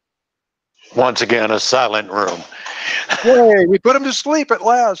 Once again, a silent room. Yay, we put him to sleep at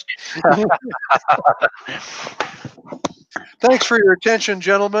last. Thanks for your attention,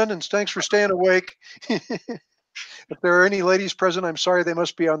 gentlemen, and thanks for staying awake. If there are any ladies present, I'm sorry, they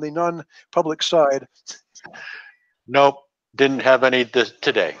must be on the non-public side. Nope, didn't have any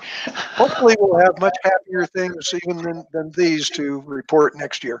today. Hopefully we'll have much happier things even than these to report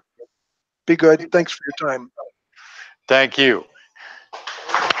next year. Be good. Thanks for your time. Thank you.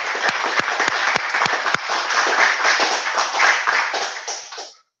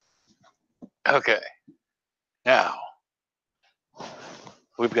 Okay, now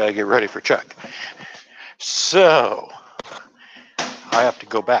we've got to get ready for Chuck. So I have to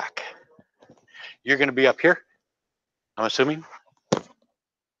go back. You're going to be up here, I'm assuming?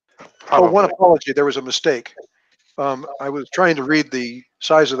 Oh, one apology. There was a mistake. I was trying to read the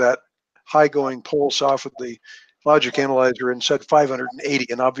size of that high-going pulse off of the logic analyzer and said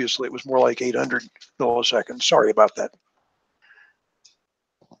 580, and obviously it was more like 800 milliseconds. Sorry about that.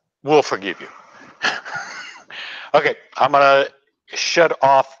 We'll forgive you. Okay, I'm going to shut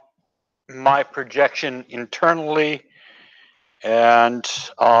off my projection internally and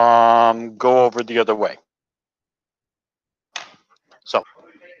go over the other way. So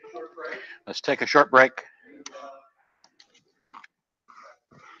let's take a short break.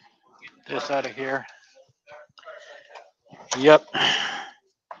 Get this out of here. Yep.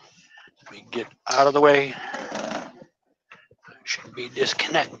 Let me get out of the way. Should be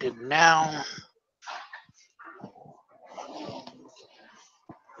disconnected now.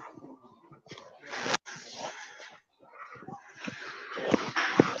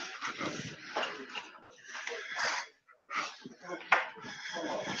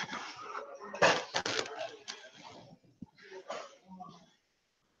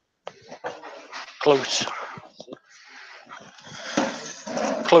 Close.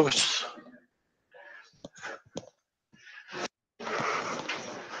 Close.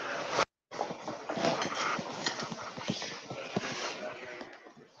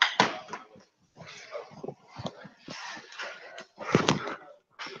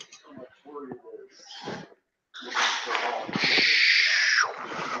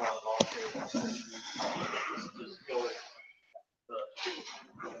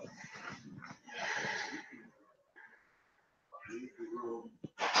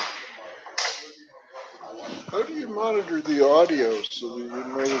 How do you monitor the audio so that you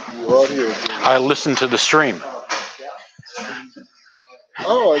know the audio? I listen to the stream.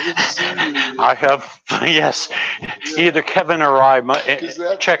 Oh, I didn't see you. I have, yes. Either Kevin or I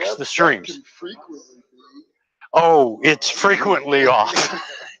checks the streams. That can frequently be. Oh, it's frequently off.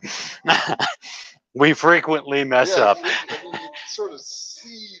 We frequently mess up. I mean, you sort of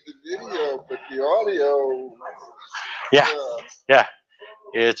see the video, but the audio. Yeah,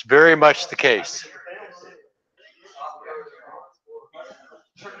 it's very much the case.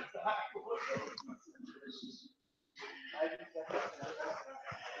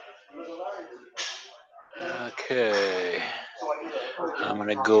 Okay, I'm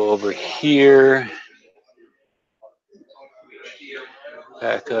gonna go over here.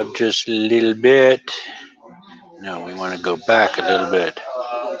 Back up just a little bit. No, we want to go back a little bit.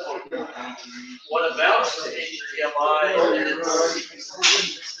 What about HDMI?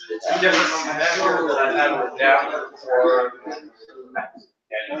 It's a different connector that I have an adapter for.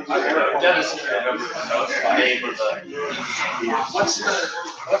 Dennis, if you remember the name of what's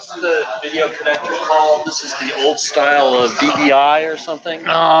the video connector called? This is the old style of DVI or something?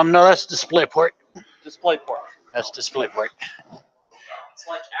 No, that's DisplayPort. DisplayPort. That's DisplayPort. It's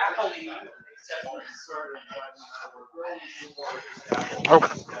like Apple.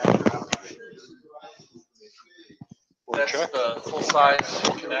 That's the full-size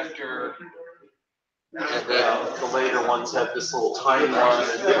connector, and then the later ones have this little tiny one.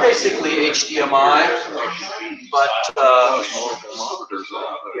 They're basically HDMI, but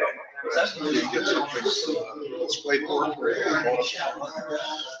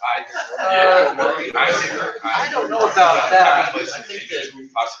I don't know about that. I think that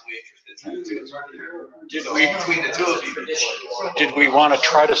possibly between the two of you. Did we want to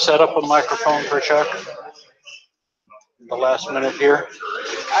try to set up a microphone for Chuck? The last minute here.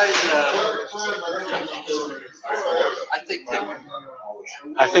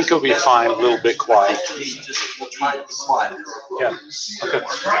 I think it'll be fine. A little bit quiet. We'll try it quiet. Yeah. Okay.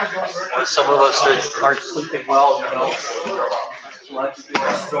 Some of us aren't sleeping well, you know.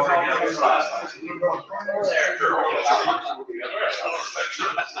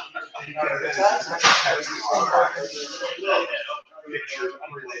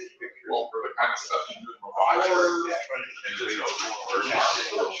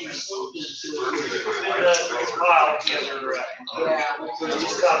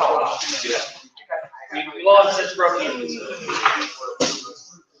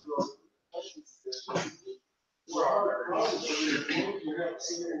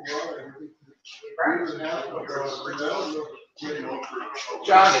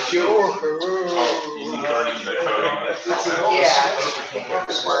 John, it's you. I'm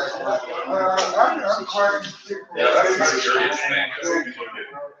quite. Yeah, that's the serious thing.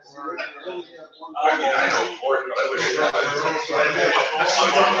 I mean, I know for it, but I wish that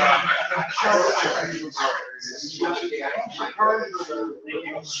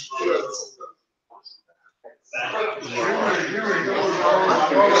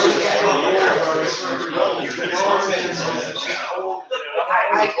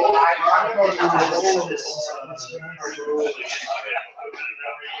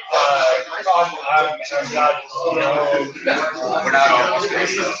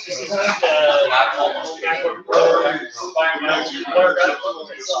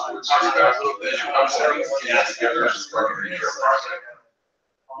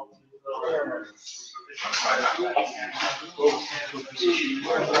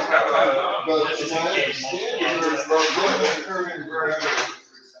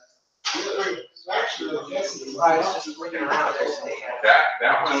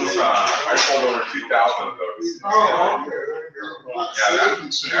was, I sold over 2,000 of those. Yeah, that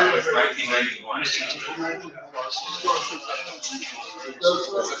was 1991. It's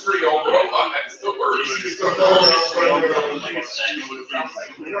a pretty old robot, that still works.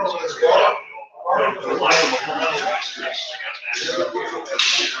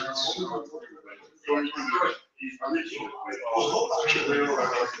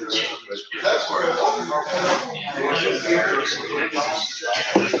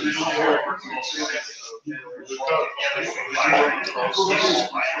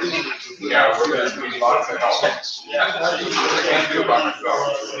 Yeah, we're going to do lots of help. I can't do it by myself.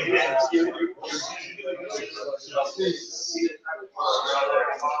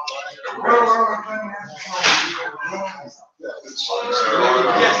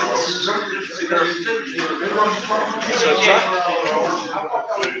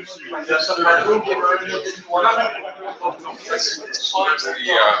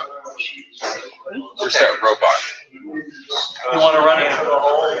 Where's that robot? You want to run it for the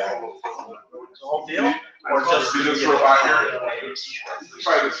whole deal? Or just do this robot here?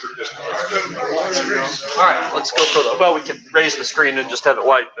 Try this for just. All right, let's go for the, well, we can raise the screen and just have it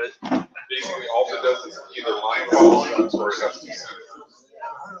white, but. Basically, all it does is either line calls or it has to be sent.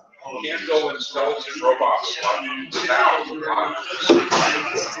 You can't go intelligent robots without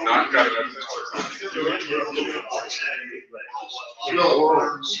it's not got enough.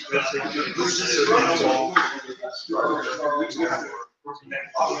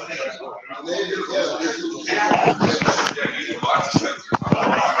 Yeah, using lots of sensors.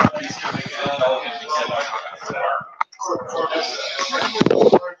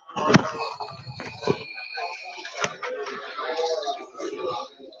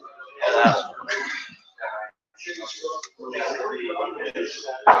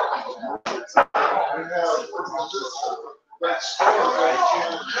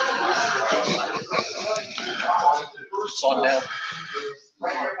 It's on now.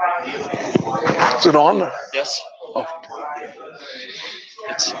 Is it on? Yes. Oh.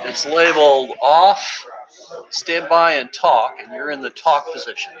 It's labeled off, stand by and talk, and you're in the talk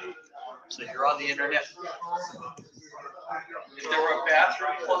position. So you're on the internet. If there were a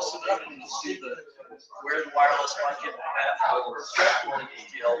bathroom close enough, you can see where the wireless might get in the bathroom or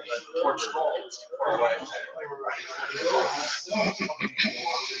detail, but towards the wall, it's far away.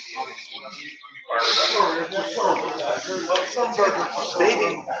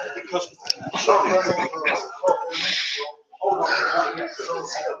 Maybe because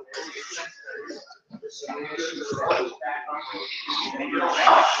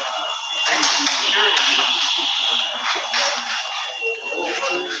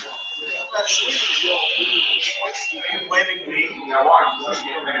Now watch. what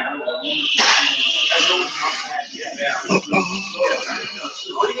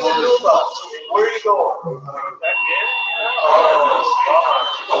are you gonna do about it? Where are you going? Back in?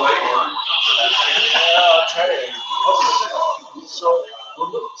 I'll tell you. So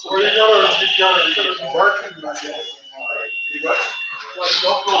where you gonna working?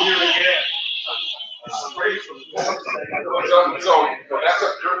 Don't go here again. So that's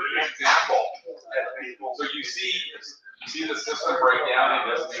a perfect example. So you see the system break down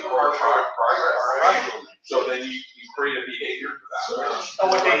and doesn't make progress. So then you create a behavior for that.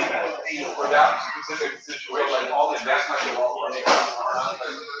 For that specific situation, like all the investment in all the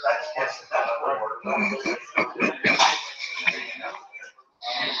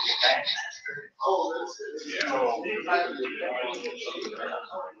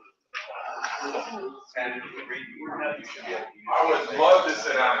I would love to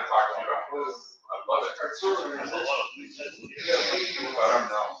sit down and talk to you about this. I love it. But I don't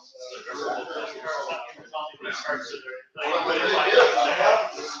know.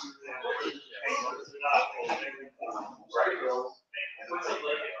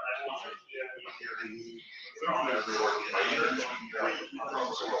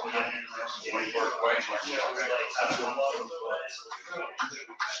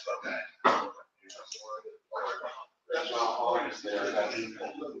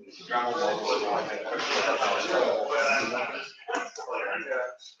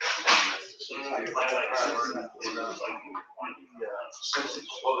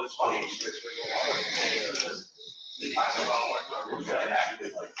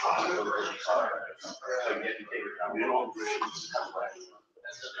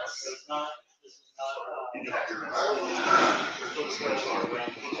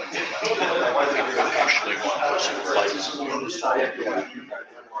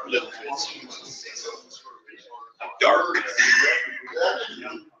 Dark.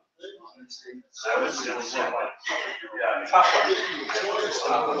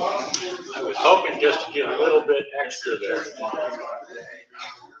 I was hoping just to get a little bit extra there.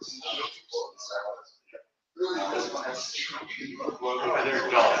 They're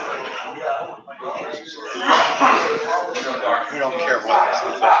dull. We don't care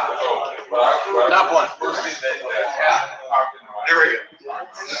what. Top one. There we go.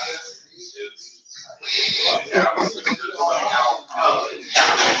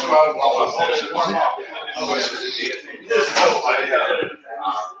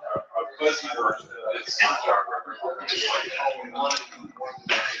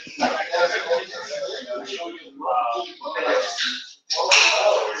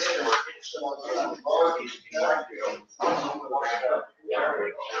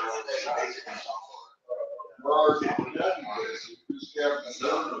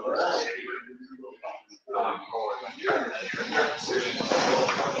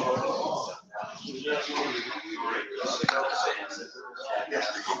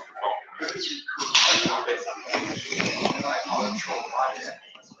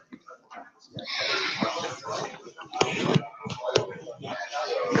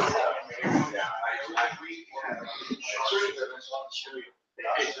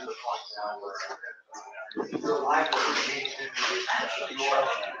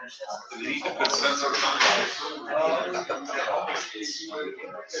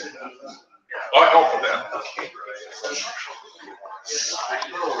 I hope for that.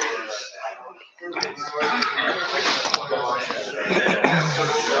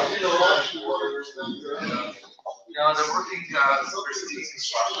 No, they're working, you got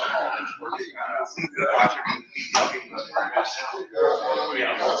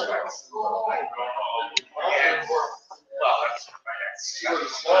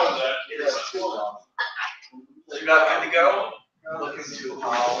good to go? Look into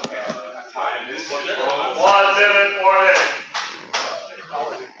how time is. 1 minute warning.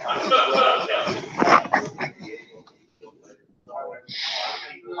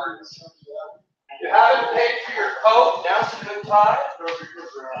 You haven't paid for your coat, now's a good time.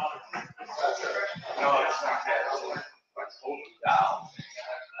 No, it's not that.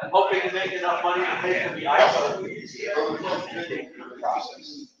 I'm hoping to make enough money to pay for the ice.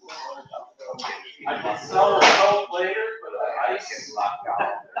 I can sell the coat later, but the ice is locked out.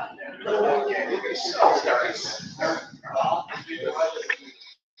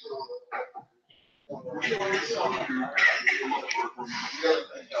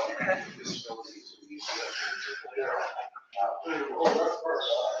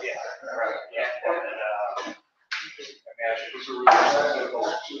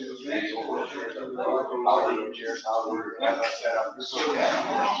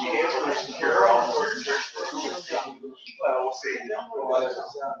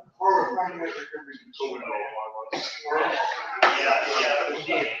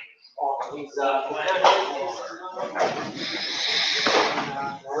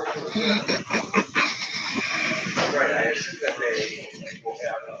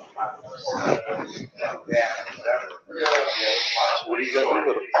 What do you got to do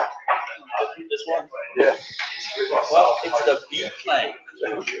with them? This one? Yeah. Well, it's the B plane.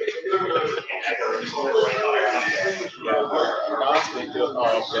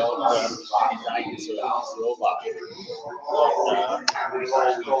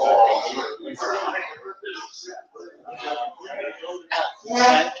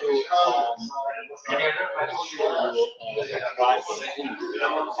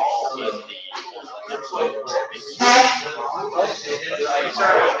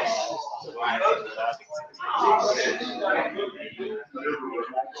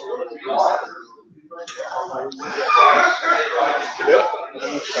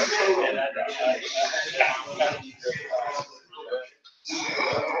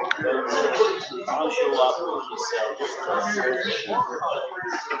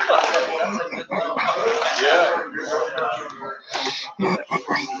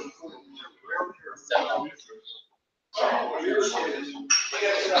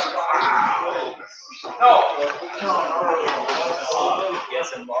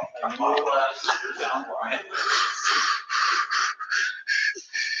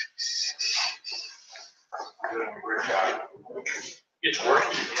 It's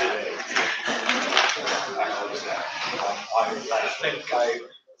working today. I think I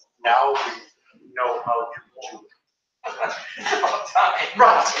now know how to do it.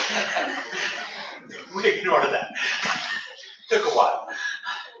 Right. We ignore that. Took a while.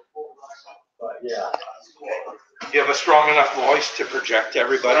 But yeah. You have a strong enough voice to project to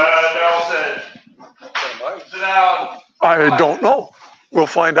everybody? Nelson. Sit down. I don't know. We'll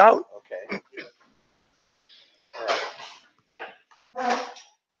find out. Okay.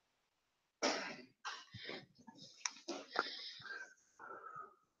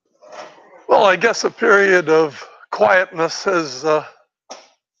 Well, I guess a period of quietness has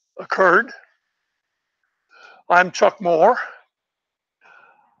occurred. I'm Chuck Moore.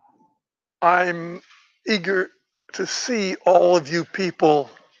 I'm eager to see all of you people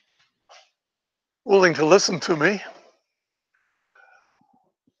willing to listen to me.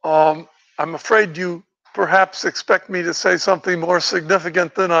 I'm afraid you perhaps expect me to say something more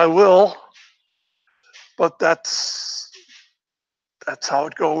significant than I will, but that's how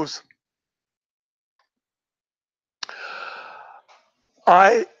it goes.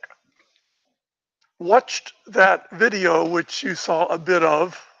 I watched that video, which you saw a bit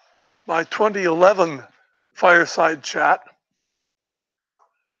of, my 2011 fireside chat.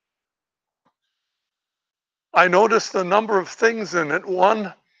 I noticed a number of things in it.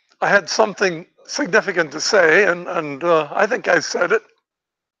 One, I had something significant to say, and I think I said it.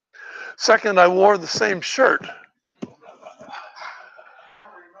 Second, I wore the same shirt.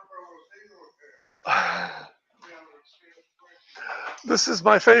 This is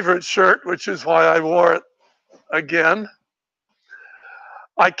my favorite shirt, which is why I wore it again.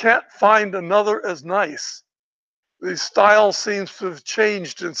 I can't find another as nice. The style seems to have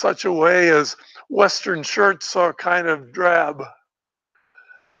changed in such a way as Western shirts are kind of drab.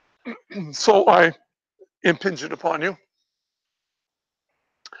 So I impinge it upon you.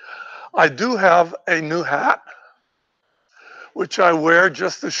 I do have a new hat, which I wear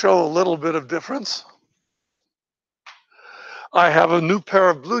just to show a little bit of difference. I have a new pair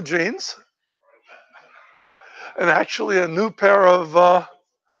of blue jeans, and actually a new pair of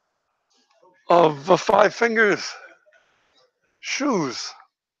Five Fingers shoes.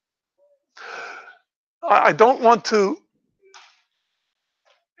 I don't want to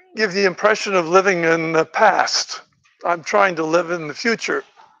give the impression of living in the past. I'm trying to live in the future.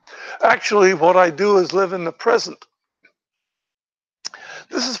 Actually, what I do is live in the present.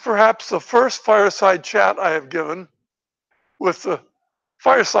 This is perhaps the first fireside chat I have given with the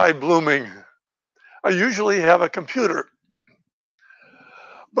fireside blooming. I usually have a computer,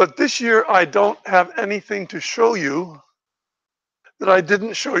 but this year I don't have anything to show you that I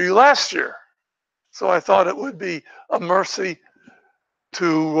didn't show you last year. So I thought it would be a mercy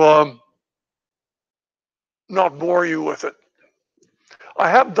to not bore you with it. I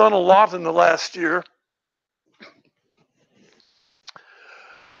have done a lot in the last year.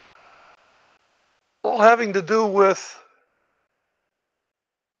 All having to do with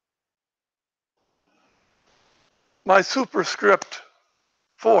my superscript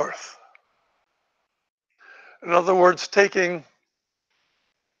fourth. In other words, taking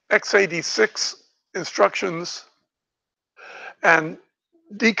x86 instructions and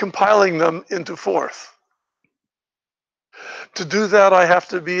decompiling them into fourth. To do that, I have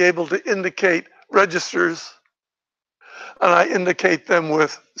to be able to indicate registers, and I indicate them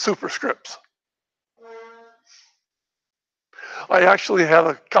with superscripts. I actually have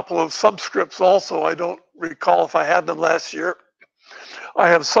a couple of subscripts also. I don't recall if I had them last year. I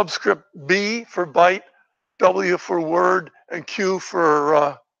have subscript B for byte, W for word, and Q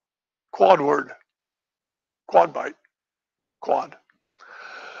for quad word, quad byte, quad.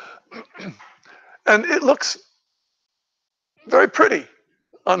 And it looks very pretty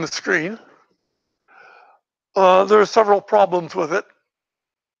on the screen. There are several problems with it.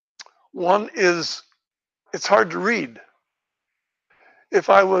 One is it's hard to read. If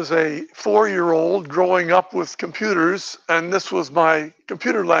I was a 4-year-old growing up with computers and this was my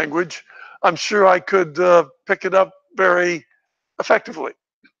computer language, I'm sure I could pick it up very effectively.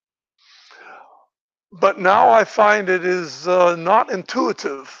 But now I find it is not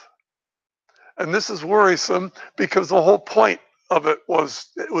intuitive. And this is worrisome because the whole point of it was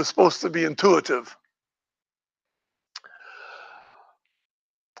supposed to be intuitive.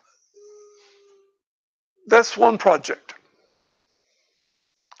 That's one project.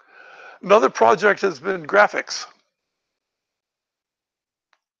 Another project has been graphics.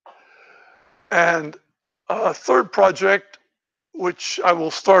 And a third project, which I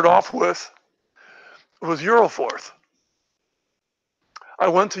will start off with, was Euroforth. I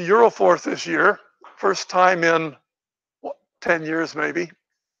went to Euroforth this year, first time in 10 years maybe,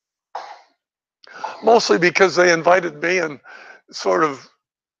 mostly because they invited me and sort of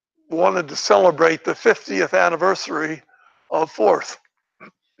wanted to celebrate the 50th anniversary of Forth.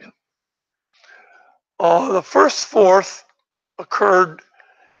 The first Forth occurred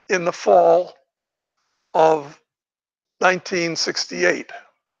in the fall of 1968.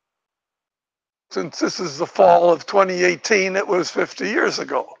 Since this is the fall of 2018, it was 50 years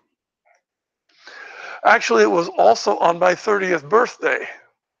ago. Actually, it was also on my 30th birthday.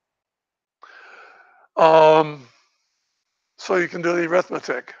 So you can do the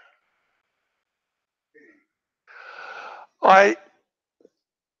arithmetic. I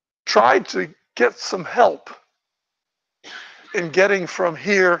tried to get some help in getting from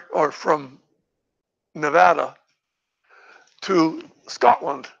here or from Nevada to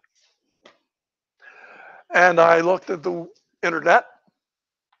Scotland. And I looked at the internet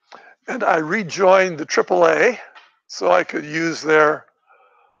and I rejoined the AAA so I could use their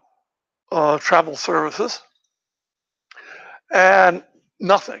travel services. And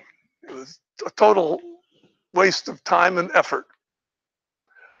nothing. It was a total waste of time and effort.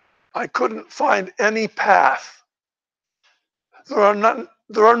 I couldn't find any path. There are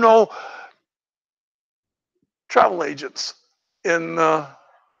no travel agents in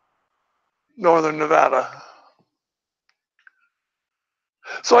northern Nevada.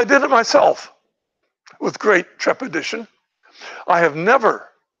 So I did it myself with great trepidation. I have never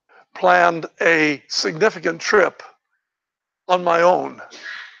planned a significant trip on my own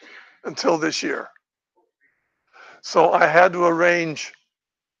until this year. So I had to arrange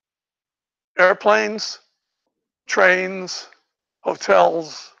airplanes, trains,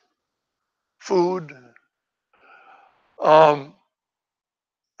 hotels, food. And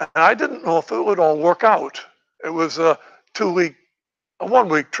I didn't know if it would all work out. It was a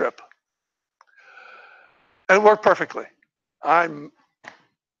 1-week trip. And it worked perfectly. I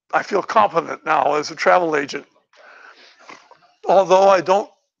feel confident now as a travel agent. Although I don't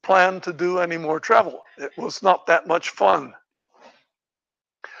plan to do any more travel. It was not that much fun.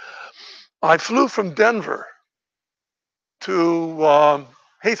 I flew from Denver to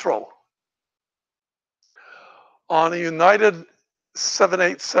Heathrow on a United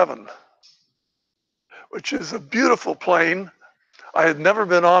 787, which is a beautiful plane I had never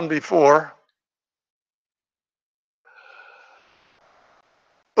been on before.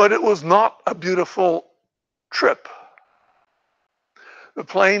 But it was not a beautiful trip. The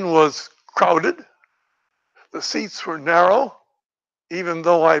plane was crowded. The seats were narrow, even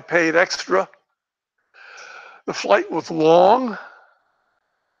though I paid extra. The flight was long.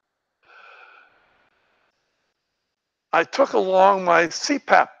 I took along my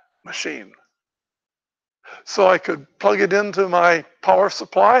CPAP machine so I could plug it into my power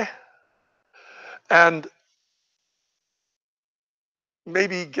supply and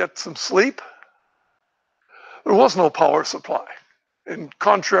maybe get some sleep. There was no power supply, in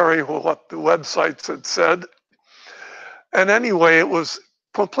contrary to what the websites had said. And anyway, it was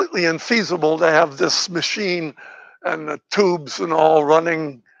completely infeasible to have this machine and the tubes and all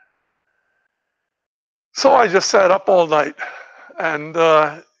running. So I just sat up all night and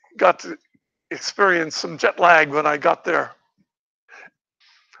got to experience some jet lag when I got there.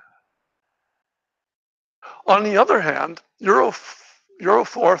 On the other hand,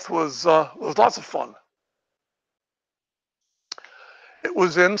 Euroforth was lots of fun. It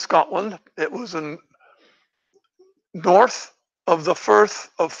was in Scotland. It was in north of the Firth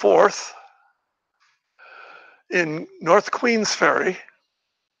of Forth. in North Queens Ferry,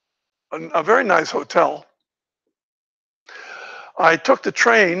 a very nice hotel. I took the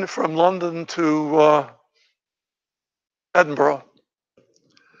train from London to Edinburgh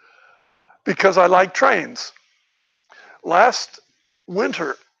because I like trains. Last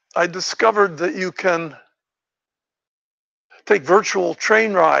winter, I discovered that you can take virtual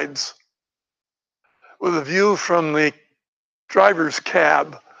train rides with a view from the driver's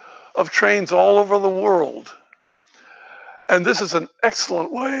cab of trains all over the world. And this is an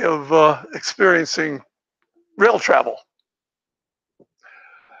excellent way of experiencing rail travel.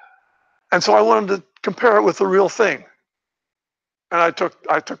 And so I wanted to compare it with the real thing. And I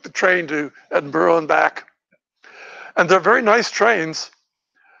took the train to Edinburgh and back. And they're very nice trains.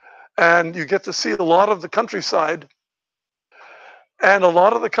 And you get to see a lot of the countryside. And a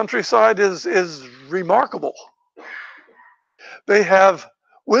lot of the countryside is remarkable. They have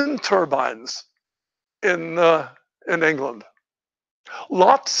wind turbines in England.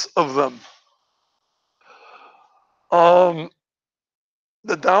 Lots of them.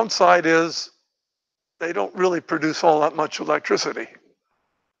 The downside is they don't really produce all that much electricity.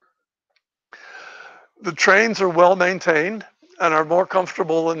 The trains are well maintained and are more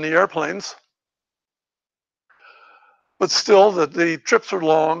comfortable than the airplanes. But still, the trips are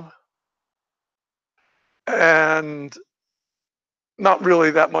long and not really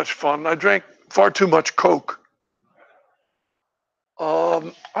that much fun. I drank far too much Coke.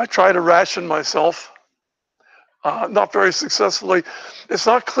 I try to ration myself, not very successfully. It's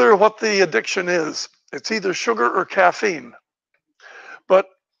not clear what the addiction is. It's either sugar or caffeine. But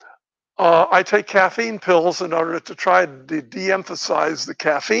I take caffeine pills in order to try to de-emphasize the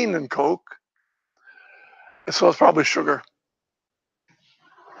caffeine in Coke. So it's probably sugar.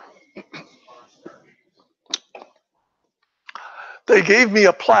 They gave me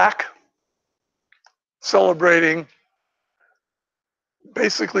a plaque celebrating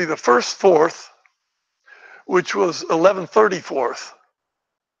basically the first fourth, which was 11/34.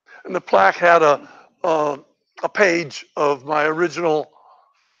 And the plaque had a page of my original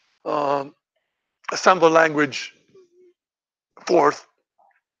assembly language fourth,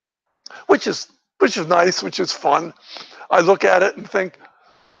 which is nice, which is fun. I look at it and think,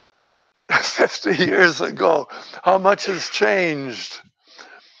 50 years ago, how much has changed?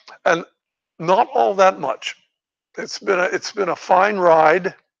 And not all that much. It's been a fine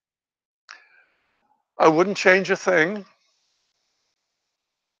ride. I wouldn't change a thing.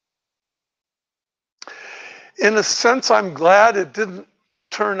 In a sense, I'm glad it didn't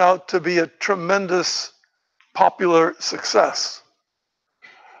turn out to be a tremendous popular success,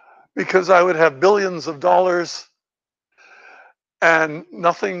 because I would have billions of dollars and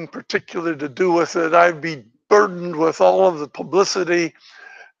nothing particular to do with it. I'd be burdened with all of the publicity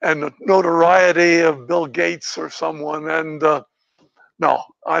and the notoriety of Bill Gates or someone. And no,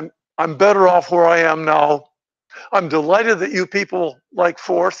 I'm better off where I am now. I'm delighted that you people like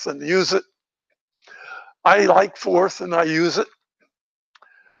Forth and use it. I like Forth and I use it.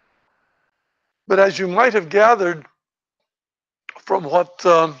 But as you might have gathered from what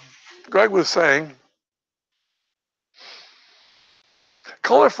Greg was saying,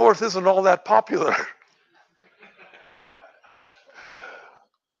 Color Forth isn't all that popular.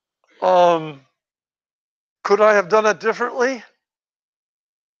 Could I have done it differently?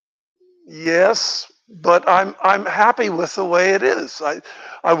 Yes, but I'm happy with the way it is.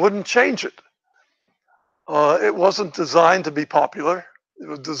 I wouldn't change it. It wasn't designed to be popular. It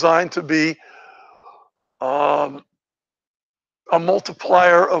was designed to be a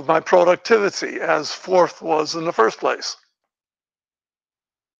multiplier of my productivity, as Forth was in the first place.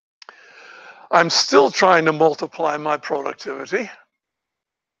 I'm still trying to multiply my productivity.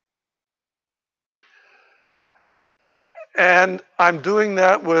 And I'm doing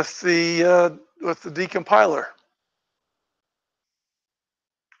that with the decompiler.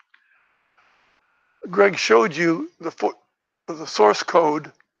 Greg showed you the source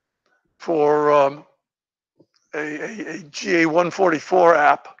code for a GA144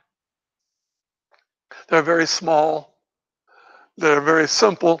 app. They're very small. They're very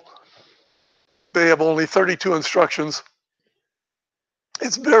simple. They have only 32 instructions.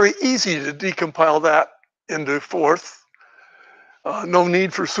 It's very easy to decompile that into Forth. No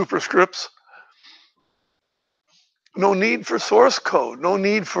need for superscripts. No need for source code. No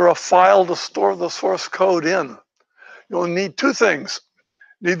need for a file to store the source code in. You'll need two things.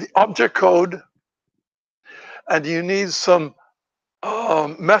 You need the object code, and you need some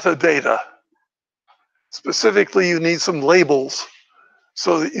metadata. Specifically, you need some labels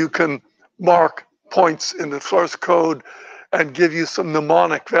so that you can mark points in the source code and give you some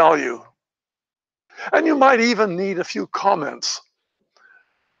mnemonic value. And you might even need a few comments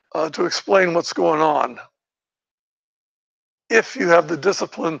to explain what's going on, if you have the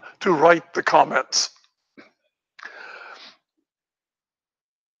discipline to write the comments.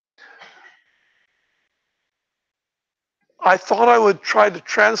 I thought I would try to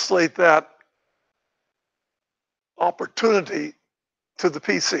translate that opportunity to the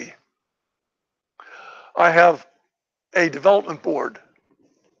PC. I have a development board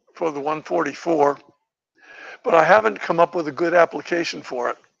for the 144, but I haven't come up with a good application for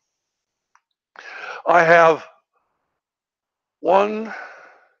it. I have 1,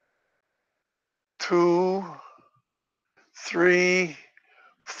 2, 3,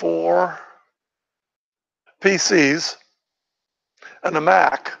 4 PCs and a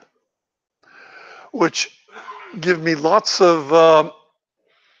Mac, which give me lots of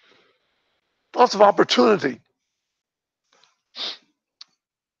opportunity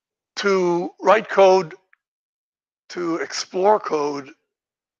to write code, to explore code,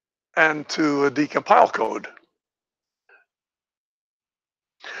 and to decompile code.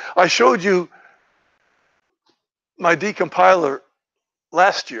 I showed you my decompiler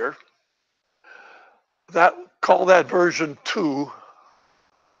last year. Call that version 2.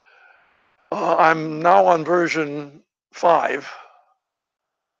 I'm now on version 5.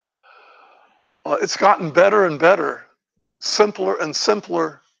 It's gotten better and better, simpler and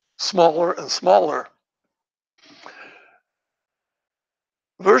simpler, smaller and smaller.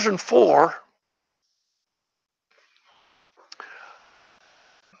 Version 4,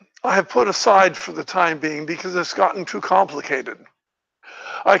 I have put aside for the time being because it's gotten too complicated.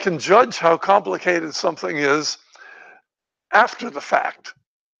 I can judge how complicated something is after the fact.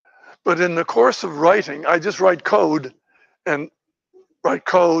 But in the course of writing, I just write code and write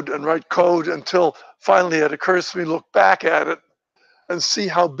code and write code until finally it occurs to me, look back at it and see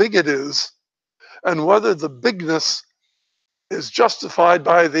how big it is and whether the bigness is justified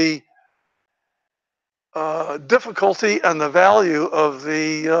by the difficulty and the value of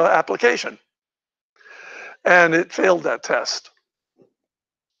the application. And it failed that test.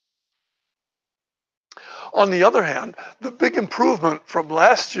 On the other hand, the big improvement from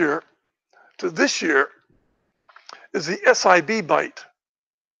last year to this year is the SIB byte.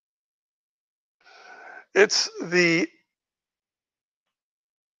 It's the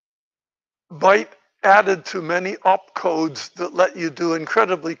byte added to many opcodes that let you do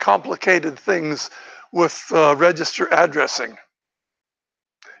incredibly complicated things with register addressing.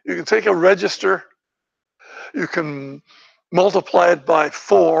 You can take a register, you can multiply it by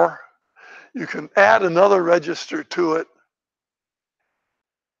 4, you can add another register to it,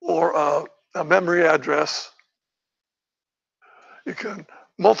 or a memory address. You can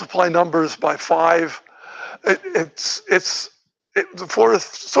multiply numbers by 5. It's the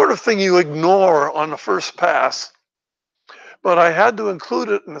sort of thing you ignore on the first pass, but I had to include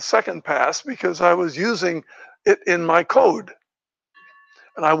it in the second pass because I was using it in my code,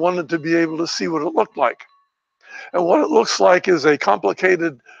 and I wanted to be able to see what it looked like. And what it looks like is a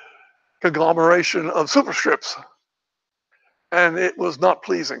complicated conglomeration of superscripts, and it was not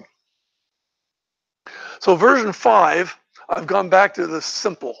pleasing. So version 5, I've gone back to the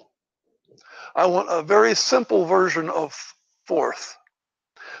simple. I want a very simple version of Forth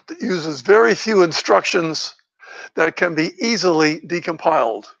that uses very few instructions that can be easily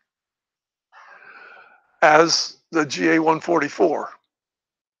decompiled as the GA144.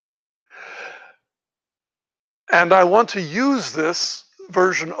 And I want to use this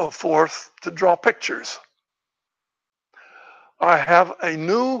version of Forth to draw pictures. I have a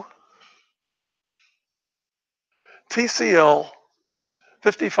new TCL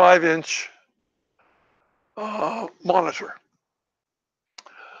 55-inch monitor.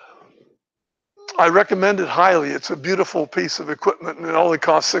 I recommend it highly. It's a beautiful piece of equipment and it only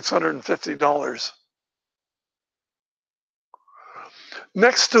costs $650.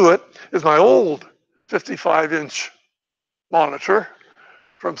 Next to it is my old 55-inch monitor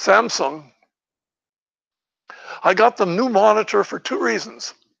from Samsung. I got the new monitor for 2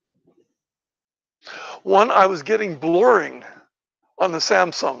 reasons. One, I was getting blurring on the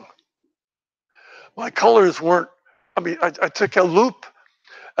Samsung. My colors weren't, I took a loop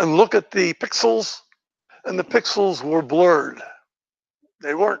and looked at the pixels, and the pixels were blurred.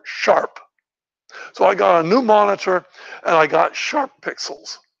 They weren't sharp. So I got a new monitor and I got sharp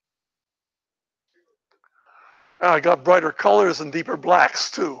pixels. And I got brighter colors and deeper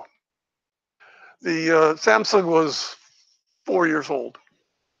blacks too. The Samsung was 4 years old.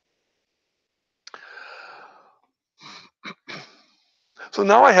 So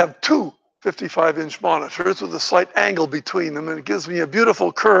now I have 2 55-inch monitors with a slight angle between them, and it gives me a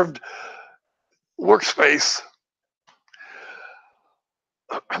beautiful curved workspace.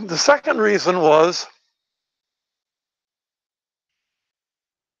 The second reason was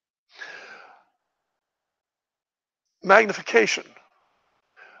magnification.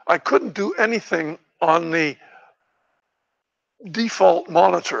 I couldn't do anything on the default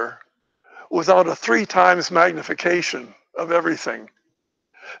monitor without a 3 times magnification of everything.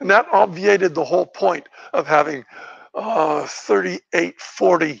 And that obviated the whole point of having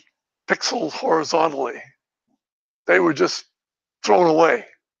 3840 pixels horizontally. They were just thrown away.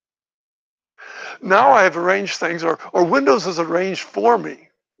 Now I have arranged things, or Windows has arranged for me,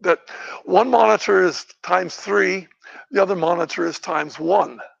 that one monitor is times 3, the other monitor is times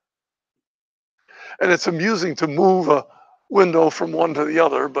 1. And it's amusing to move a window from one to the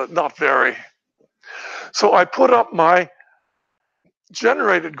other, but not very. So I put up my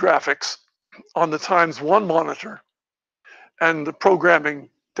generated graphics on the times 1 monitor, and the programming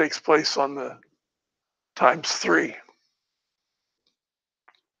takes place on the times 3.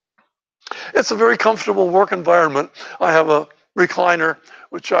 It's a very comfortable work environment. I have a recliner,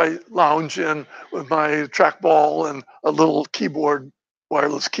 which I lounge in with my trackball and a little keyboard,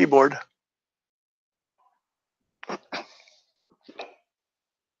 wireless keyboard.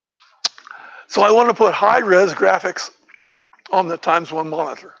 So I want to put high-res graphics on the times 1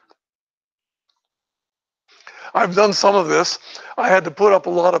 monitor. I've done some of this. I had to put up a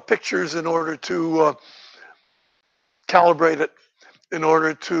lot of pictures in order to calibrate it, in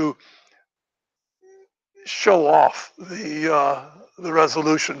order to show off the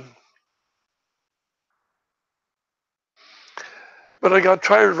resolution. But I got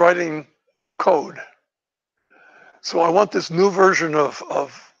tired of writing code. So I want this new version of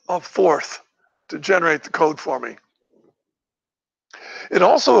Forth to generate the code for me. It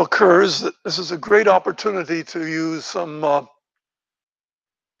also occurs that this is a great opportunity to use some,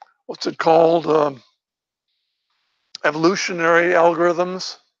 what's it called, evolutionary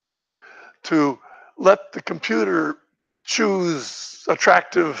algorithms, to let the computer choose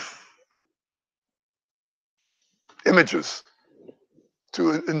attractive images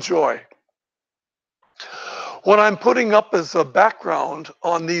to enjoy. What I'm putting up as a background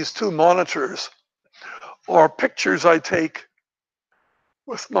on these 2 monitors are pictures I take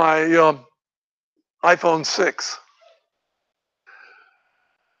with my iPhone 6.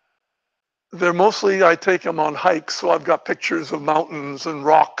 They're mostly, I take them on hikes, so I've got pictures of mountains and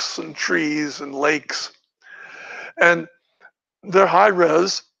rocks and trees and lakes. And they're high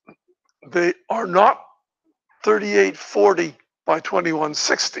res. They are not 3840 by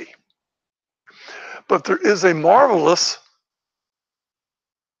 2160. But there is a marvelous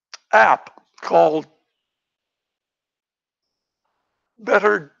app called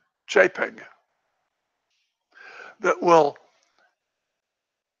Better JPEG that will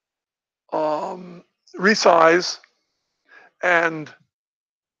resize and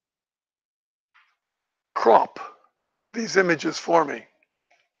crop these images for me.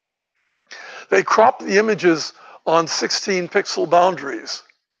 They crop the images on 16 pixel boundaries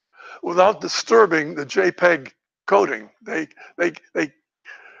without disturbing the JPEG coding. They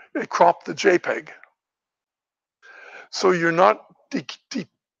crop the JPEG. So you're not deteriorating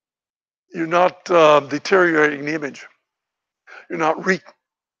the image. You're not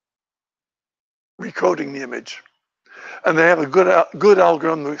recoding the image. And they have a good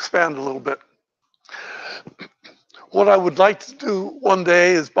algorithm to expand a little bit. What I would like to do one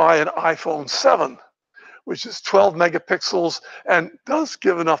day is buy an iPhone 7, which is 12 megapixels and does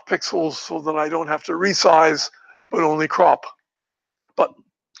give enough pixels so that I don't have to resize, but only crop. But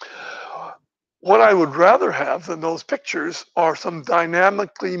what I would rather have than those pictures are some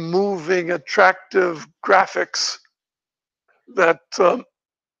dynamically moving, attractive graphics that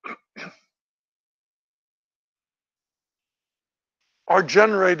are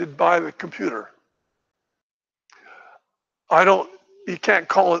generated by the computer. You can't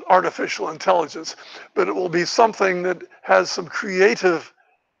call it artificial intelligence, but it will be something that has some creative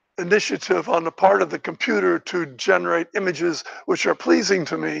initiative on the part of the computer to generate images which are pleasing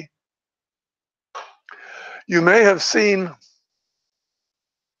to me. You may have seen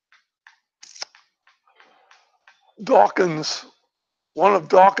Dawkins, one of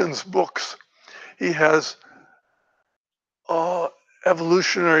Dawkins' books. He has an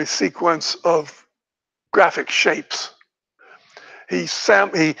evolutionary sequence of graphic shapes. He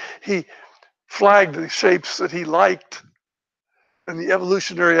flagged the shapes that he liked, and the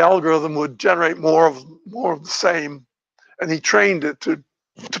evolutionary algorithm would generate more of the same, and he trained it to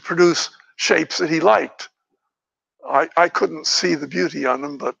produce shapes that he liked. I couldn't see the beauty on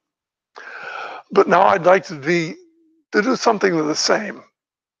them, but now I'd like to do something with the same.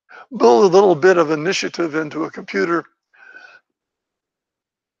 build a little bit of initiative into a computer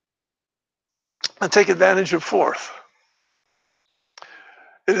and take advantage of Forth.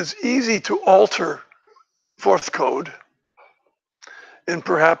 It is easy to alter Forth code in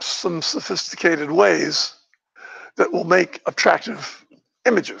perhaps some sophisticated ways that will make attractive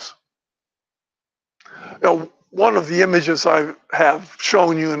images. Now, one of the images I have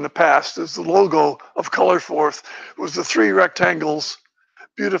shown you in the past is the logo of ColorForth. It was the 3 rectangles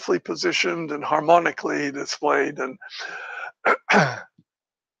beautifully positioned and harmonically displayed, and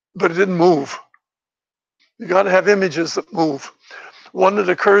but it didn't move. You got to have images that move. One that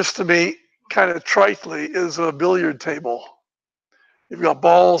occurs to me kind of tritely is a billiard table. You've got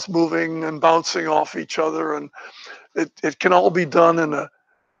balls moving and bouncing off each other, and it can all be done in an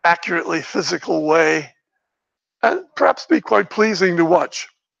accurately physical way and perhaps be quite pleasing to watch.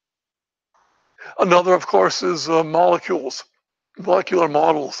 Another, of course, is molecular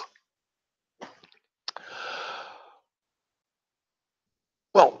models.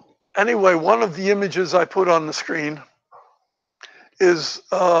 Well, anyway, one of the images I put on the screen is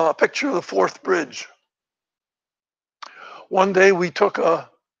a picture of the Forth Bridge. One day we took a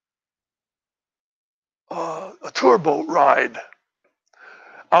tour boat ride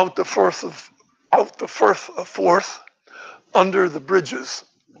out the Firth of Forth under the bridges,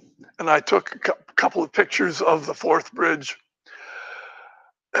 and I took a couple of pictures of the Forth Bridge.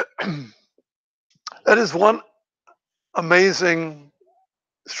 That is one amazing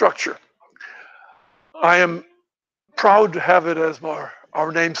structure. I am proud to have it as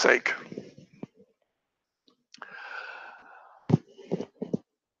our namesake.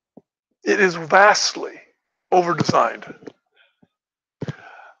 It is vastly over-designed.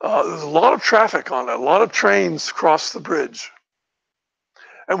 There's a lot of traffic on it, a lot of trains cross the bridge.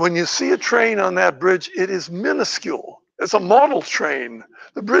 And when you see a train on that bridge, it is minuscule. It's a model train.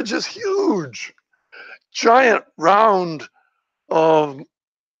 The bridge is huge. Giant round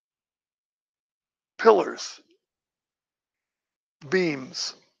pillars,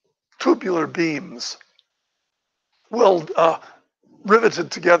 beams, tubular beams, well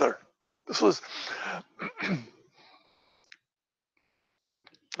riveted together. This was, and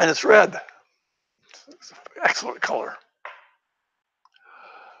it's red. It's an excellent color.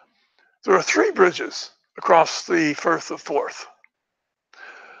 There are 3 bridges across the Firth of Forth.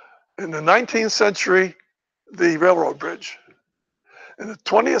 In the 19th century, the railroad bridge. In the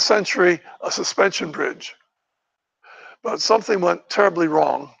 20th century, a suspension bridge. But something went terribly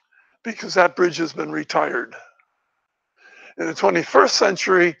wrong because that bridge has been retired. In the 21st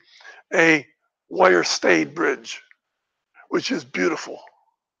century, a wire-stayed bridge, which is beautiful.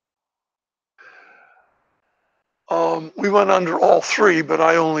 We went under all 3, but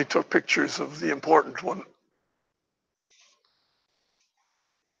I only took pictures of the important one.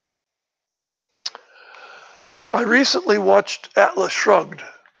 I recently watched Atlas Shrugged.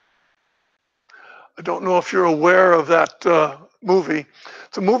 I don't know if you're aware of that movie.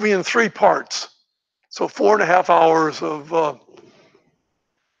 It's a movie in 3 parts. So 4.5 hours of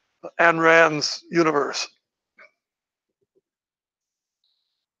Ayn Rand's universe.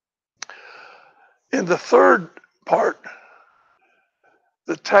 In the 3rd part,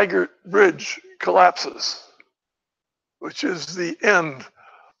 the Taggart Bridge collapses, which is the end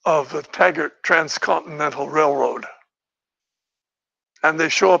of the Taggart Transcontinental Railroad. And they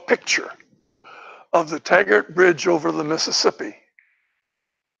show a picture of the Taggart Bridge over the Mississippi.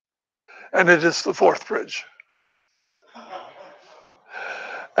 And it is the Forth Bridge.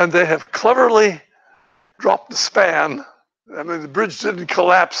 And they have cleverly dropped the span. I mean, the bridge didn't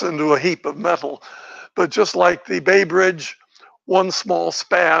collapse into a heap of metal, but just like the Bay Bridge, one small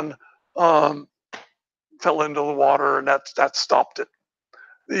span fell into the water, and that stopped it.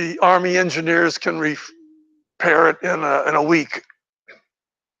 The Army engineers can repair it in a week.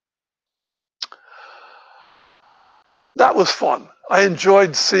 That was fun. I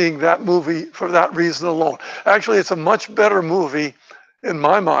enjoyed seeing that movie for that reason alone. Actually, it's a much better movie in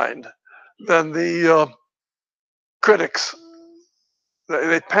my mind than the critics.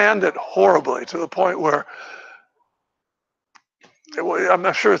 They panned it horribly to the point where I'm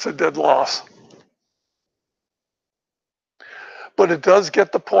not sure it's a dead loss. But it does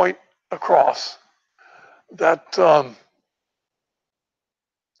get the point across that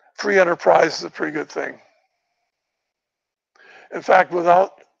free enterprise is a pretty good thing. In fact,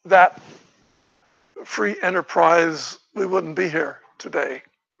 without that free enterprise, we wouldn't be here today.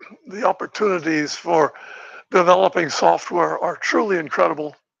 The opportunities for developing software are truly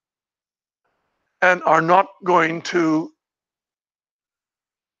incredible and are not going to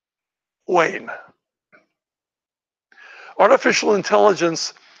wane. Artificial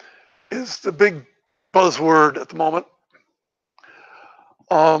intelligence is the big buzzword at the moment.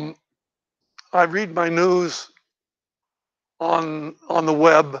 I read my news on the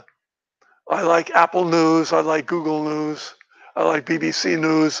web. I like Apple News. I like Google News. I like BBC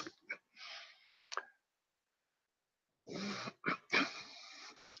News.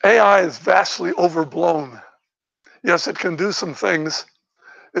 AI is vastly overblown. Yes, it can do some things.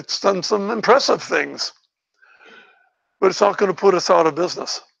 It's done some impressive things, but it's not going to put us out of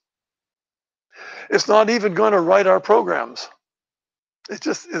business. It's not even going to write our programs. It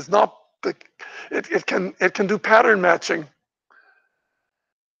just is not. It can do pattern matching,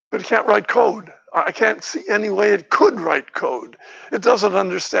 but it can't write code. I can't see any way it could write code. It doesn't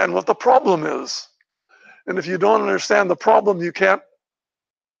understand what the problem is. And if you don't understand the problem, you can't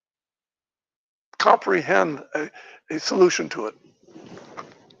comprehend a solution to it.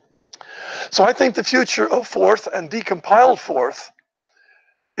 So I think the future of Forth and decompiled Forth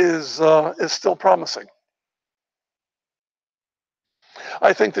is still promising.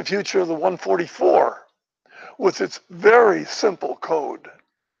 I think the future of the 144 with its very simple code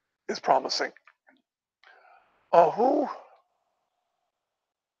is promising.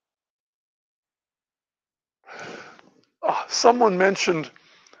 Someone mentioned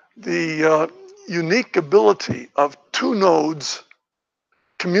the unique ability of two nodes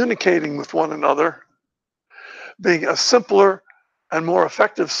communicating with one another being a simpler and more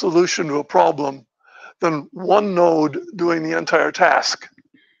effective solution to a problem than one node doing the entire task.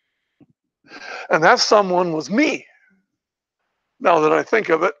 And that someone was me, now that I think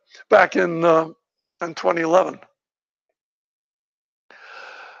of it, back in 2011.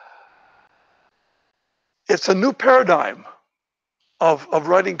 It's a new paradigm of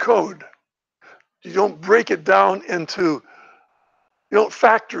writing code. You don't break it down into, you don't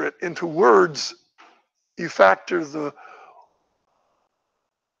factor it into words. You factor the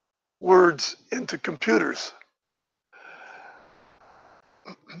words into computers.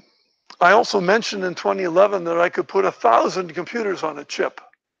 I also mentioned in 2011 that I could put 1,000 computers on a chip.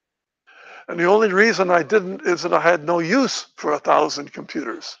 And the only reason I didn't is that I had no use for 1,000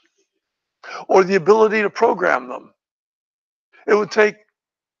 computers or the ability to program them. It would take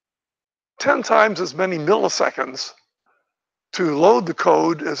 10 times as many milliseconds to load the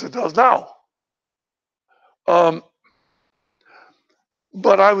code as it does now.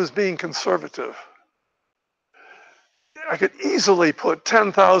 But I was being conservative. I could easily put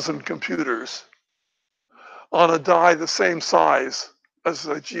 10,000 computers on a die the same size as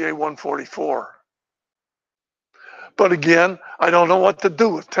the GA144. But again, I don't know what to do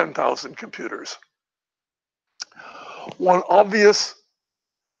with 10,000 computers. One obvious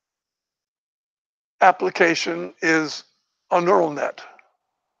application is a neural net.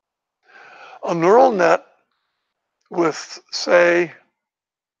 A neural net with, say,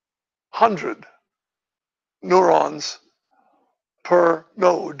 100 neurons per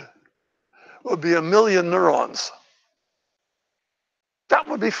node would be 1,000,000 neurons. That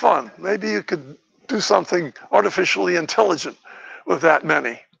would be fun. Maybe you could do something artificially intelligent with that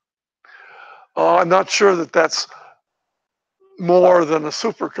many. I'm not sure that that's more than a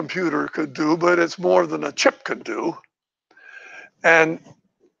supercomputer could do, but it's more than a chip could do. And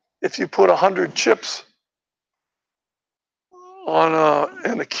if you put 100 chips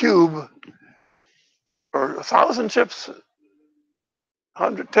in a cube, or 1,000 chips,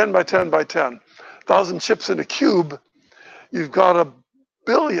 100, 10 by 10 by 10, 1,000 chips in a cube, you've got 1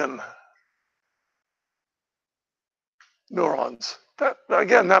 billion neurons. That,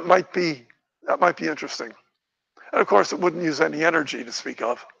 again, that might be interesting. And of course, it wouldn't use any energy to speak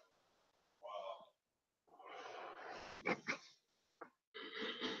of.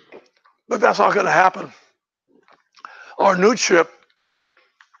 But that's not going to happen. Our new chip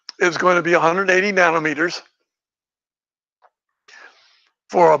is going to be 180 nanometers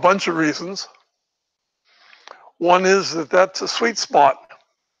for a bunch of reasons. One is that that's a sweet spot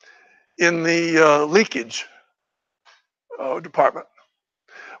in the leakage department.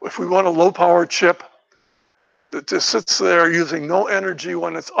 If we want a low power chip that just sits there using no energy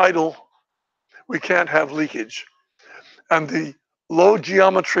when it's idle, we can't have leakage. And the low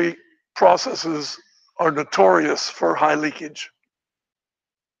geometry processes are notorious for high leakage.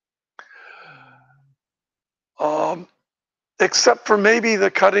 Except for maybe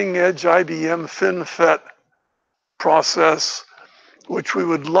the cutting edge IBM FinFET process, which we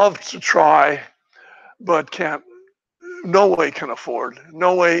would love to try, but no way can afford.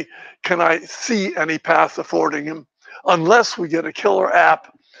 No way can I see any path affording him unless we get a killer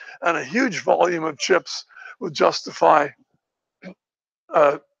app and a huge volume of chips would justify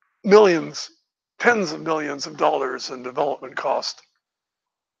millions, tens of millions of dollars in development cost.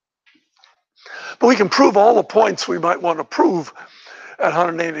 But we can prove all the points we might want to prove at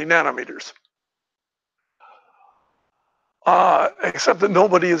 180 nanometers. Except that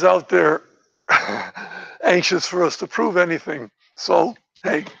nobody is out there anxious for us to prove anything. So,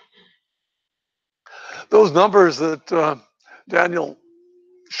 hey, those numbers that Daniel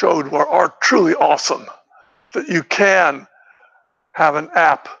showed are truly awesome. That you can have an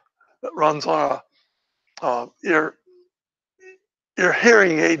app that runs on your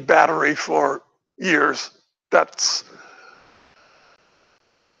hearing aid battery for years. That's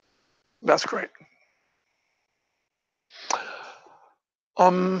great.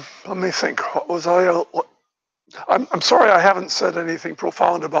 Let me think. What was I'm sorry I haven't said anything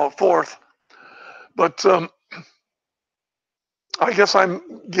profound about fourth, but I guess I'm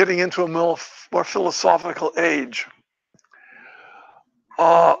getting into a more philosophical age.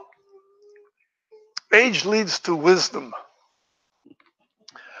 Age leads to wisdom.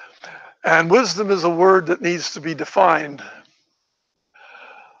 And wisdom is a word that needs to be defined.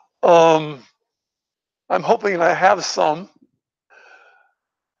 I'm hoping I have some,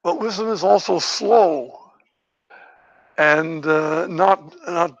 but wisdom is also slow and not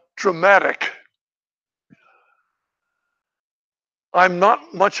dramatic. I'm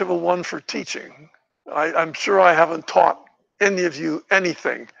not much of a one for teaching. I'm sure I haven't taught any of you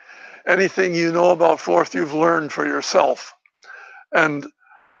anything. Anything you know about fourth, you've learned for yourself. And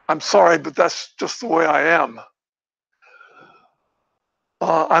I'm sorry, but that's just the way I am.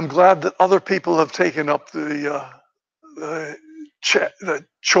 I'm glad that other people have taken up the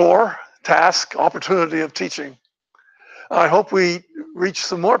chore, task, opportunity of teaching. I hope we reach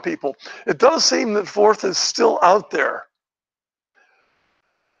some more people. It does seem that fourth is still out there,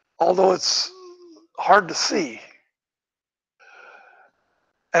 although it's hard to see.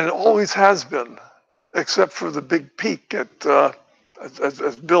 And it always has been, except for the big peak at,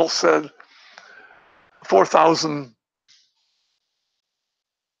 as Bill said, 4,000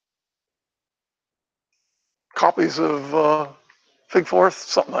 copies of Fig Fourth,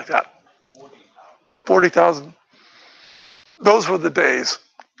 something like that. 40,000. Those were the days.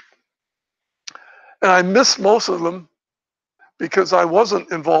 And I miss most of them because I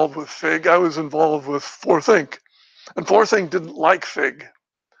wasn't involved with Fig. I was involved with Fourth Inc. And Fourth Inc. didn't like Fig.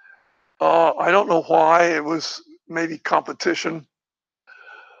 I don't know why. It was maybe competition.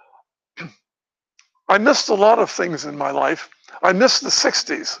 I missed a lot of things in my life. I missed the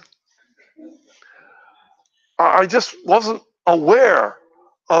 60s. I just wasn't aware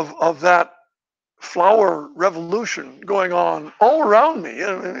of that flower revolution going on all around me.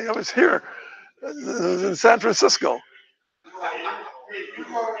 I was here in San Francisco.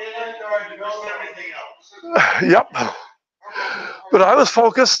 Yep. But I was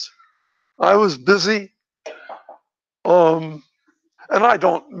focused. I was busy. And I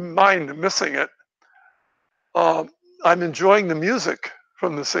don't mind missing it. I'm enjoying the music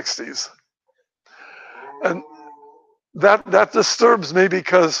from the 60s. And that disturbs me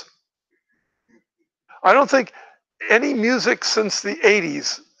because I don't think any music since the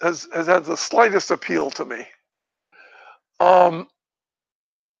 80s has had the slightest appeal to me.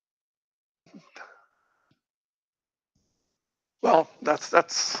 Well, that's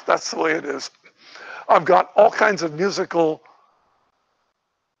the way it is. I've got all kinds of musical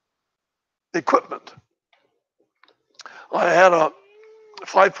equipment. I had a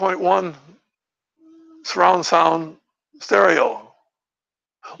 5.1 surround sound stereo.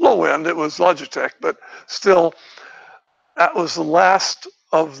 Low end, it was Logitech, but still, that was the last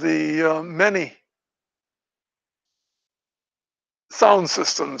of the many sound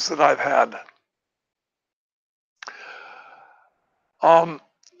systems that I've had.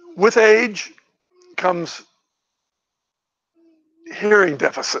 With age comes hearing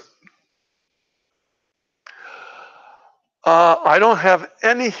deficit. I don't have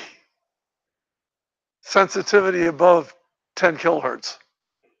any sensitivity above 10 kilohertz,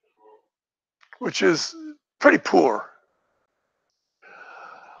 which is pretty poor.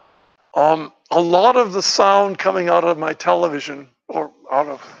 A lot of the sound coming out of my television or out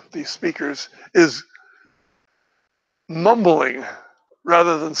of these speakers is mumbling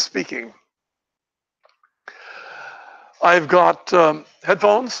rather than speaking. I've got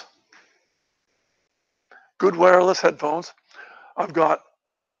headphones, good wireless headphones. I've got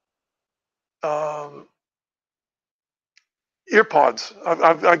earpods.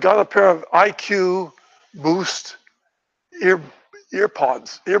 I've got a pair of IQ Boost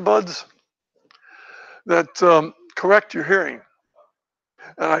earbuds that correct your hearing.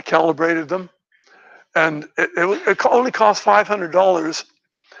 And I calibrated them. And it only cost $500.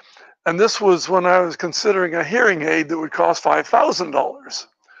 And this was when I was considering a hearing aid that would cost $5,000.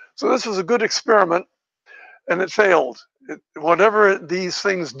 So this was a good experiment, and it failed. Whatever these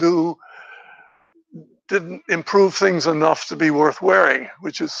things do didn't improve things enough to be worth wearing,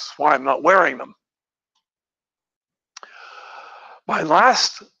 which is why I'm not wearing them. My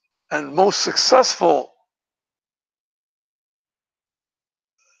last and most successful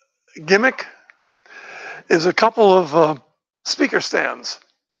gimmick is a couple of speaker stands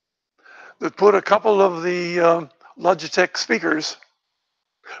that put a couple of the Logitech speakers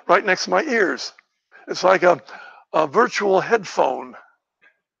right next to my ears. It's like a virtual headphone.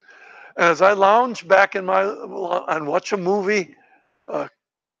 And as I lounge back in my and watch a movie,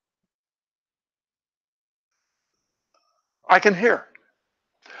 I can hear.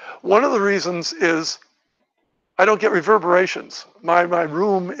 One of the reasons is I don't get reverberations. My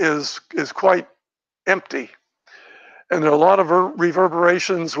room is quite empty. And there are a lot of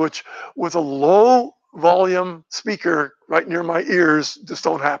reverberations which, with a low volume speaker right near my ears, just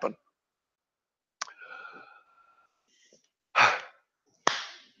don't happen.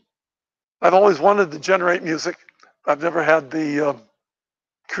 I've always wanted to generate music. I've never had the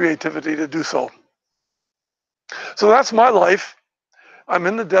creativity to do so. So that's my life. I'm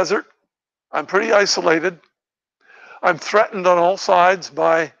in the desert. I'm pretty isolated. I'm threatened on all sides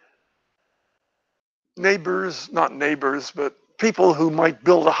by neighbors, not neighbors, but people who might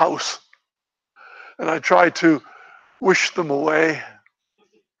build a house. And I try to wish them away.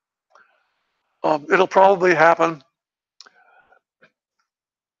 It'll probably happen.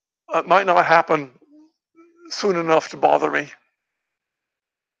 It might not happen soon enough to bother me.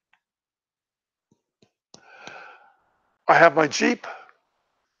 I have my Jeep.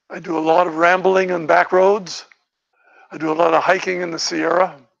 I do a lot of rambling on back roads. I do a lot of hiking in the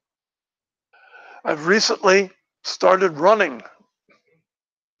Sierra. I've recently started running.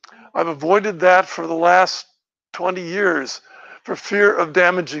 I've avoided that for the last 20 years for fear of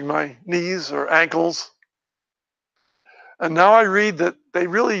damaging my knees or ankles. And now I read that they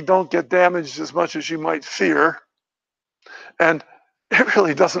really don't get damaged as much as you might fear. And it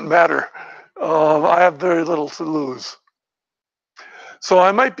really doesn't matter. I have very little to lose. So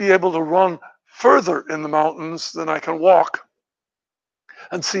I might be able to run further in the mountains than I can walk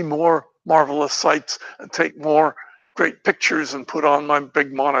and see more marvelous sights and take more great pictures and put on my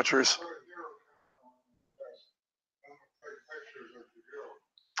big monitors.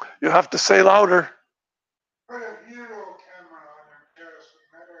 You have to say louder. Put a hero camera on your chest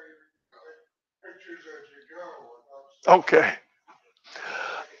and take pictures as you go. Okay.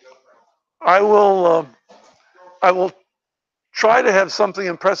 I will try to have something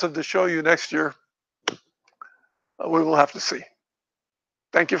impressive to show you next year. We will have to see.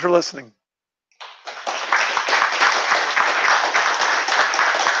 Thank you for listening.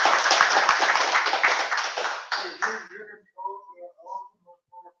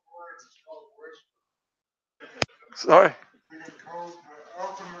 Sorry.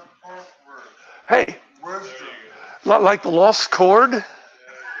 Hey, like the lost chord?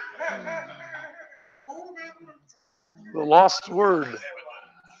 The lost word.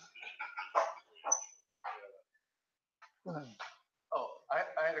 Oh, I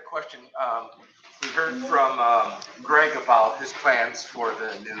had a question. We heard from Greg about his plans for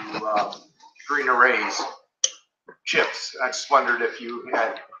the new GreenArrays chips. I just wondered if you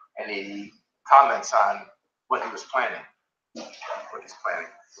had any comments on what he was planning, what he's planning.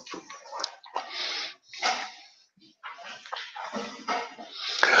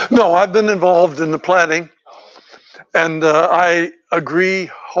 No, I've been involved in the planning, and I agree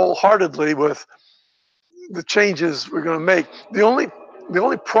wholeheartedly with the changes we're going to make. The only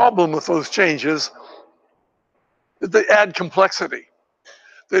problem with those changes is they add complexity.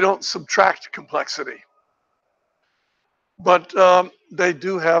 They don't subtract complexity. But they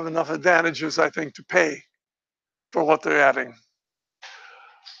do have enough advantages, I think, to pay for what they're adding.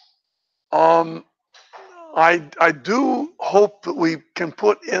 I do hope that we can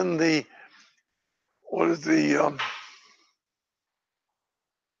put in the, what is the,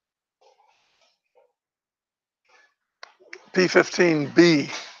 P15B,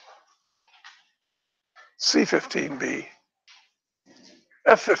 C15B,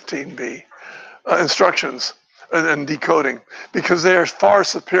 F15B instructions and decoding, because they are far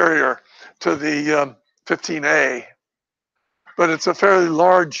superior to the 15A. But it's a fairly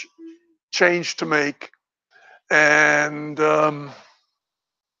large change to make, and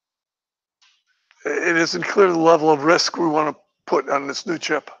it isn't clear the level of risk we want to put on this new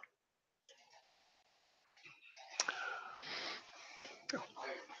chip.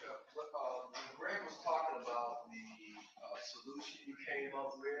 Greg was talking about the solution you came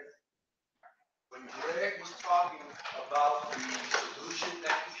up with when you Greg was talking about the solution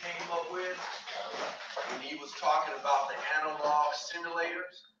that he came up with, when he was talking about the analog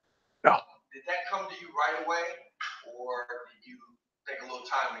simulators. Yeah. Did that come to you right away, or did you take a little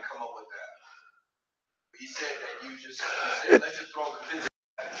time to come up with that? He said that you said, let's just throw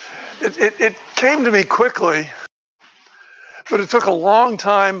the It came to me quickly, but it took a long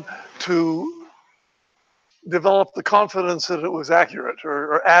time to develop the confidence that it was accurate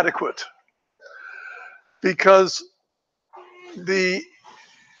or adequate, because the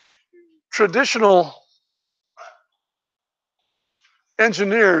traditional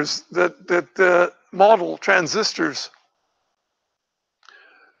engineers that model transistors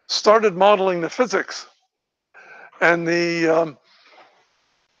started modeling the physics and the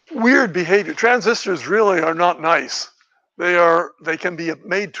weird behavior. Transistors really are not nice. They can be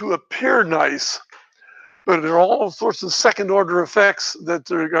made to appear nice, but there are all sorts of second order effects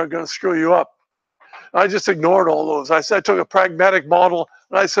that are going to screw you up. I just ignored all those. I took a pragmatic model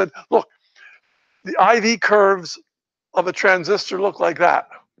and I said, look, the IV curves of a transistor look like that.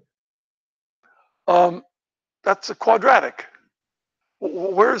 That's a quadratic.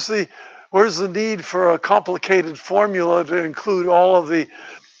 Where's the need for a complicated formula to include all of the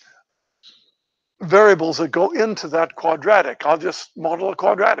variables that go into that quadratic? I'll just model a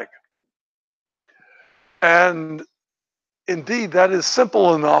quadratic. And indeed, that is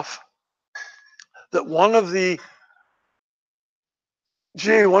simple enough that one of the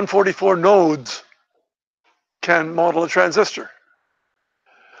GA144 nodes can model a transistor.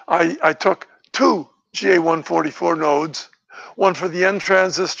 I took two GA144 nodes, one for the N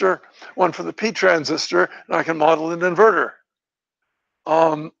transistor, one for the P transistor, and I can model an inverter.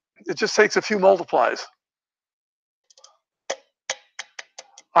 It just takes a few multiplies.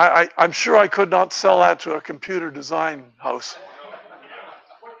 I'm sure I could not sell that to a computer design house.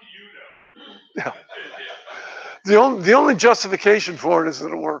 Yeah. The only justification for it is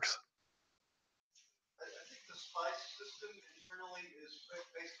that it works. I think the SPICE system internally is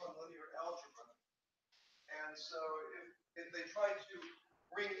based on linear algebra. And so if they try to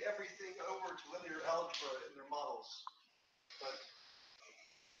bring everything over to linear algebra in their models, but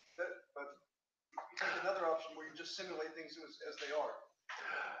you take another option where you just simulate things as they are.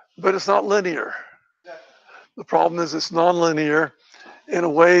 But it's not linear. Exactly. The problem is it's nonlinear in a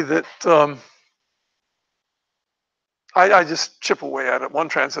way that I just chip away at it one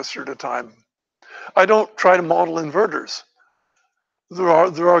transistor at a time. I don't try to model inverters. There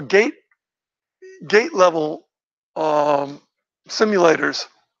are gate level simulators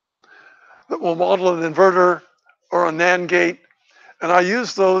that will model an inverter or a NAND gate, and I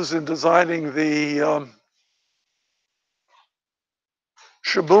use those in designing the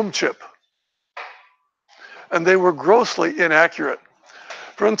Shaboom chip, and they were grossly inaccurate.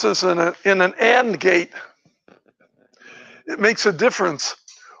 For instance, in an AND gate, it makes a difference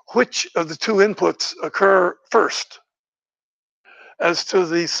which of the two inputs occur first as to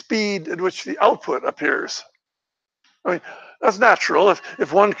the speed at which the output appears. I mean, that's natural.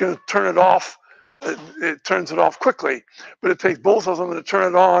 If one can turn it off, it turns it off quickly, but it takes both of them to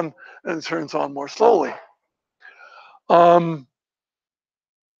turn it on, and it turns on more slowly.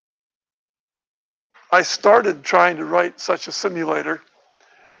 I started trying to write such a simulator,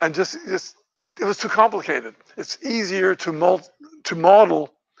 and it was too complicated. It's easier to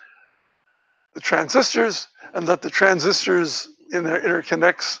model the transistors and let the transistors in their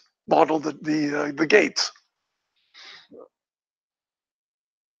interconnects model the gates.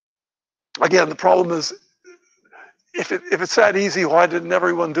 Again, the problem is if it's that easy, why didn't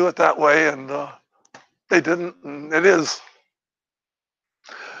everyone do it that way? And they didn't, and it is.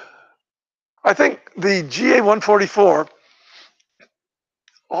 I think the GA144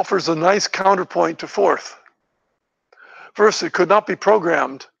 offers a nice counterpoint to Forth. First, it could not be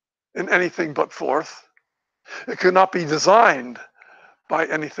programmed in anything but Forth. It could not be designed by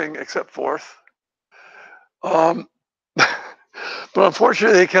anything except Forth. But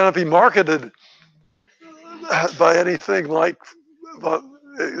unfortunately, it cannot be marketed by anything like, well.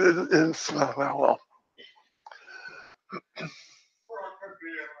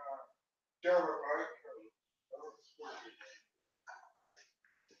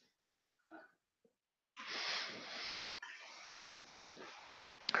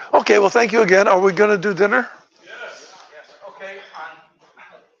 Okay, well, thank you again. Are we going to do dinner? Yes. Okay.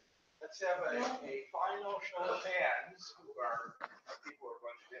 Let's have a final show of hands who are people who are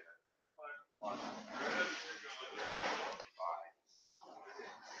going to dinner.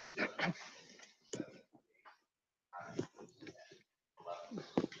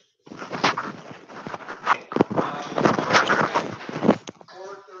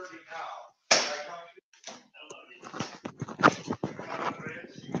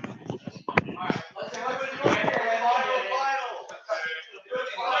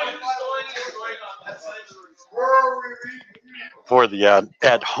 For the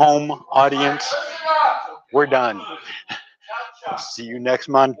at-home audience, we're done. See you next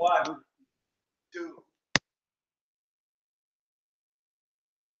month.